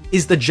right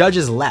is the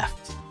judge's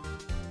left.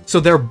 So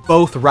they're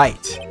both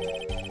right.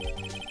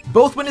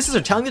 Both witnesses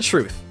are telling the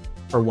truth,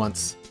 for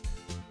once.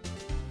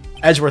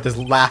 Edgeworth is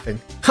laughing.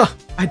 Huh,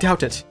 I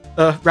doubt it.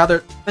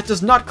 Rather, that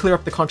does not clear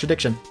up the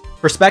contradiction.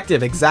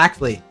 Perspective,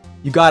 exactly.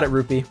 You got it,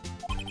 Rupee.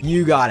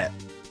 You got it.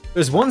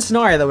 There's one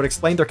scenario that would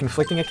explain their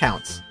conflicting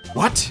accounts.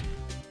 What?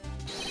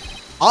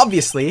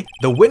 Obviously,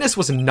 the witness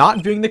was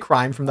not viewing the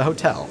crime from the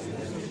hotel.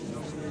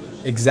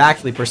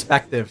 Exactly,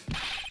 perspective.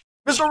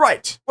 Mr.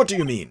 Wright, what do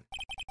you mean?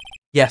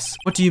 Yes,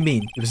 what do you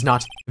mean he was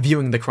not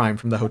viewing the crime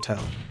from the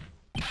hotel?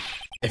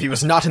 If he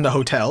was not in the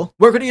hotel,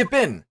 where could he have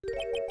been?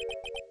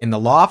 In the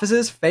law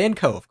offices, Faye and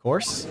Co., of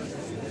course.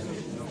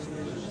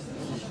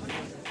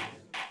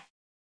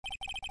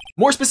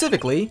 More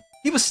specifically,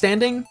 he was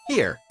standing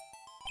here.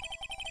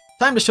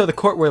 Time to show the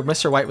court where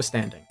Mr. White was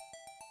standing.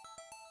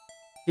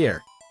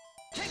 Here.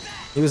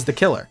 He was the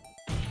killer.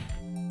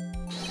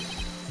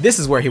 This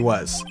is where he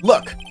was.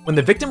 Look, when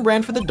the victim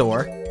ran for the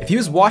door, if he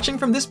was watching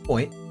from this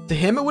point, to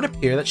him it would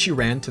appear that she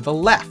ran to the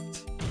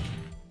left.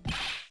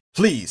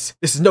 Please,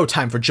 this is no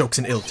time for jokes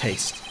and ill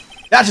taste.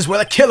 That is where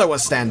the killer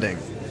was standing.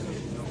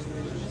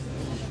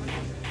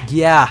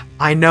 Yeah,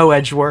 I know,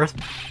 Edgeworth.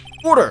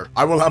 Order!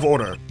 I will have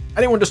order.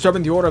 Anyone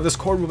disturbing the order of this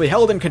court will be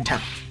held in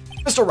contempt.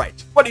 Mr.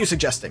 Wright, what are you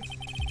suggesting?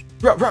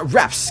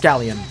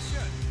 Rapscallion.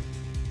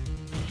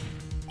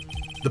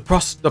 The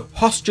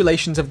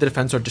postulations of the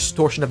defense are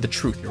distortion of the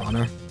truth, Your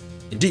Honor.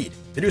 Indeed,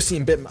 they do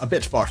seem a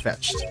bit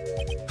far-fetched.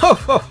 Ho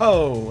ho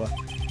ho!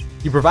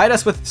 You provide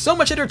us with so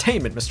much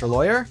entertainment, Mr.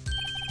 Lawyer.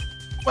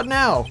 What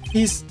now?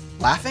 He's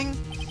laughing?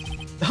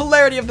 The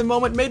hilarity of the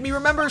moment made me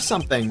remember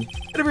something.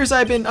 It appears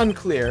I've been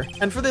unclear,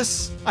 and for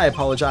this, I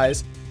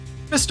apologize.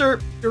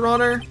 Your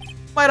Honor,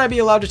 might I be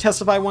allowed to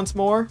testify once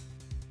more?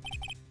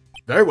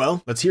 Very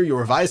well, let's hear your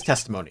revised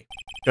testimony.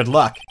 Good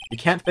luck. You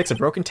can't fix a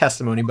broken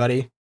testimony,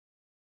 buddy.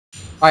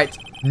 Alright,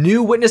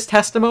 new witness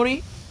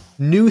testimony,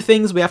 new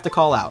things we have to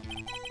call out.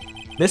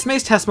 Miss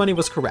May's testimony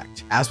was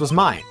correct, as was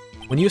mine.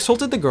 When you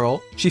assaulted the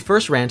girl, she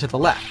first ran to the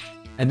left,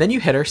 and then you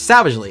hit her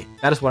savagely.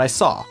 That is what I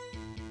saw.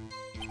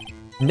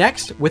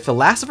 Next, with the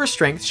last of her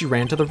strength, she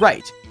ran to the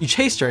right. You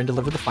chased her and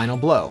delivered the final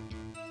blow.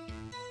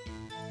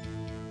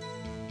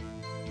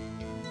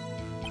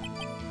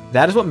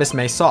 That is what Miss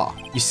May saw.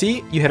 You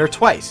see, you hit her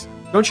twice.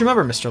 Don't you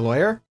remember, Mr.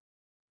 Lawyer?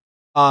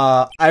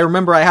 I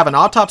remember I have an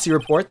autopsy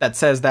report that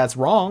says that's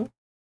wrong.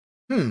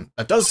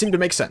 That does seem to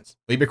make sense.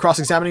 Will you be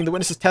cross-examining the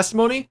witness's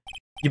testimony?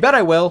 You bet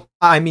I will.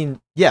 I mean,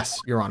 yes,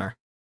 Your Honor.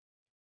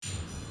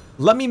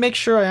 Let me make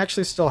sure I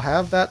actually still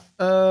have that,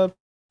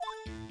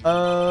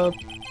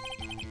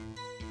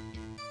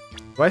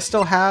 do I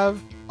still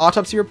have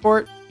autopsy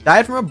report?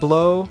 Died from a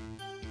blow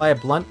by a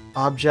blunt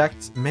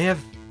object. May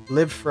have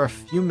lived for a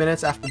few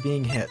minutes after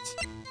being hit.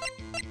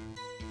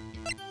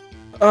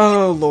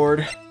 Oh,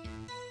 Lord.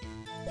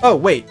 Oh,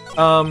 wait.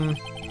 I'm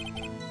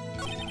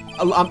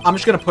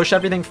just gonna push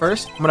everything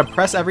first. I'm gonna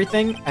press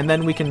everything, and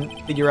then we can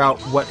figure out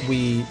what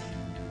we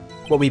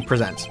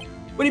present.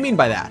 What do you mean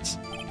by that?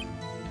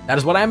 That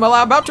is what I am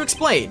about to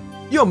explain.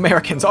 You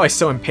Americans always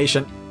so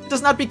impatient. It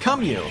does not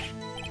become you.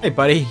 Hey,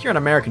 buddy, you're an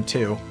American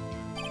too.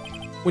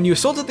 When you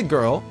assaulted the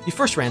girl, you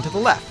first ran to the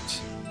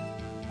left.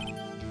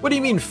 What do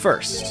you mean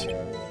first?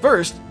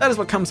 First, that is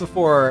what comes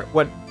before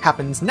what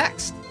happens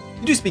next.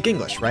 You do speak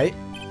English, right?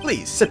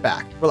 Please, sit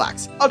back,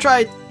 relax. I'll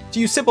try to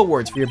use simple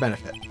words for your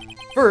benefit.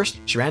 First,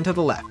 she ran to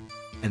the left,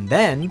 and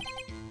then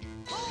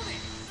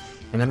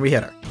we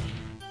hit her.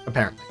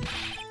 Apparently.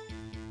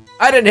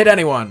 I didn't hit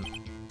anyone!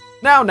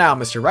 Now,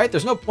 Mr. Wright,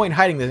 there's no point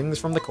hiding things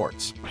from the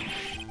courts.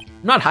 I'm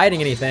not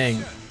hiding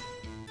anything.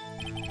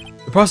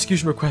 The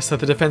prosecution requests that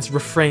the defense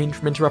refrain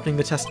from interrupting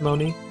the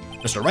testimony.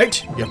 Mr.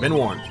 Wright, you have been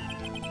warned.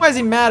 Why is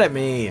he mad at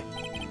me?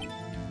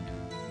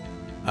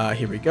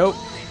 Here we go.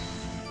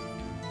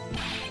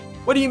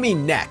 What do you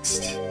mean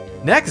next?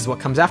 Next is what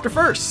comes after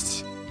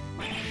first.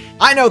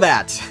 I know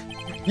that!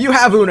 You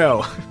have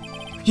Uno!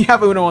 You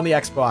have Uno on the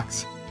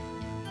Xbox.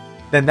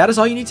 Then that is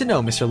all you need to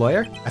know, Mr.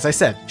 Lawyer. As I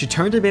said, she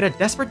turned and made a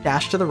desperate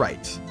dash to the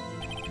right.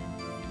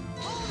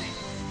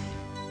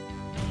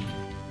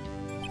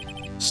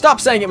 Stop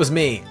saying it was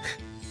me!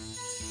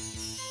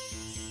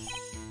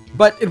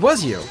 But it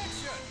was you.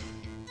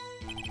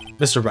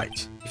 Mr.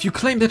 Wright, if you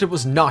claim that it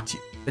was not you,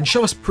 then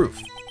show us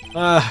proof.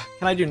 Can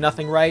I do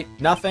nothing right?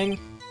 Nothing?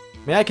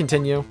 May I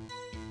continue?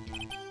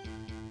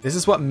 This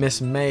is what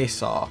Miss May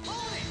saw.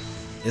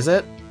 Is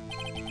it?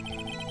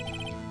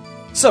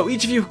 So,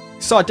 each of you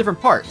saw different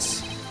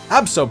parts.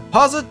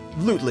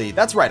 Abso-positively.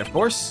 That's right, of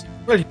course.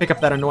 Where did you pick up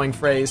that annoying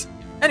phrase?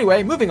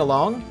 Anyway, moving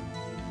along.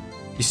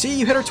 You see,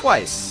 you hit her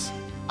twice.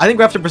 I think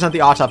we have to present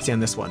the autopsy on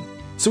this one.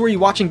 So were you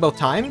watching both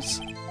times?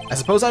 I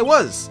suppose I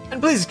was.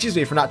 And please excuse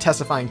me for not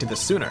testifying to this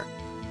sooner.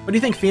 What do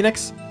you think,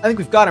 Phoenix? I think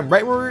we've got him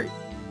right where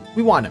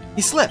we want him.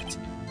 He slipped.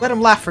 Let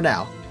him laugh for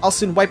now. I'll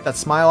soon wipe that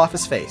smile off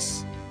his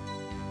face.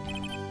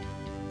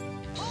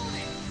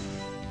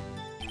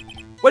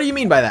 What do you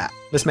mean by that?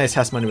 Miss May's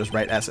testimony was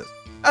right, as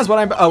what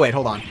I'm... Oh, wait,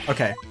 hold on.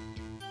 Okay.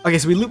 Okay,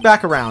 so we loop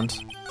back around.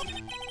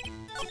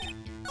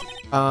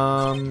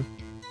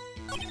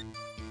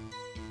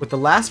 With the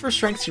last of her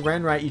strength, she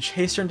ran right. You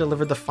chased her and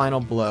delivered the final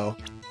blow.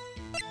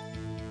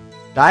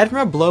 Died from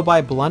a blow by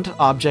a blunt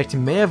object.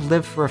 May have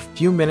lived for a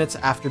few minutes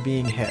after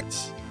being hit.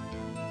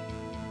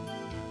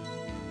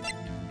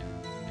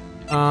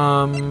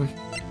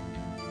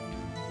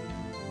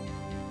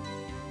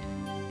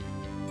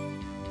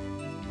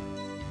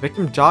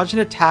 Victim dodged an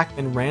attack,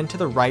 then ran to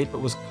the right,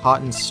 but was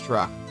caught and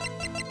struck.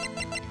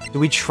 Do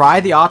we try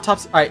the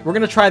autopsy? Alright, we're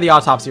gonna try the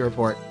autopsy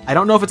report. I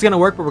don't know if it's gonna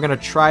work, but we're gonna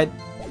try...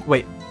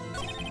 Wait.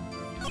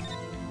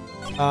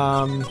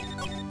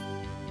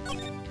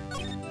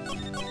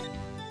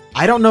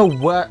 I don't know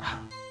what...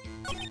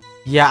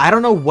 Yeah, I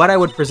don't know what I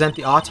would present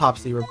the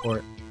autopsy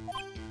report.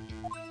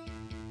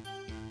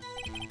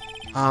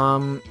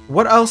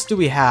 What else do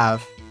we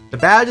have? The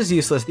badge is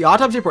useless. The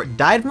autopsy report: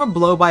 died from a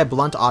blow by a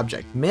blunt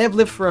object. May have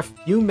lived for a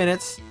few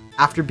minutes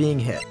after being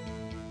hit.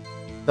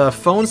 The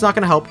phone's not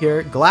going to help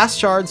here. Glass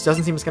shards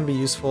doesn't seem it's going to be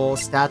useful.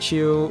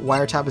 Statue,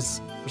 wiretap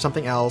is for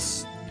something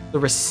else. The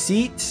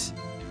receipt.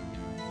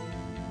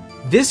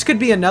 This could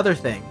be another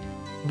thing.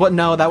 But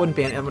no, that wouldn't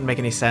make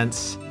any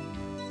sense.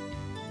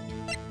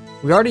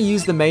 We already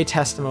used the May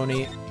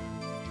testimony.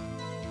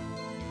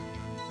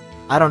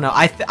 I don't know.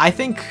 I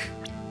think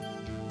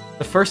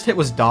the first hit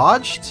was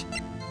dodged.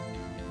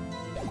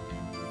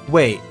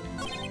 Wait.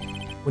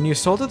 When you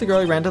assaulted the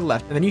girl, you ran to the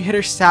left, and then you hit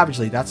her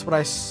savagely. That's what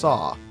I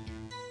saw.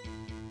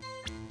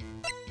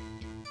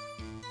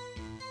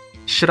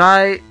 Should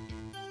I...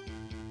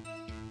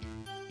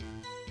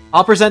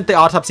 I'll present the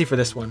autopsy for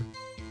this one.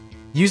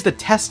 Use the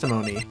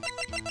testimony.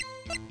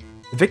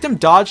 The victim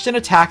dodged and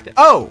attacked...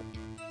 Oh!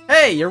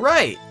 Hey, you're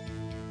right!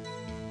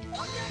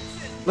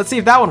 Let's see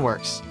if that one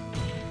works.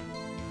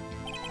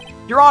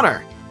 Your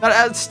Honor,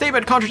 that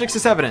statement contradicts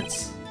this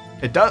evidence.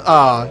 It does...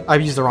 I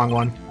used the wrong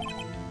one.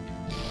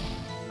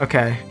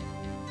 Okay.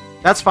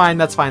 That's fine,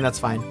 that's fine, that's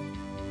fine.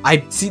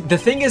 I see, the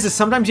thing is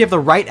sometimes you have the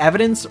right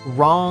evidence,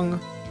 wrong,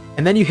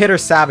 and then you hit her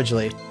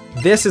savagely.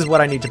 This is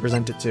what I need to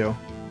present it to.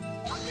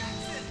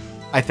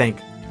 I think.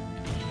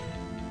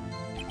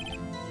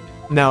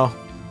 No.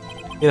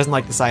 He doesn't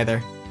like this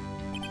either.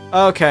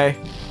 Okay.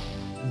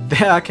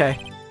 Okay.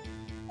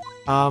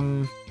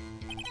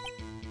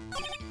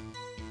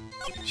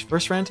 She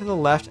first ran to the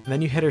left, and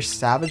then you hit her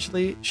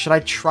savagely. Should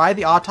I try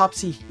the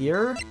autopsy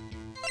here?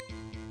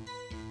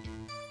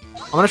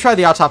 I'm gonna try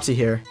the autopsy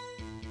here.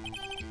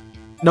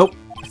 Nope.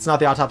 It's not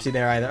the autopsy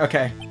there either.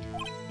 Okay.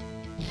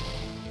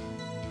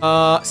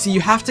 So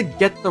you have to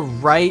get the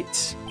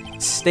right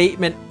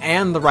statement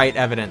and the right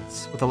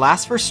evidence. With the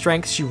last of her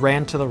strength, she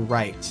ran to the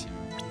right.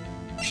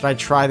 Should I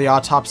try the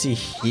autopsy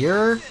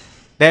here?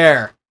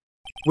 There.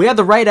 We had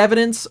the right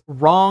evidence,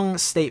 wrong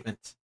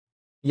statement.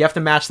 You have to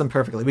match them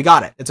perfectly. We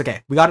got it. It's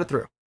okay. We got it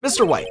through.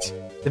 Mr. White,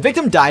 the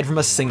victim died from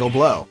a single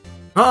blow.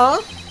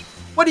 Huh?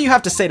 What do you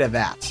have to say to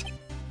that?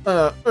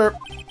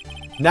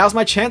 Now's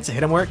my chance to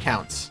hit him where it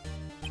counts.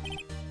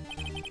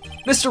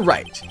 Mr.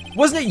 Wright,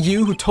 wasn't it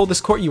you who told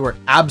this court you were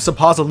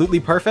abso-positively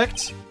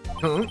perfect?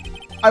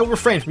 I will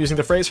refrain from using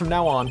the phrase from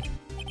now on.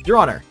 Your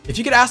Honor, if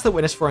you could ask the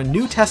witness for a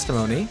new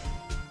testimony...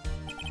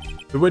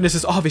 The witness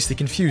is obviously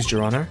confused,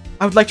 Your Honor.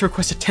 I would like to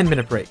request a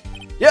 10-minute break.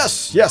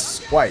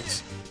 Yes,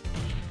 quite.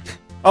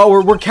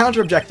 Oh, we're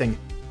counter-objecting.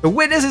 The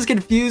witness is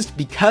confused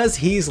because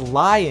he's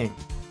lying.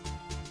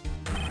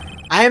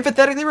 I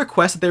emphatically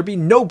request that there be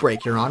no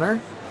break, Your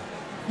Honor.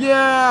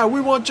 Yeah,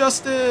 we want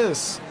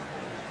justice.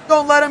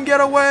 Don't let him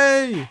get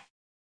away.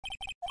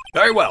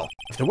 Very well.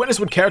 If the witness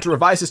would care to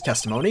revise his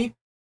testimony,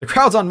 the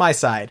crowd's on my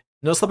side.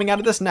 No slipping out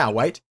of this now,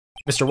 White.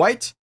 Mr.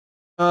 White?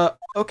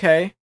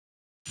 Okay.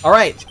 All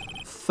right.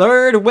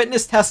 Third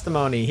witness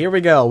testimony. Here we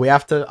go. We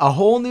have a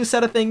whole new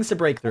set of things to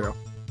break through.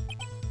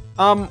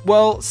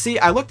 Well, see,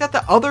 I looked at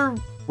the other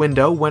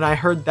window when I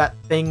heard that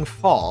thing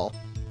fall.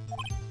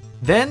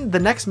 Then, the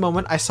next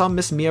moment, I saw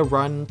Miss Mia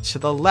run to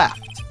the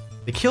left.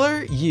 The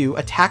killer, you,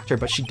 attacked her,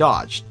 but she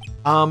dodged.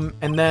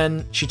 And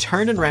then she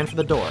turned and ran for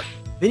the door.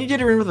 Then you did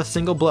her in with a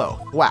single blow.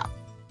 Whap.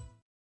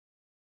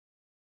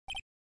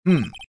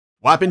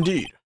 Whap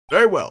indeed.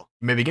 Very well.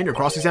 You may begin your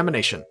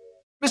cross-examination.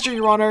 Mr.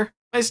 Your Honor,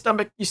 my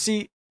stomach, you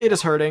see, it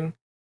is hurting.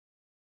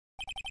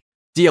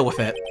 Deal with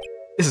it.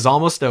 This is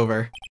almost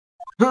over.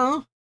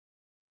 Huh?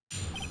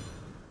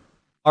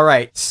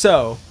 Alright,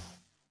 so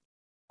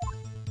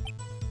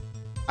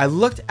I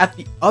looked at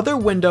the other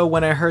window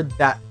when I heard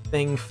that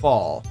thing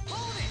fall.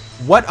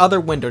 What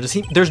other window?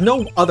 There's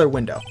no other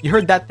window. You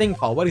heard that thing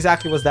fall. What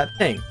exactly was that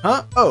thing?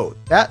 Huh? Oh,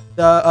 that,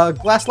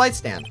 glass light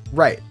stand.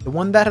 Right, the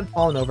one that had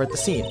fallen over at the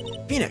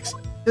scene. Phoenix,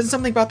 doesn't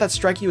something about that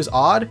strike you as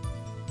odd?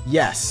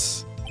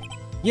 Yes.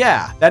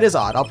 Yeah, that is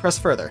odd. I'll press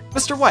further.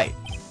 Mr. White.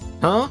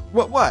 Huh?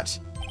 What?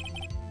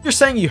 You're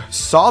saying you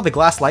saw the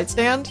glass light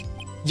stand?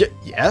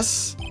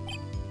 Yes?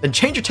 Then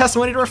change your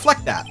testimony to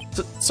reflect that.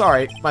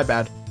 Sorry, my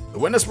bad. The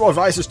witness will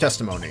revise his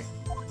testimony.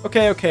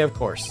 Okay, of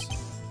course.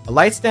 A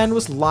light stand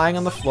was lying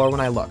on the floor when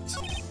I looked.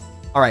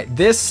 Alright,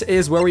 this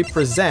is where we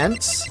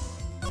present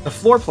the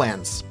floor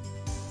plans.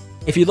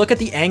 If you look at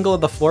the angle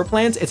of the floor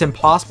plans, it's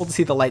impossible to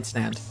see the light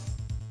stand.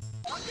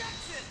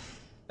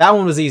 That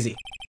one was easy.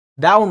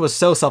 That one was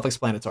so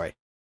self-explanatory.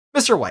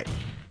 Mr. White.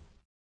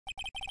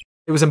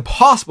 It was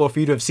impossible for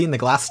you to have seen the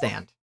glass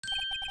stand.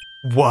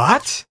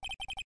 What?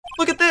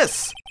 Look at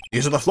this!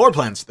 These are the floor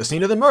plans to the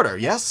scene of the murder,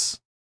 yes?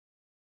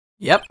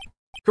 Yep.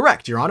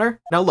 Correct, Your Honor.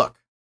 Now look.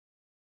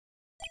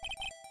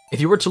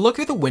 If you were to look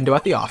through the window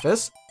at the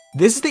office,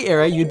 this is the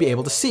area you'd be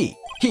able to see.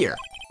 Here.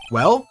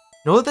 Well,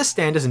 know that this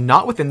stand is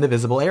not within the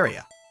visible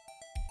area.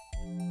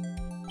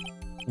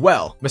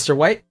 Well, Mr.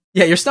 White,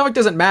 yeah, your stomach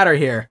doesn't matter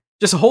here.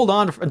 Just hold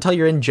on until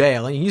you're in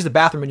jail, and you use the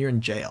bathroom when you're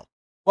in jail.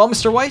 Well,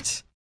 Mr.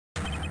 White,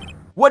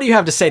 what do you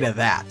have to say to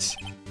that?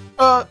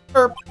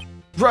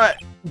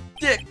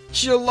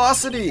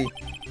 Ridiculosity.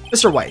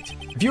 Mr. White,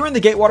 if you were in the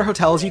Gatewater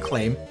Hotel as you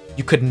claim,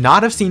 you could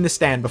not have seen the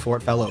stand before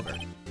it fell over.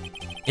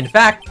 In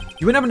fact,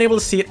 you wouldn't have been able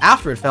to see it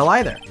after it fell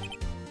either.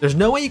 There's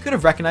no way you could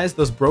have recognized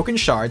those broken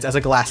shards as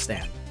a glass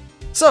stand.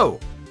 So,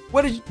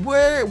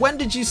 when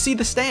did you see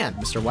the stand,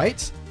 Mr.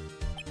 White?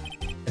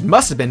 It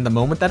must have been the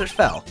moment that it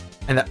fell,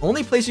 and the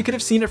only place you could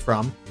have seen it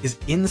from is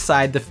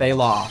inside the Fey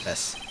Law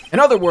office. In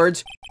other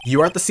words,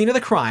 you are at the scene of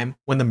the crime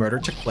when the murder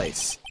took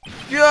place.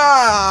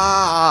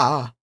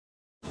 Yeah!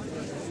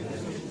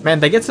 Man,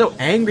 they get so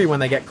angry when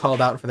they get called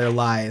out for their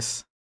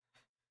lies.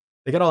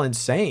 They get all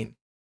insane.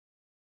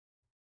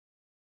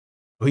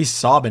 Oh, he's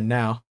sobbing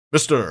now.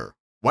 Mr.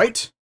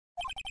 White?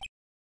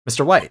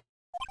 Mr. White,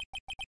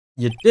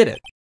 you did it,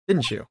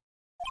 didn't you?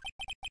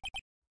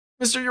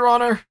 Mr. Your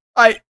Honor,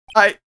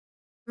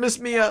 Miss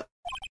Mia.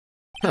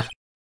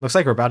 Looks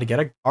like we're about to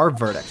get our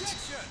verdict.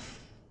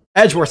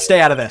 Edgeworth,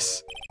 stay out of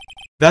this.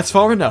 That's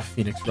far enough,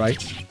 Phoenix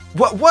Wright.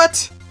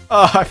 What?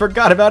 Oh, I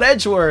forgot about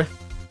Edgeworth.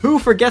 Who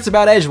forgets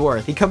about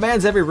Edgeworth? He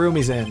commands every room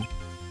he's in.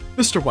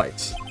 Mr.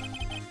 White,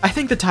 I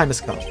think the time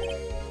has come.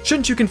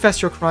 Shouldn't you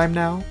confess your crime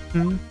now?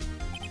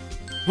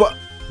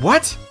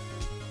 What?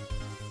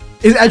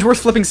 Is Edgeworth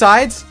flipping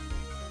sides?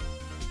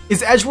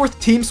 Is Edgeworth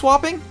team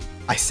swapping?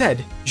 I said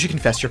you should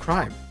confess your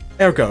crime.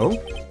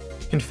 Ergo,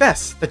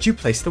 confess that you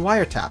placed the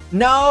wiretap.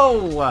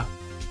 No!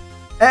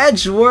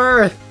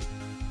 Edgeworth!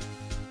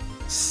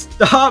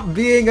 Stop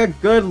being a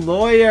good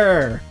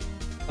lawyer!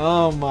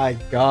 Oh my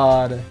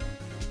god.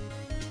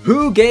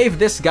 Who gave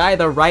this guy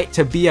the right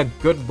to be a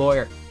good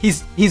lawyer?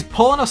 He's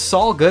pulling a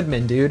Saul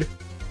Goodman, dude.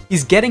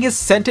 He's getting his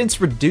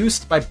sentence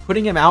reduced by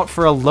putting him out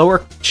for a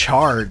lower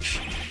charge.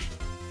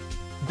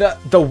 The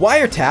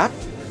wiretap?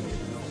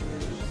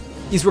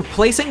 He's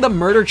replacing the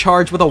murder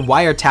charge with a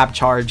wiretap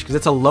charge because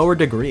it's a lower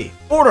degree.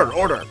 Order!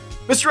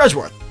 Mr.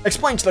 Edgeworth,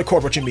 explain to the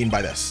court what you mean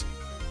by this.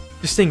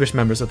 Distinguished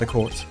members of the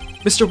court,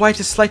 Mr. White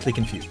is slightly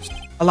confused.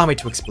 Allow me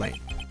to explain.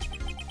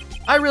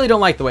 I really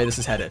don't like the way this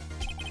is headed.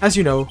 As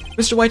you know,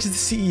 Mr. White is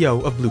the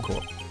CEO of Blue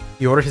Corp.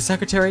 He ordered his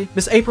secretary,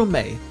 Miss April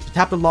May, to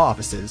tap the law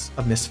offices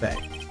of Miss Fay.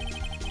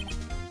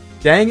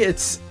 Dang,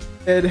 he's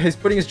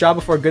putting his job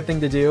before a good thing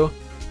to do.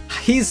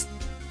 He has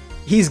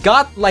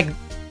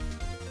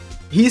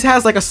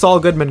like a Saul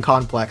Goodman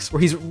complex where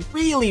he's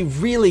really,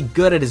 really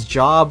good at his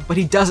job, but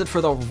he does it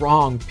for the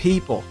wrong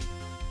people.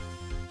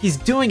 He's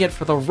doing it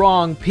for the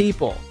wrong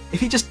people. If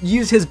he just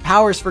used his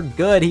powers for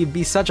good, he'd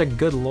be such a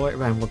good lawyer.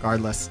 Man,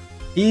 regardless,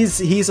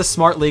 he's a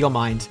smart legal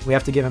mind. We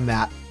have to give him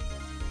that.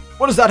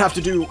 What does that have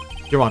to do?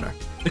 Your Honor,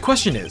 the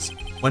question is,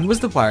 When was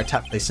the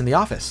wiretap placed in the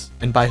office?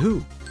 And by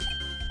who?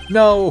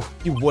 No,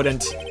 you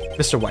wouldn't.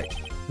 Mr. White,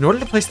 in order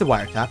to place the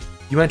wiretap,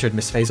 you entered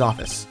Miss Faye's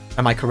office.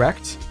 Am I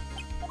correct?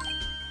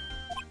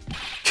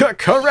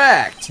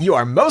 Correct! You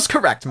are most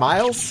correct,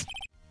 Miles.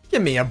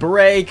 Give me a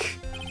break.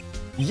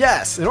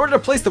 Yes, in order to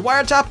place the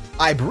wiretap,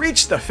 I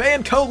breached the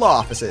Faye & Co. law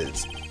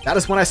offices. That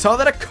is when I saw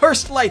that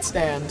accursed light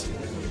stand.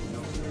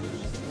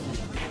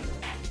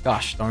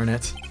 Gosh darn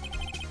it.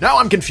 Now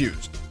I'm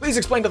confused. Please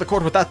explain to the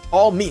court what that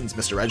all means,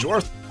 Mr.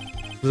 Edgeworth.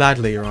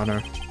 Gladly, Your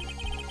Honor.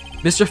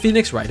 Mr.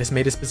 Phoenix Wright has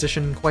made his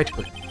position quite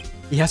clear.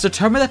 He has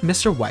determined that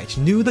Mr. White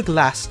knew the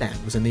glass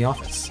stand was in the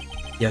office.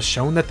 He has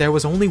shown that there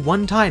was only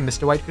one time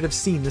Mr. White could have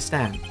seen the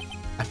stand,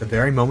 at the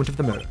very moment of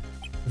the murder.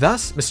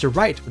 Thus, Mr.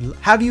 Wright would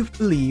have you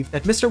believe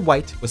that Mr.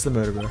 White was the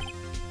murderer.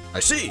 I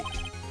see.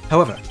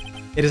 However,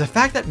 it is a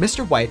fact that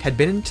Mr. White had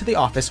been into the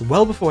office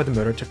well before the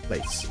murder took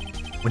place.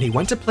 When he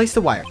went to place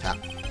the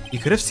wiretap, he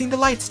could have seen the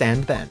light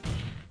stand then.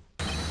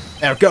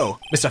 Ergo,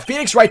 Mr.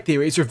 Phoenix Wright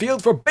theory is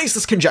revealed for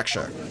baseless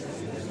conjecture.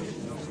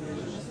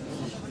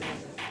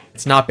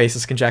 It's not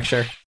baseless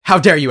conjecture. How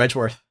dare you,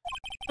 Edgeworth?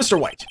 Mr.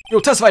 White, you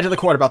will testify to the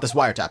court about this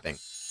wiretapping.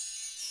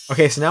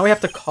 Okay, so now we have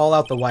to call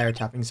out the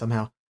wiretapping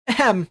somehow.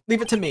 Ahem,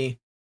 leave it to me.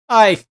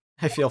 I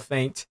feel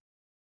faint.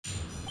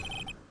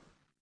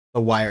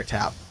 The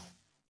wiretap.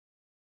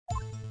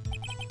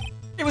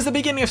 It was the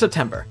beginning of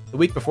September, the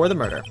week before the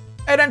murder.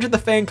 Ed entered the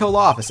Faye & Co.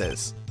 law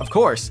offices. Of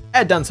course,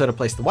 Ed done so to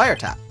place the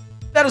wiretap.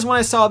 That is when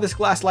I saw this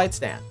glass light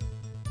stand.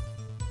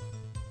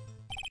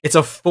 It's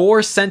a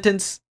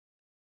four-sentence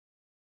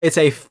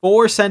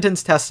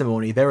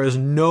testimony. There is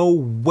no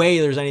way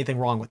there's anything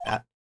wrong with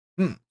that.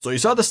 So you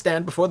saw the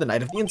stand before the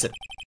night of the incident.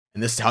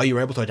 And this is how you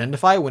were able to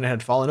identify when it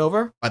had fallen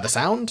over? By the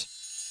sound?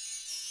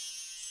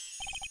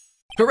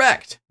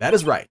 Correct. That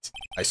is right.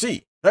 I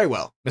see. Very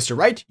well. Mr.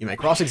 Wright, you may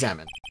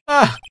cross-examine.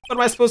 What am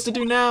I supposed to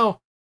do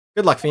now?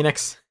 Good luck,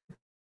 Phoenix.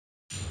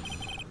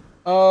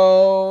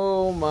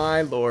 Oh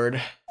my lord.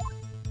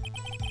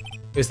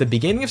 It was the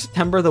beginning of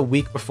September, the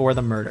week before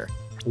the murder.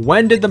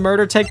 When did the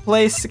murder take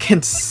place?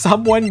 Can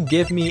someone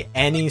give me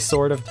any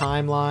sort of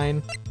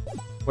timeline?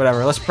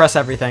 Whatever, let's press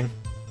everything.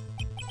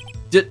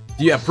 Do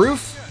you have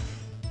proof?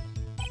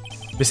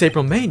 Miss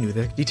April May knew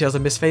the details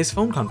of Miss Faye's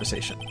phone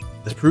conversation.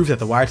 This proves that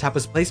the wiretap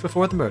was placed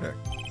before the murder.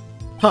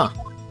 Huh,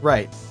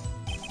 right.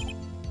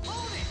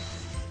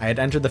 I had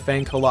entered the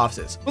Faye & Co.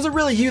 offices. Was it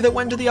really you that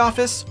went to the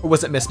office, or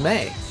was it Miss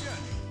May?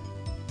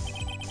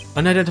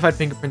 Unidentified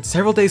fingerprints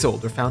several days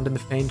old were found in the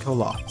Faye & Co.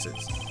 offices.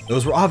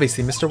 Those were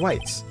obviously Mr.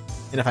 White's.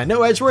 And if I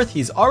know Edgeworth,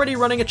 he's already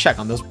running a check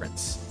on those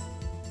prints.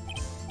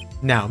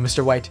 Now,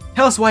 Mr. White,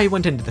 tell us why you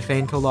went into the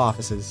Faye & Co.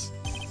 offices.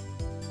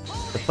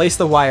 To place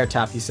the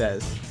wiretap, he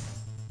says.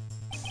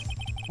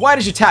 Why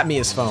did you tap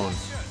Mia's phone?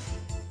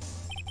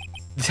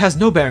 This has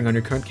no bearing on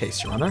your current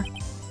case, Your Honor.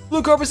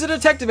 Blue Corp is a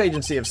detective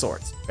agency of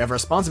sorts. We have a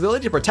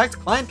responsibility to protect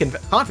client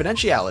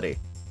confidentiality.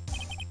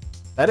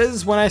 That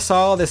is when I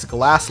saw this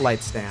glass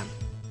light stand.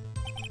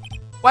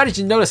 Why did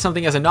you notice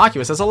something as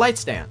innocuous as a light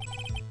stand?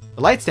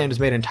 The light stand was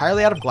made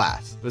entirely out of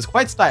glass. It was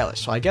quite stylish,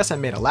 so I guess it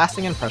made a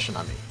lasting impression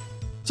on me.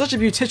 Such a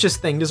beauticious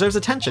thing deserves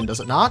attention, does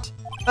it not?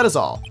 That is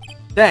all.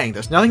 Dang,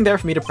 there's nothing there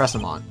for me to press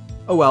him on.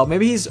 Oh well,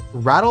 maybe he's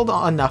rattled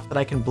enough that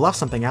I can bluff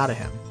something out of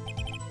him.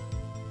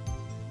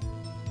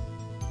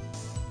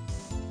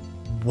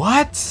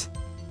 What?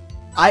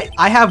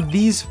 I have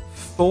these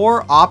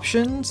 4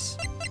 options?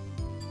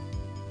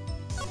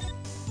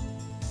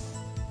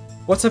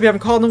 What's up, you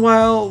haven't called in a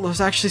while? There's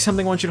actually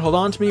something I want you to hold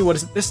on to me. What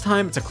is it this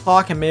time? It's a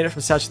clock. I made it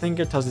from such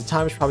thinker. It tells the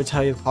time. I should probably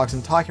tell you the clock's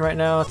not talking right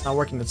now. It's not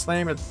working. It's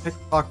lame. Pick the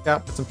clock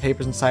up. Put some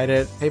papers inside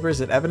it. Papers,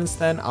 is it evidence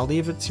then? I'll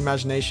leave it to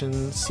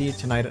imagination. See you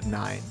tonight at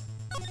 9.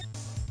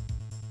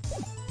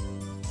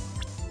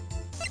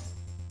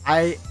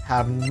 I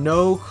have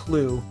no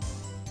clue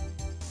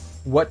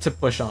what to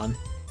push on.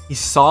 He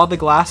saw the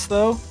glass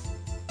though,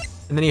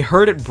 and then he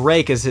heard it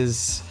break as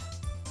his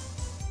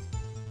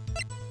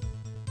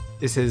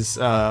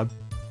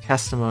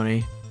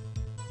testimony.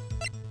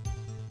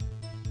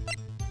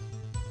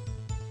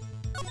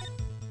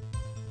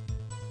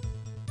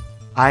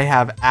 I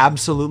have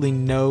absolutely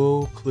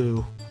no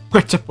clue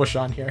what to push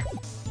on here.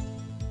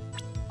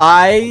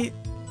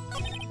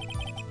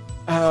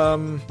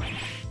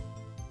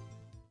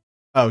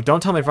 Oh,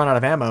 don't tell me I've run out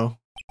of ammo.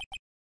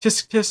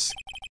 Tisk.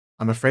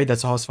 I'm afraid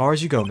that's all as far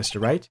as you go,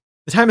 Mr. Wright.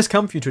 The time has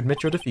come for you to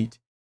admit your defeat.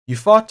 You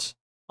fought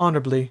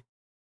honorably.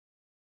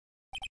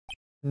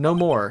 No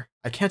more.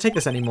 I can't take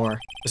this anymore.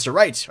 Mr.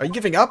 Wright, are you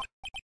giving up?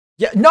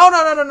 Yeah,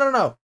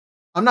 no.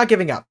 I'm not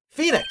giving up.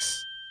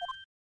 Phoenix!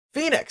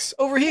 Phoenix,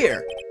 over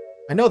here.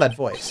 I know that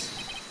voice.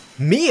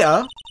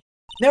 Mia?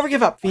 Never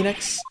give up,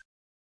 Phoenix.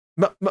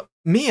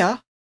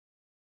 Mia?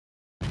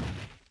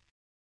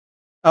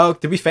 Oh,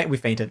 did we faint? We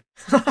fainted.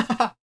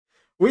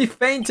 We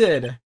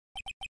fainted!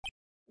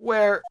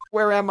 Where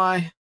am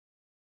I?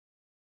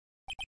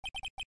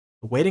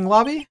 The waiting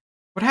lobby?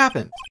 What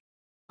happened?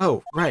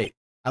 Oh, right.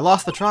 I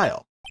lost the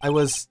trial. I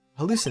was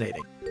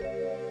hallucinating.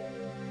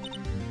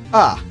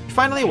 Ah, you're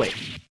finally awake.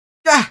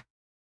 Ah!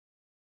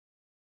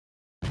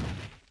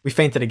 We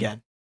fainted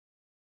again.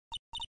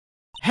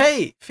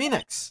 Hey,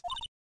 Phoenix!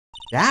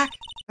 Yak?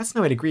 That's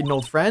no way to greet an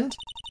old friend.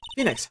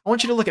 Phoenix, I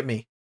want you to look at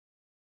me.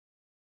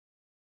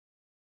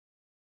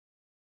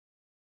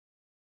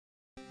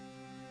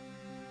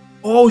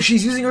 Oh,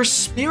 she's using her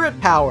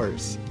spirit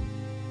powers!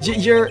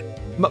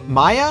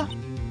 Maya?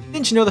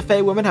 Didn't you know the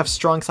Fae women have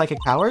strong psychic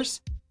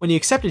powers? When you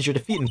accepted your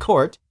defeat in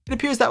court, it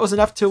appears that was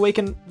enough to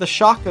awaken the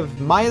shock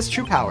of Maya's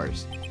true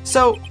powers.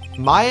 So,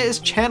 Maya is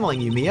channeling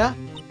you, Mia?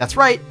 That's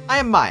right, I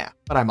am Maya,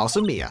 but I'm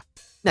also Mia.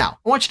 Now,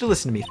 I want you to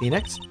listen to me,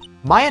 Phoenix.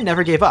 Maya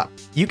never gave up.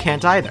 You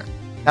can't either.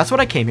 That's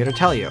what I came here to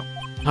tell you.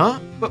 Huh?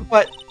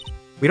 But...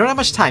 We don't have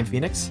much time,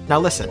 Phoenix. Now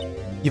listen.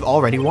 You've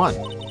already won.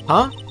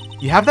 Huh?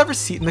 You have that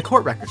receipt in the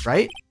court records,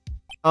 right?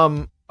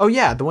 Oh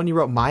yeah, the one you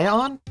wrote Maya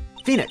on?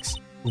 Phoenix.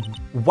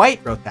 Wright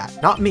wrote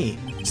that, not me.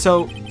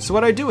 So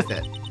what do I do with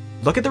it?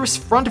 Look at the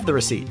front of the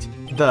receipt.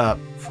 The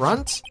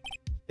front?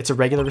 It's a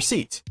regular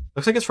receipt.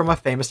 Looks like it's from a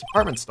famous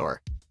department store.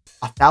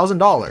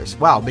 $1,000.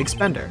 Wow, big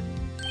spender.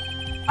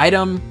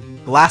 Item,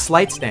 glass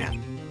light stand.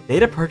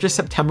 Data purchase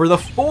September the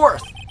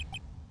 4th.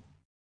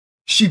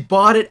 She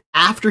bought it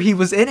after he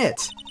was in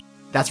it.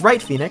 That's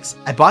right, Phoenix.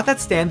 I bought that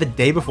stand the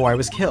day before I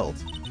was killed.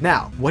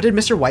 Now, what did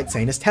Mr. Wright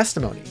say in his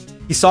testimony?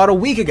 He saw it a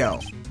week ago.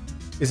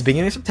 It was the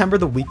beginning of September,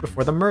 the week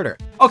before the murder.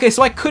 Okay,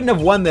 so I couldn't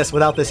have won this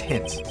without this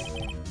hint.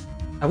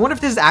 I wonder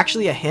if this is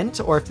actually a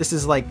hint or if this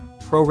is like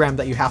programmed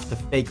that you have to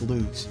fake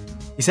lose.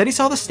 He said he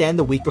saw the stand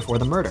the week before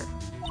the murder.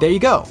 There you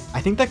go.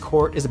 I think that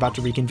court is about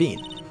to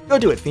reconvene. Go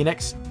do it,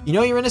 Phoenix. You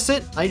know you're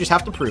innocent, now you just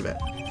have to prove it.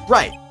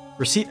 Right.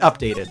 Receipt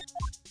updated.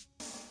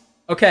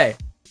 Okay,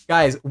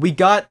 guys, we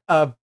got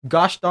a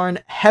gosh darn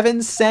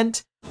heaven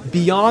sent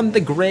beyond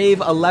the grave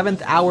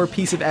 11th hour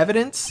piece of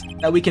evidence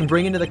that we can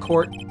bring into the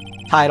court,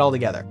 tie it all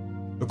together.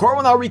 The court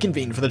will now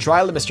reconvene for the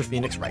trial of Mr.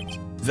 Phoenix Wright.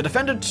 The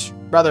defendant,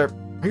 rather,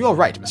 are you all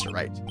right, Mr.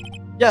 Wright?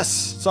 Yes,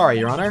 sorry,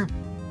 Your Honor.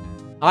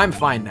 I'm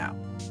fine now.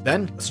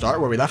 Then, let's start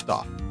where we left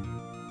off.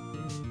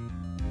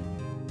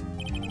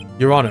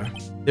 Your Honor,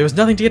 there was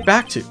nothing to get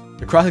back to.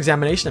 The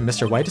cross-examination of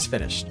Mr. Wright is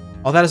finished.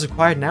 All that is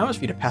required now is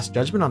for you to pass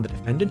judgment on the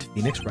defendant,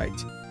 Phoenix Wright.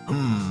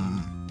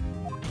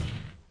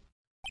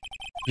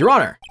 Your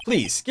Honor,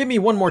 please, give me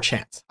one more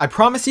chance. I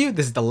promise you,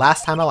 this is the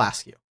last time I'll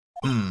ask you.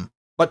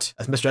 But,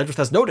 as Mr. Edgeworth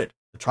has noted,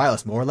 the trial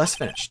is more or less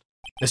finished.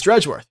 Mr.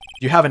 Edgeworth,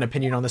 do you have an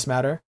opinion on this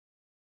matter?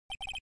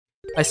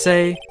 I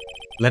say,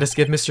 let us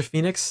give Mr.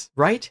 Phoenix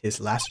Wright his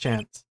last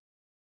chance.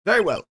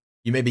 Very well.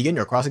 You may begin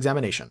your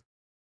cross-examination.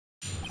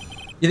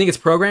 You think it's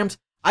programmed?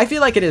 I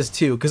feel like it is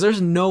too, because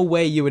there's no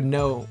way you would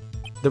know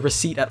the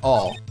receipt at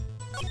all.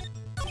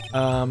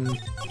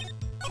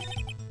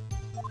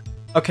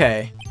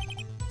 Okay.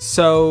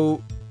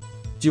 So,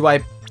 do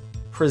I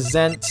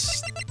present...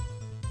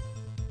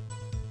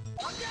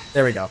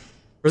 There we go.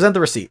 Present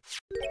the receipt.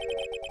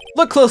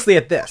 Look closely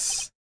at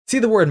this. See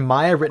the word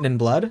Maya written in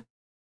blood?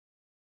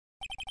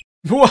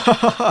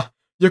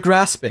 You're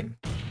grasping.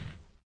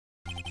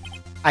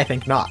 I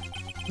think not.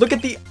 Look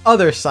at the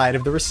other side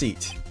of the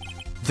receipt.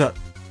 The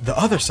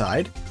other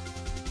side?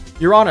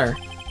 Your Honor,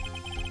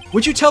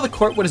 would you tell the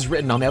court what is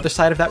written on the other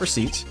side of that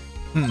receipt?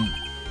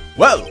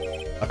 Well,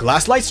 a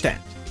glass light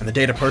stand. And the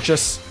date of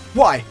purchase?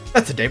 Why,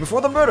 that's the day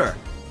before the murder.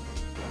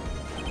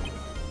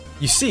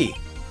 You see,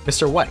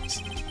 Mr.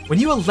 White, when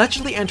you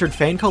allegedly entered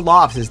Fainco Law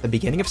offices at the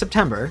beginning of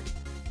September,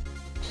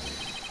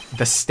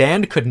 the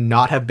stand could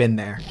not have been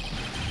there.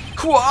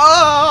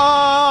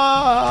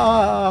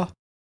 Well,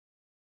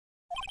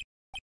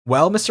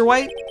 Mr.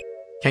 White,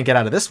 can't get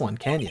out of this one,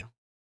 can you?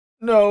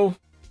 No,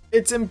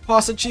 it's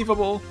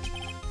impossible.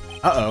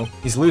 Uh-oh,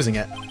 he's losing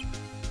it.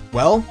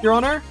 Well, Your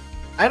Honor,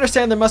 I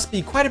understand there must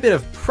be quite a bit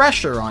of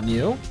pressure on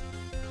you,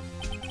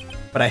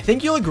 but I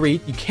think you'll agree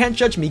you can't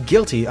judge me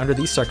guilty under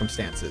these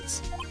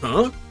circumstances.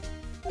 Huh?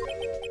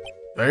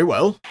 Very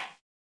well.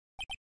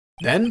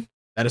 Then,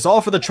 that is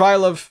all for the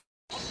trial of...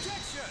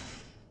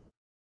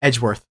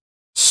 Edgeworth,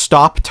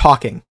 stop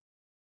talking.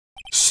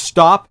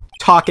 Stop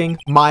talking,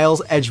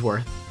 Miles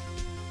Edgeworth.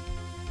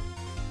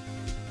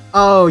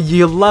 Oh,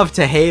 you love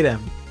to hate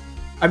him.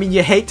 I mean,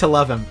 you hate to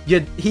love him.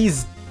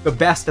 He's the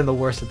best and the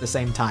worst at the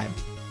same time.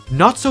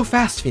 Not so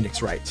fast,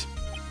 Phoenix Wright.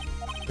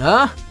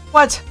 Huh?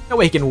 What? No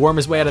way he can worm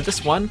his way out of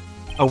this one.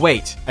 Oh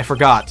wait, I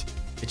forgot.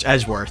 It's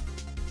Edgeworth.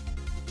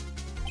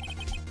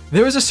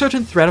 There is a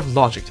certain thread of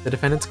logic to the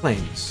defendant's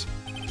claims.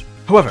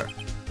 However,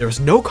 there is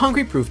no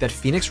concrete proof that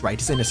Phoenix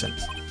Wright is innocent.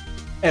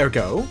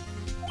 Ergo,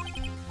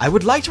 I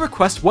would like to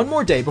request one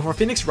more day before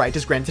Phoenix Wright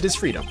is granted his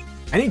freedom.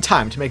 I need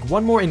time to make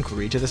one more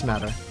inquiry to this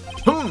matter.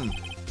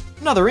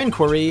 Another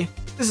inquiry?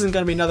 This isn't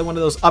going to be another one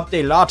of those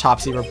updated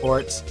autopsy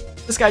reports.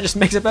 This guy just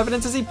makes up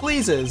evidence as he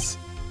pleases.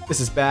 This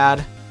is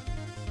bad.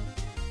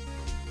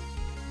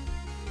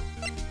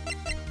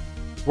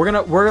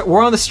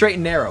 We're on the straight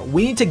and narrow.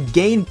 We need to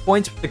gain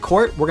points with the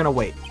court. We're gonna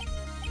wait.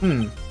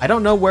 I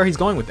don't know where he's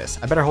going with this.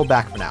 I better hold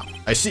back for now.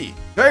 I see.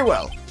 Very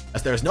well.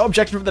 As there is no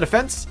objection from the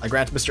defense, I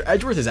grant Mr.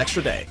 Edgeworth his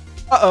extra day.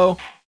 Uh-oh.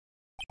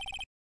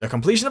 The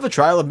completion of the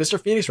trial of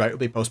Mr. Phoenix Wright will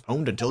be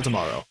postponed until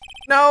tomorrow.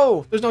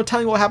 No! There's no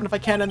telling what will happen if I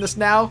can't end this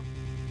now.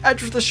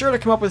 Edgeworth is sure to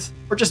come up with,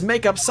 or just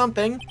make up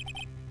something.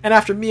 And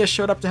after Mia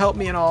showed up to help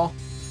me and all.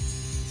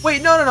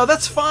 Wait, no,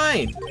 that's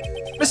fine.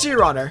 Mr.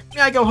 Your Honor,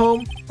 may I go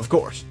home? Of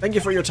course. Thank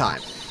you for your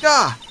time.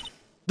 Ah!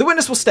 The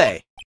witness will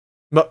stay.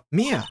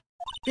 Mia.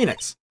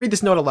 Phoenix, read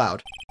this note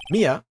aloud.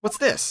 Mia, what's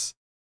this?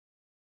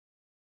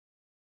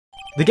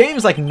 The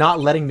game's like not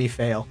letting me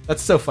fail.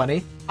 That's so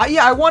funny.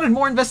 Yeah, I wanted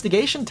more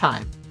investigation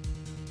time.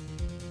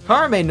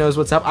 Karame knows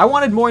what's up. I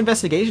wanted more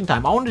investigation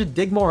time. I wanted to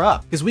dig more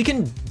up. Because we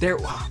can...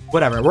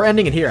 Whatever, we're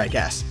ending it here, I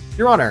guess.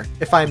 Your Honor,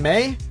 if I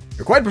may...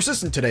 You're quite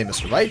persistent today,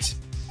 Mr. Wright.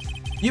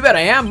 You bet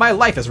I am. My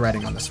life is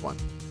riding on this one.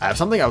 I have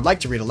something I would like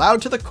to read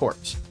aloud to the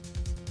court.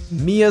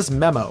 Mia's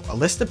memo. A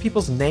list of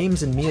people's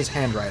names in Mia's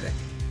handwriting.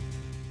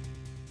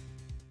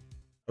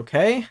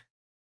 Okay.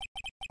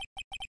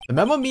 The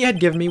memo Mia had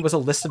given me was a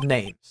list of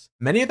names.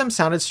 Many of them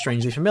sounded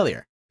strangely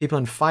familiar. People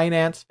in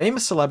finance,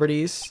 famous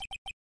celebrities.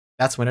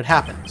 That's when it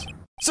happened.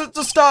 So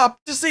stop!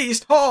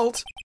 Deceased!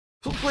 Halt!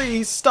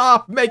 Please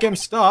stop! Make him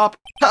stop!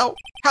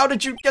 How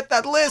did you get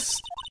that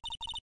list?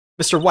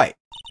 Mr. White,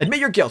 admit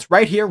your guilt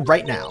right here,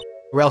 right now,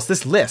 or else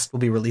this list will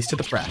be released to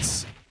the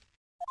press.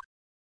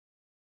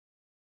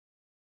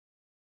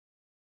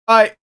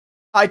 I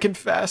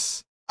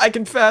confess. I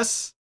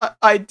confess.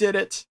 I did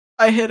it.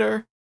 I hit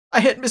her.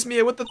 I hit Miss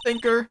Mia with the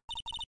thinker.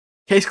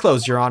 Case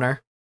closed, Your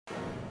Honor.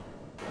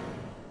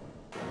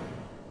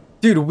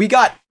 Dude, we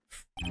got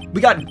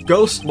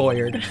ghost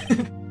lawyered.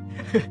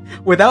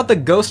 Without the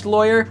ghost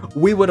lawyer,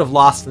 we would have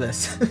lost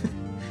this.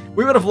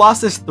 We would have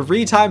lost this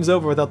 3 times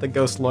over without the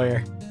ghost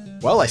lawyer.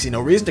 Well, I see no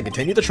reason to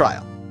continue the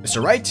trial.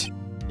 Mr. Wright?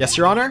 Yes,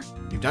 Your Honor?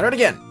 You've done it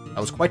again. That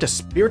was quite a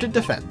spirited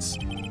defense.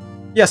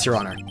 Yes, Your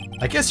Honor.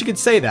 I guess you could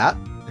say that,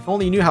 if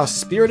only you knew how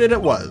spirited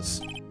it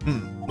was.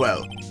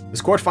 Well,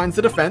 this court finds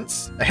the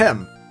defense,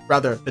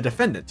 the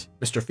defendant,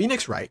 Mr.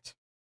 Phoenix Wright,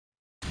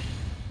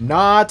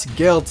 not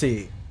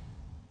guilty.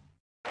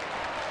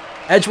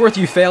 Edgeworth,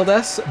 you failed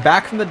us.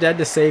 Back from the dead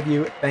to save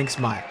you. Thanks,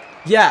 Maya.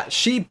 Yeah,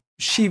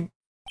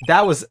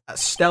 that was a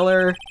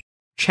stellar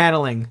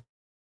channeling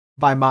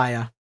by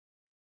Maya.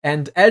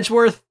 And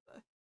Edgeworth,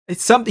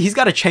 he's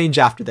got to change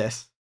after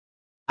this.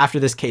 After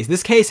this case.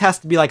 This case has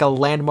to be like a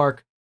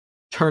landmark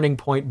turning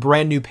point,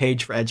 brand new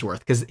page for Edgeworth,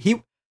 because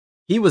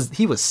he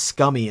was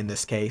scummy in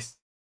this case.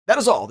 That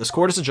is all. This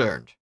court is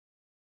adjourned.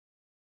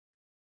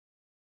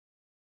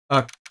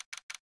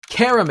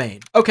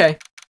 Caramane. Okay.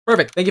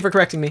 Perfect. Thank you for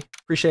correcting me.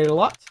 Appreciate it a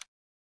lot.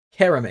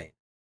 Caramane.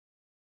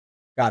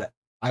 Got it.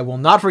 I will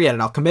not forget it.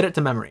 I'll commit it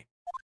to memory.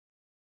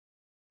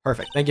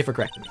 Perfect. Thank you for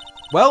correcting me.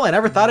 Well, I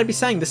never thought I'd be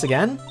saying this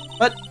again,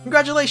 but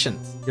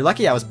congratulations. You're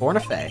lucky I was born a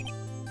Fae.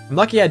 I'm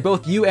lucky I had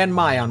both you and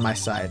Maya on my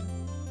side.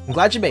 I'm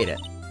glad you made it.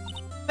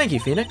 Thank you,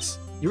 Phoenix.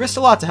 You risked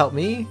a lot to help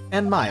me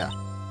and Maya.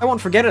 I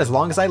won't forget it as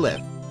long as I live.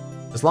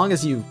 As long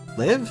as you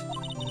live?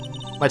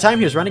 My time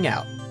here is running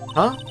out.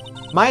 Huh?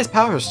 Maya's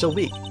powers are still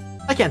weak.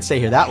 I can't stay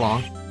here that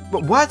long.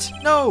 But what?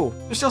 No!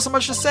 There's still so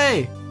much to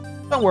say!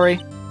 Don't worry.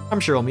 I'm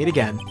sure we'll meet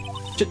again.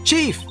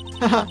 Chief!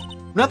 Haha,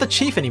 I'm not the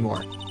chief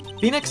anymore.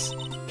 Phoenix,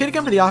 can you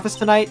come to the office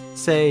tonight?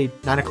 Say,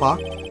 9 o'clock?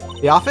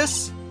 The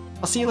office?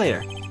 I'll see you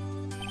later.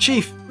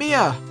 Chief,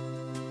 Mia!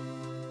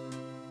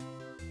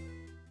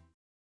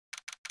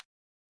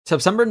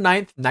 September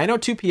 9th,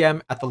 9:02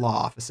 p.m. at the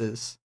law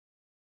offices.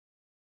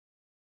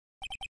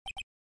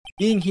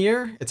 Being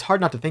here, it's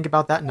hard not to think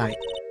about that night.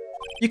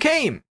 You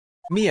came!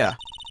 Mia.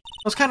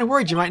 I was kind of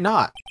worried you might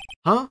not.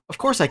 Huh? Of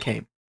course I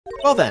came.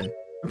 Well then,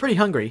 I'm pretty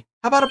hungry.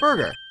 How about a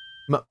burger?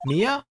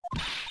 Mia?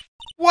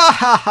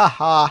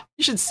 Wahahaha!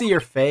 You should see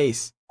your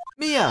face.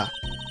 Mia!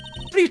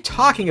 What are you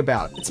talking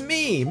about? It's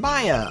me,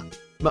 Maya!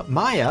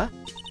 Maya?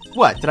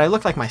 What, did I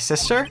look like my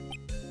sister?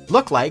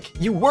 Look like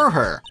you were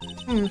her.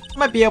 I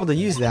might be able to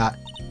use that.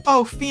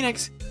 Oh,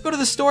 Phoenix, go to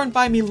the store and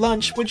buy me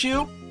lunch, would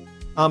you?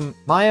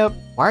 Maya,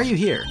 why are you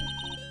here?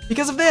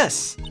 Because of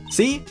this!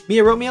 See?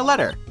 Mia wrote me a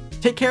letter.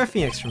 Take care of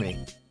Phoenix for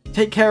me.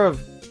 Take care of...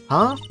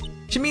 Huh?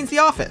 She means the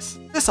office.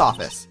 This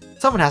office.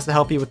 Someone has to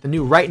help you with the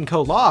new Wright &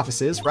 Co. law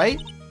offices,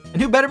 right?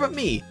 And who better but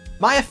me,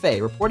 Maya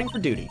Faye, reporting for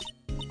duty.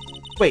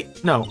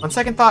 Wait, no, on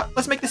second thought,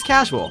 let's make this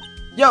casual.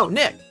 Yo,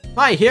 Nick!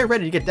 Maya here,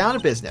 ready to get down to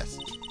business.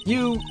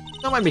 You...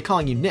 don't mind me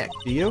calling you Nick,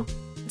 do you?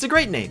 It's a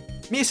great name.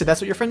 Mia said that's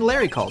what your friend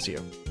Larry calls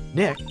you.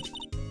 Nick?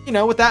 You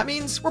know what that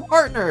means? We're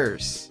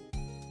partners!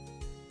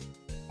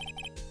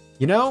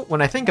 You know,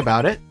 when I think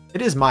about it,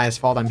 it is Maya's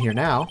fault I'm here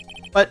now.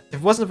 But if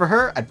it wasn't for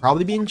her, I'd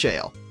probably be in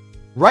jail.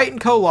 Wright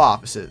 & Co. law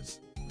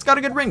offices. It's got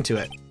a good ring to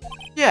it.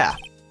 Yeah,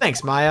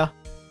 thanks, Maya.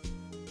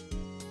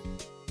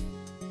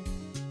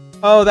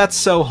 Oh, that's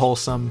so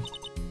wholesome.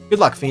 Good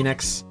luck,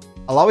 Phoenix.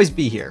 I'll always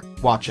be here,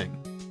 watching.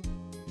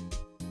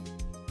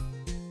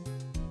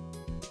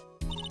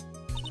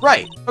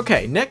 Right,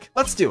 okay, Nick,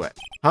 let's do it.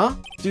 Huh?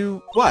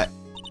 Do what?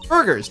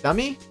 Burgers,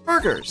 dummy.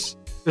 Burgers.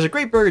 There's a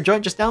great burger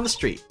joint just down the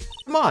street.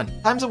 Come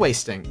on, time's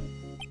a-wasting.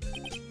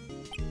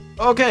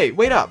 Okay,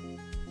 wait up.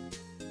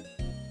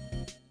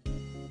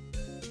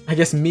 I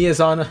guess Mia's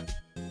on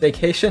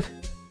vacation.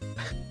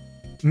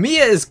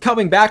 Mia is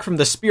coming back from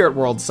the spirit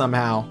world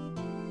somehow.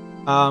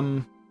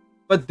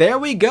 But there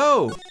we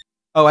go.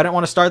 Oh, I don't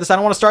want to start this. I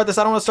don't want to start this.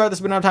 I don't want to start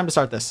this. We don't have time to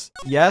start this.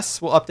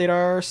 Yes, we'll update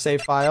our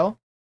save file.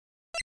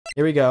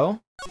 Here we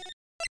go.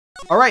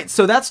 All right,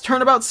 so that's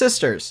Turnabout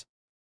Sisters.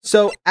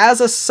 So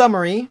as a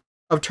summary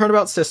of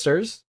Turnabout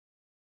Sisters,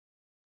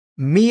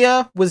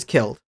 Mia was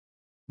killed.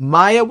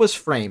 Maya was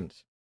framed.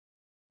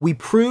 We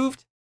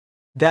proved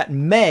that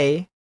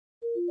May...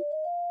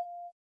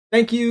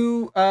 Thank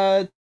you,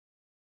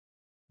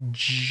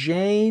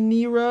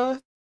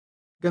 Janira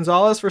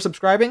Gonzalez for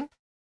subscribing.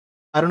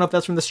 I don't know if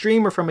that's from the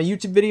stream or from a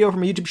YouTube video or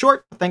from a YouTube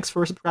short, but thanks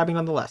for subscribing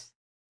nonetheless.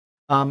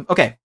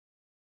 Okay.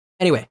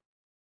 Anyway,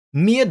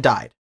 Mia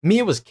died.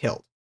 Mia was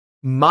killed.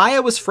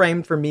 Maya was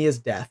framed for Mia's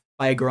death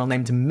by a girl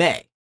named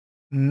May.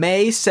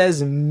 May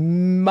says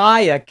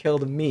Maya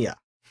killed Mia.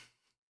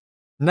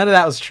 None of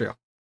that was true.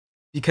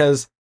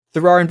 Because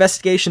through our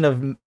investigation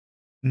of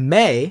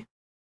May,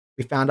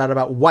 we found out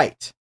about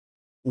Wright.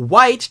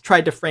 Wright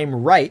tried to frame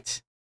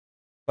Wright,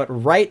 but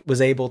Wright was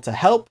able to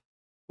help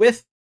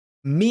with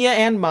Mia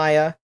and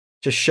Maya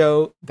to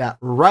show that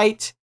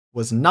Wright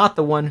was not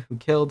the one who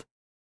killed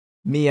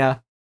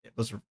Mia. It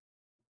was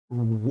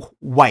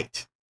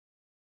Wright.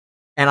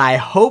 And I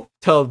hope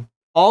till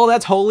all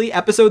that's holy,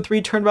 episode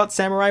 3 Turnabout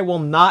Samurai will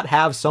not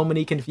have so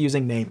many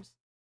confusing names.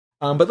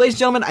 But ladies and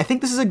gentlemen, I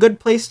think this is a good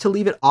place to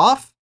leave it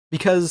off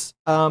because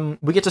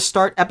we get to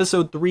start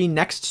episode 3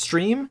 next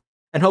stream,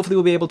 and hopefully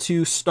we'll be able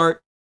to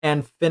start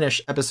and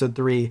finish episode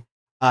 3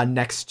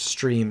 next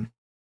stream.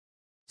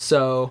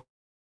 So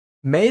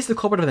May's the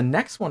culprit of the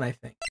next one, I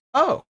think.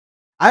 Oh,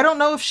 I don't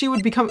know if she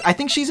would become... I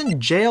think she's in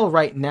jail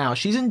right now.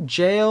 She's in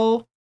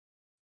jail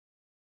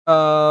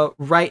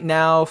right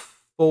now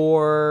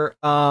for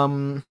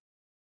the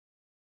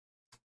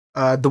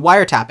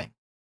wiretapping.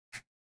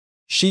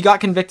 She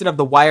got convicted of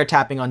the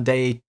wiretapping on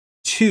day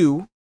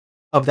 2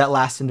 of that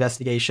last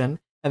investigation,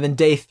 and then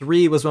day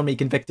 3 was when we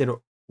convicted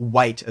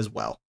Wright as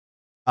well.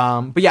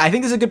 But yeah, I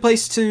think this is a good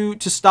place to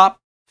stop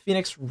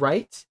Phoenix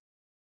Wright.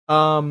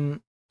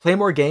 Play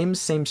more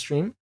games, same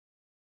stream.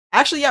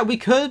 Actually, yeah, we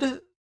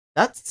could.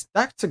 That's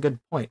a good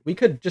point. We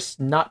could just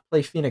not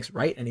play Phoenix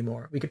Wright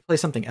anymore. We could play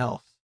something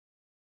else.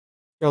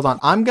 Hold on,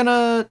 I'm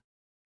gonna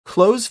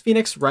close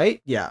Phoenix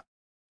Wright. Yeah, all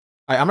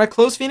right, I'm gonna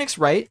close Phoenix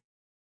Wright,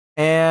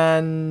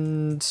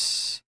 and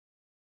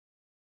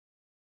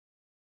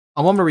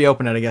I'm gonna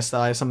reopen it. I guess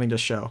that I have something to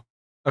show.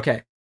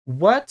 Okay,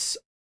 what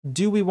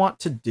do we want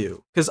to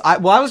do? Because I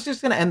was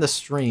just gonna end the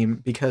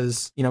stream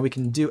because we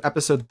can do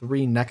episode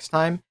 3 next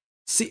time.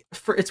 See,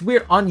 it's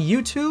weird on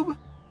YouTube.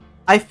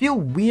 I feel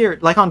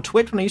weird like on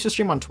Twitch when I used to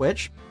stream on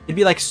Twitch. It'd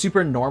be like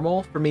super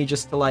normal for me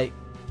just to like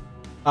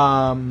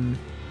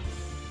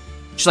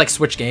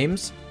switch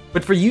games.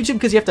 But for YouTube,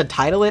 because you have to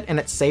title it and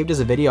it's saved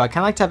as a video, I kind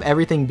of like to have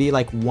everything be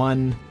like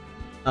one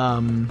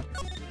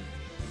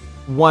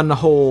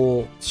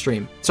whole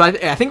stream. So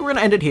I think we're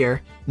gonna end it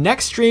here.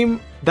 Next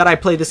stream that I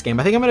play this game,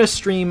 I think I'm gonna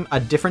stream a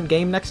different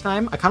game next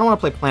time. I kind of want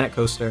to play Planet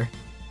Coaster.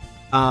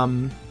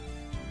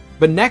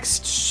 But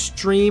next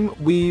stream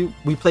we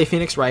play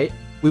Phoenix Wright.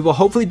 We will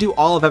hopefully do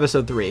all of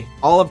episode 3,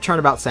 all of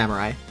Turnabout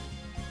Samurai,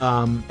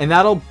 and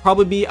that'll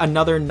probably be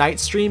another night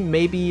stream,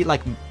 maybe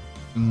like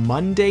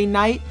Monday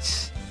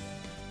night,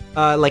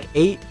 like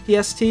 8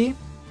 PST.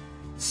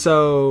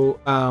 So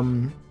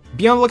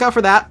be on the lookout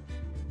for that.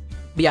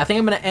 But yeah, I think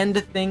I'm gonna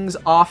end things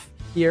off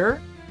here.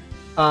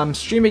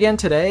 Stream again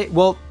today.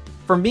 Well,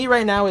 for me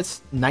right now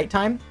it's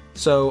nighttime,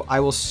 so I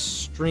will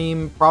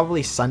stream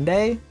probably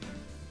Sunday,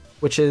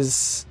 which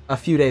is a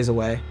few days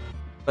away.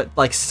 But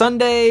like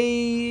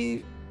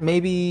Sunday,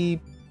 maybe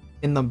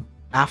in the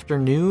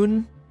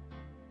afternoon.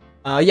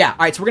 Yeah,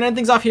 alright, so we're gonna end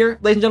things off here.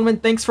 Ladies and gentlemen,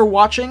 thanks for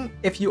watching.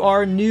 If you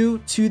are new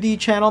to the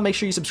channel, make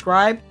sure you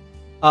subscribe.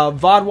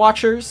 VOD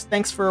watchers,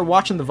 thanks for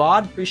watching the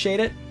VOD, appreciate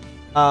it.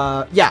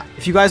 Yeah,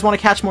 if you guys want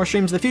to catch more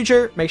streams in the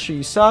future, make sure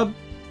you sub.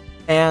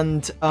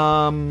 And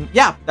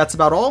yeah, that's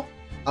about all.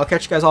 I'll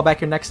catch you guys all back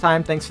here next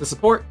time. Thanks for the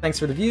support, thanks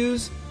for the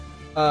views.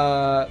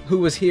 Who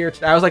was here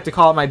today? I always like to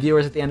call out my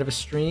viewers at the end of a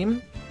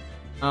stream.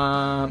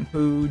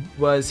 Who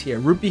was here?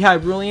 Rupi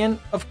Hyrulean,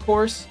 of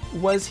course,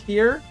 was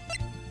here.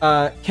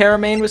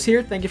 Karamane was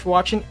here. Thank you for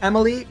watching.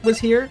 Emily was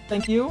here.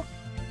 Thank you.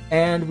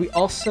 And we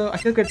also, I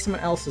think we had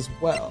someone else as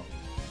well.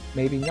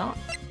 Maybe not.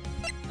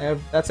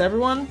 That's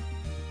everyone?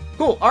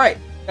 Cool. All right.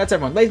 That's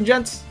everyone. Ladies and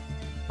gents.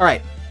 All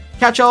right.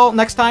 Catch y'all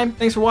next time.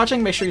 Thanks for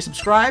watching. Make sure you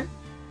subscribe.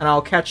 And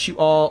I'll catch you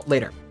all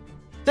later.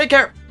 Take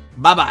care.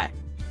 Bye-bye.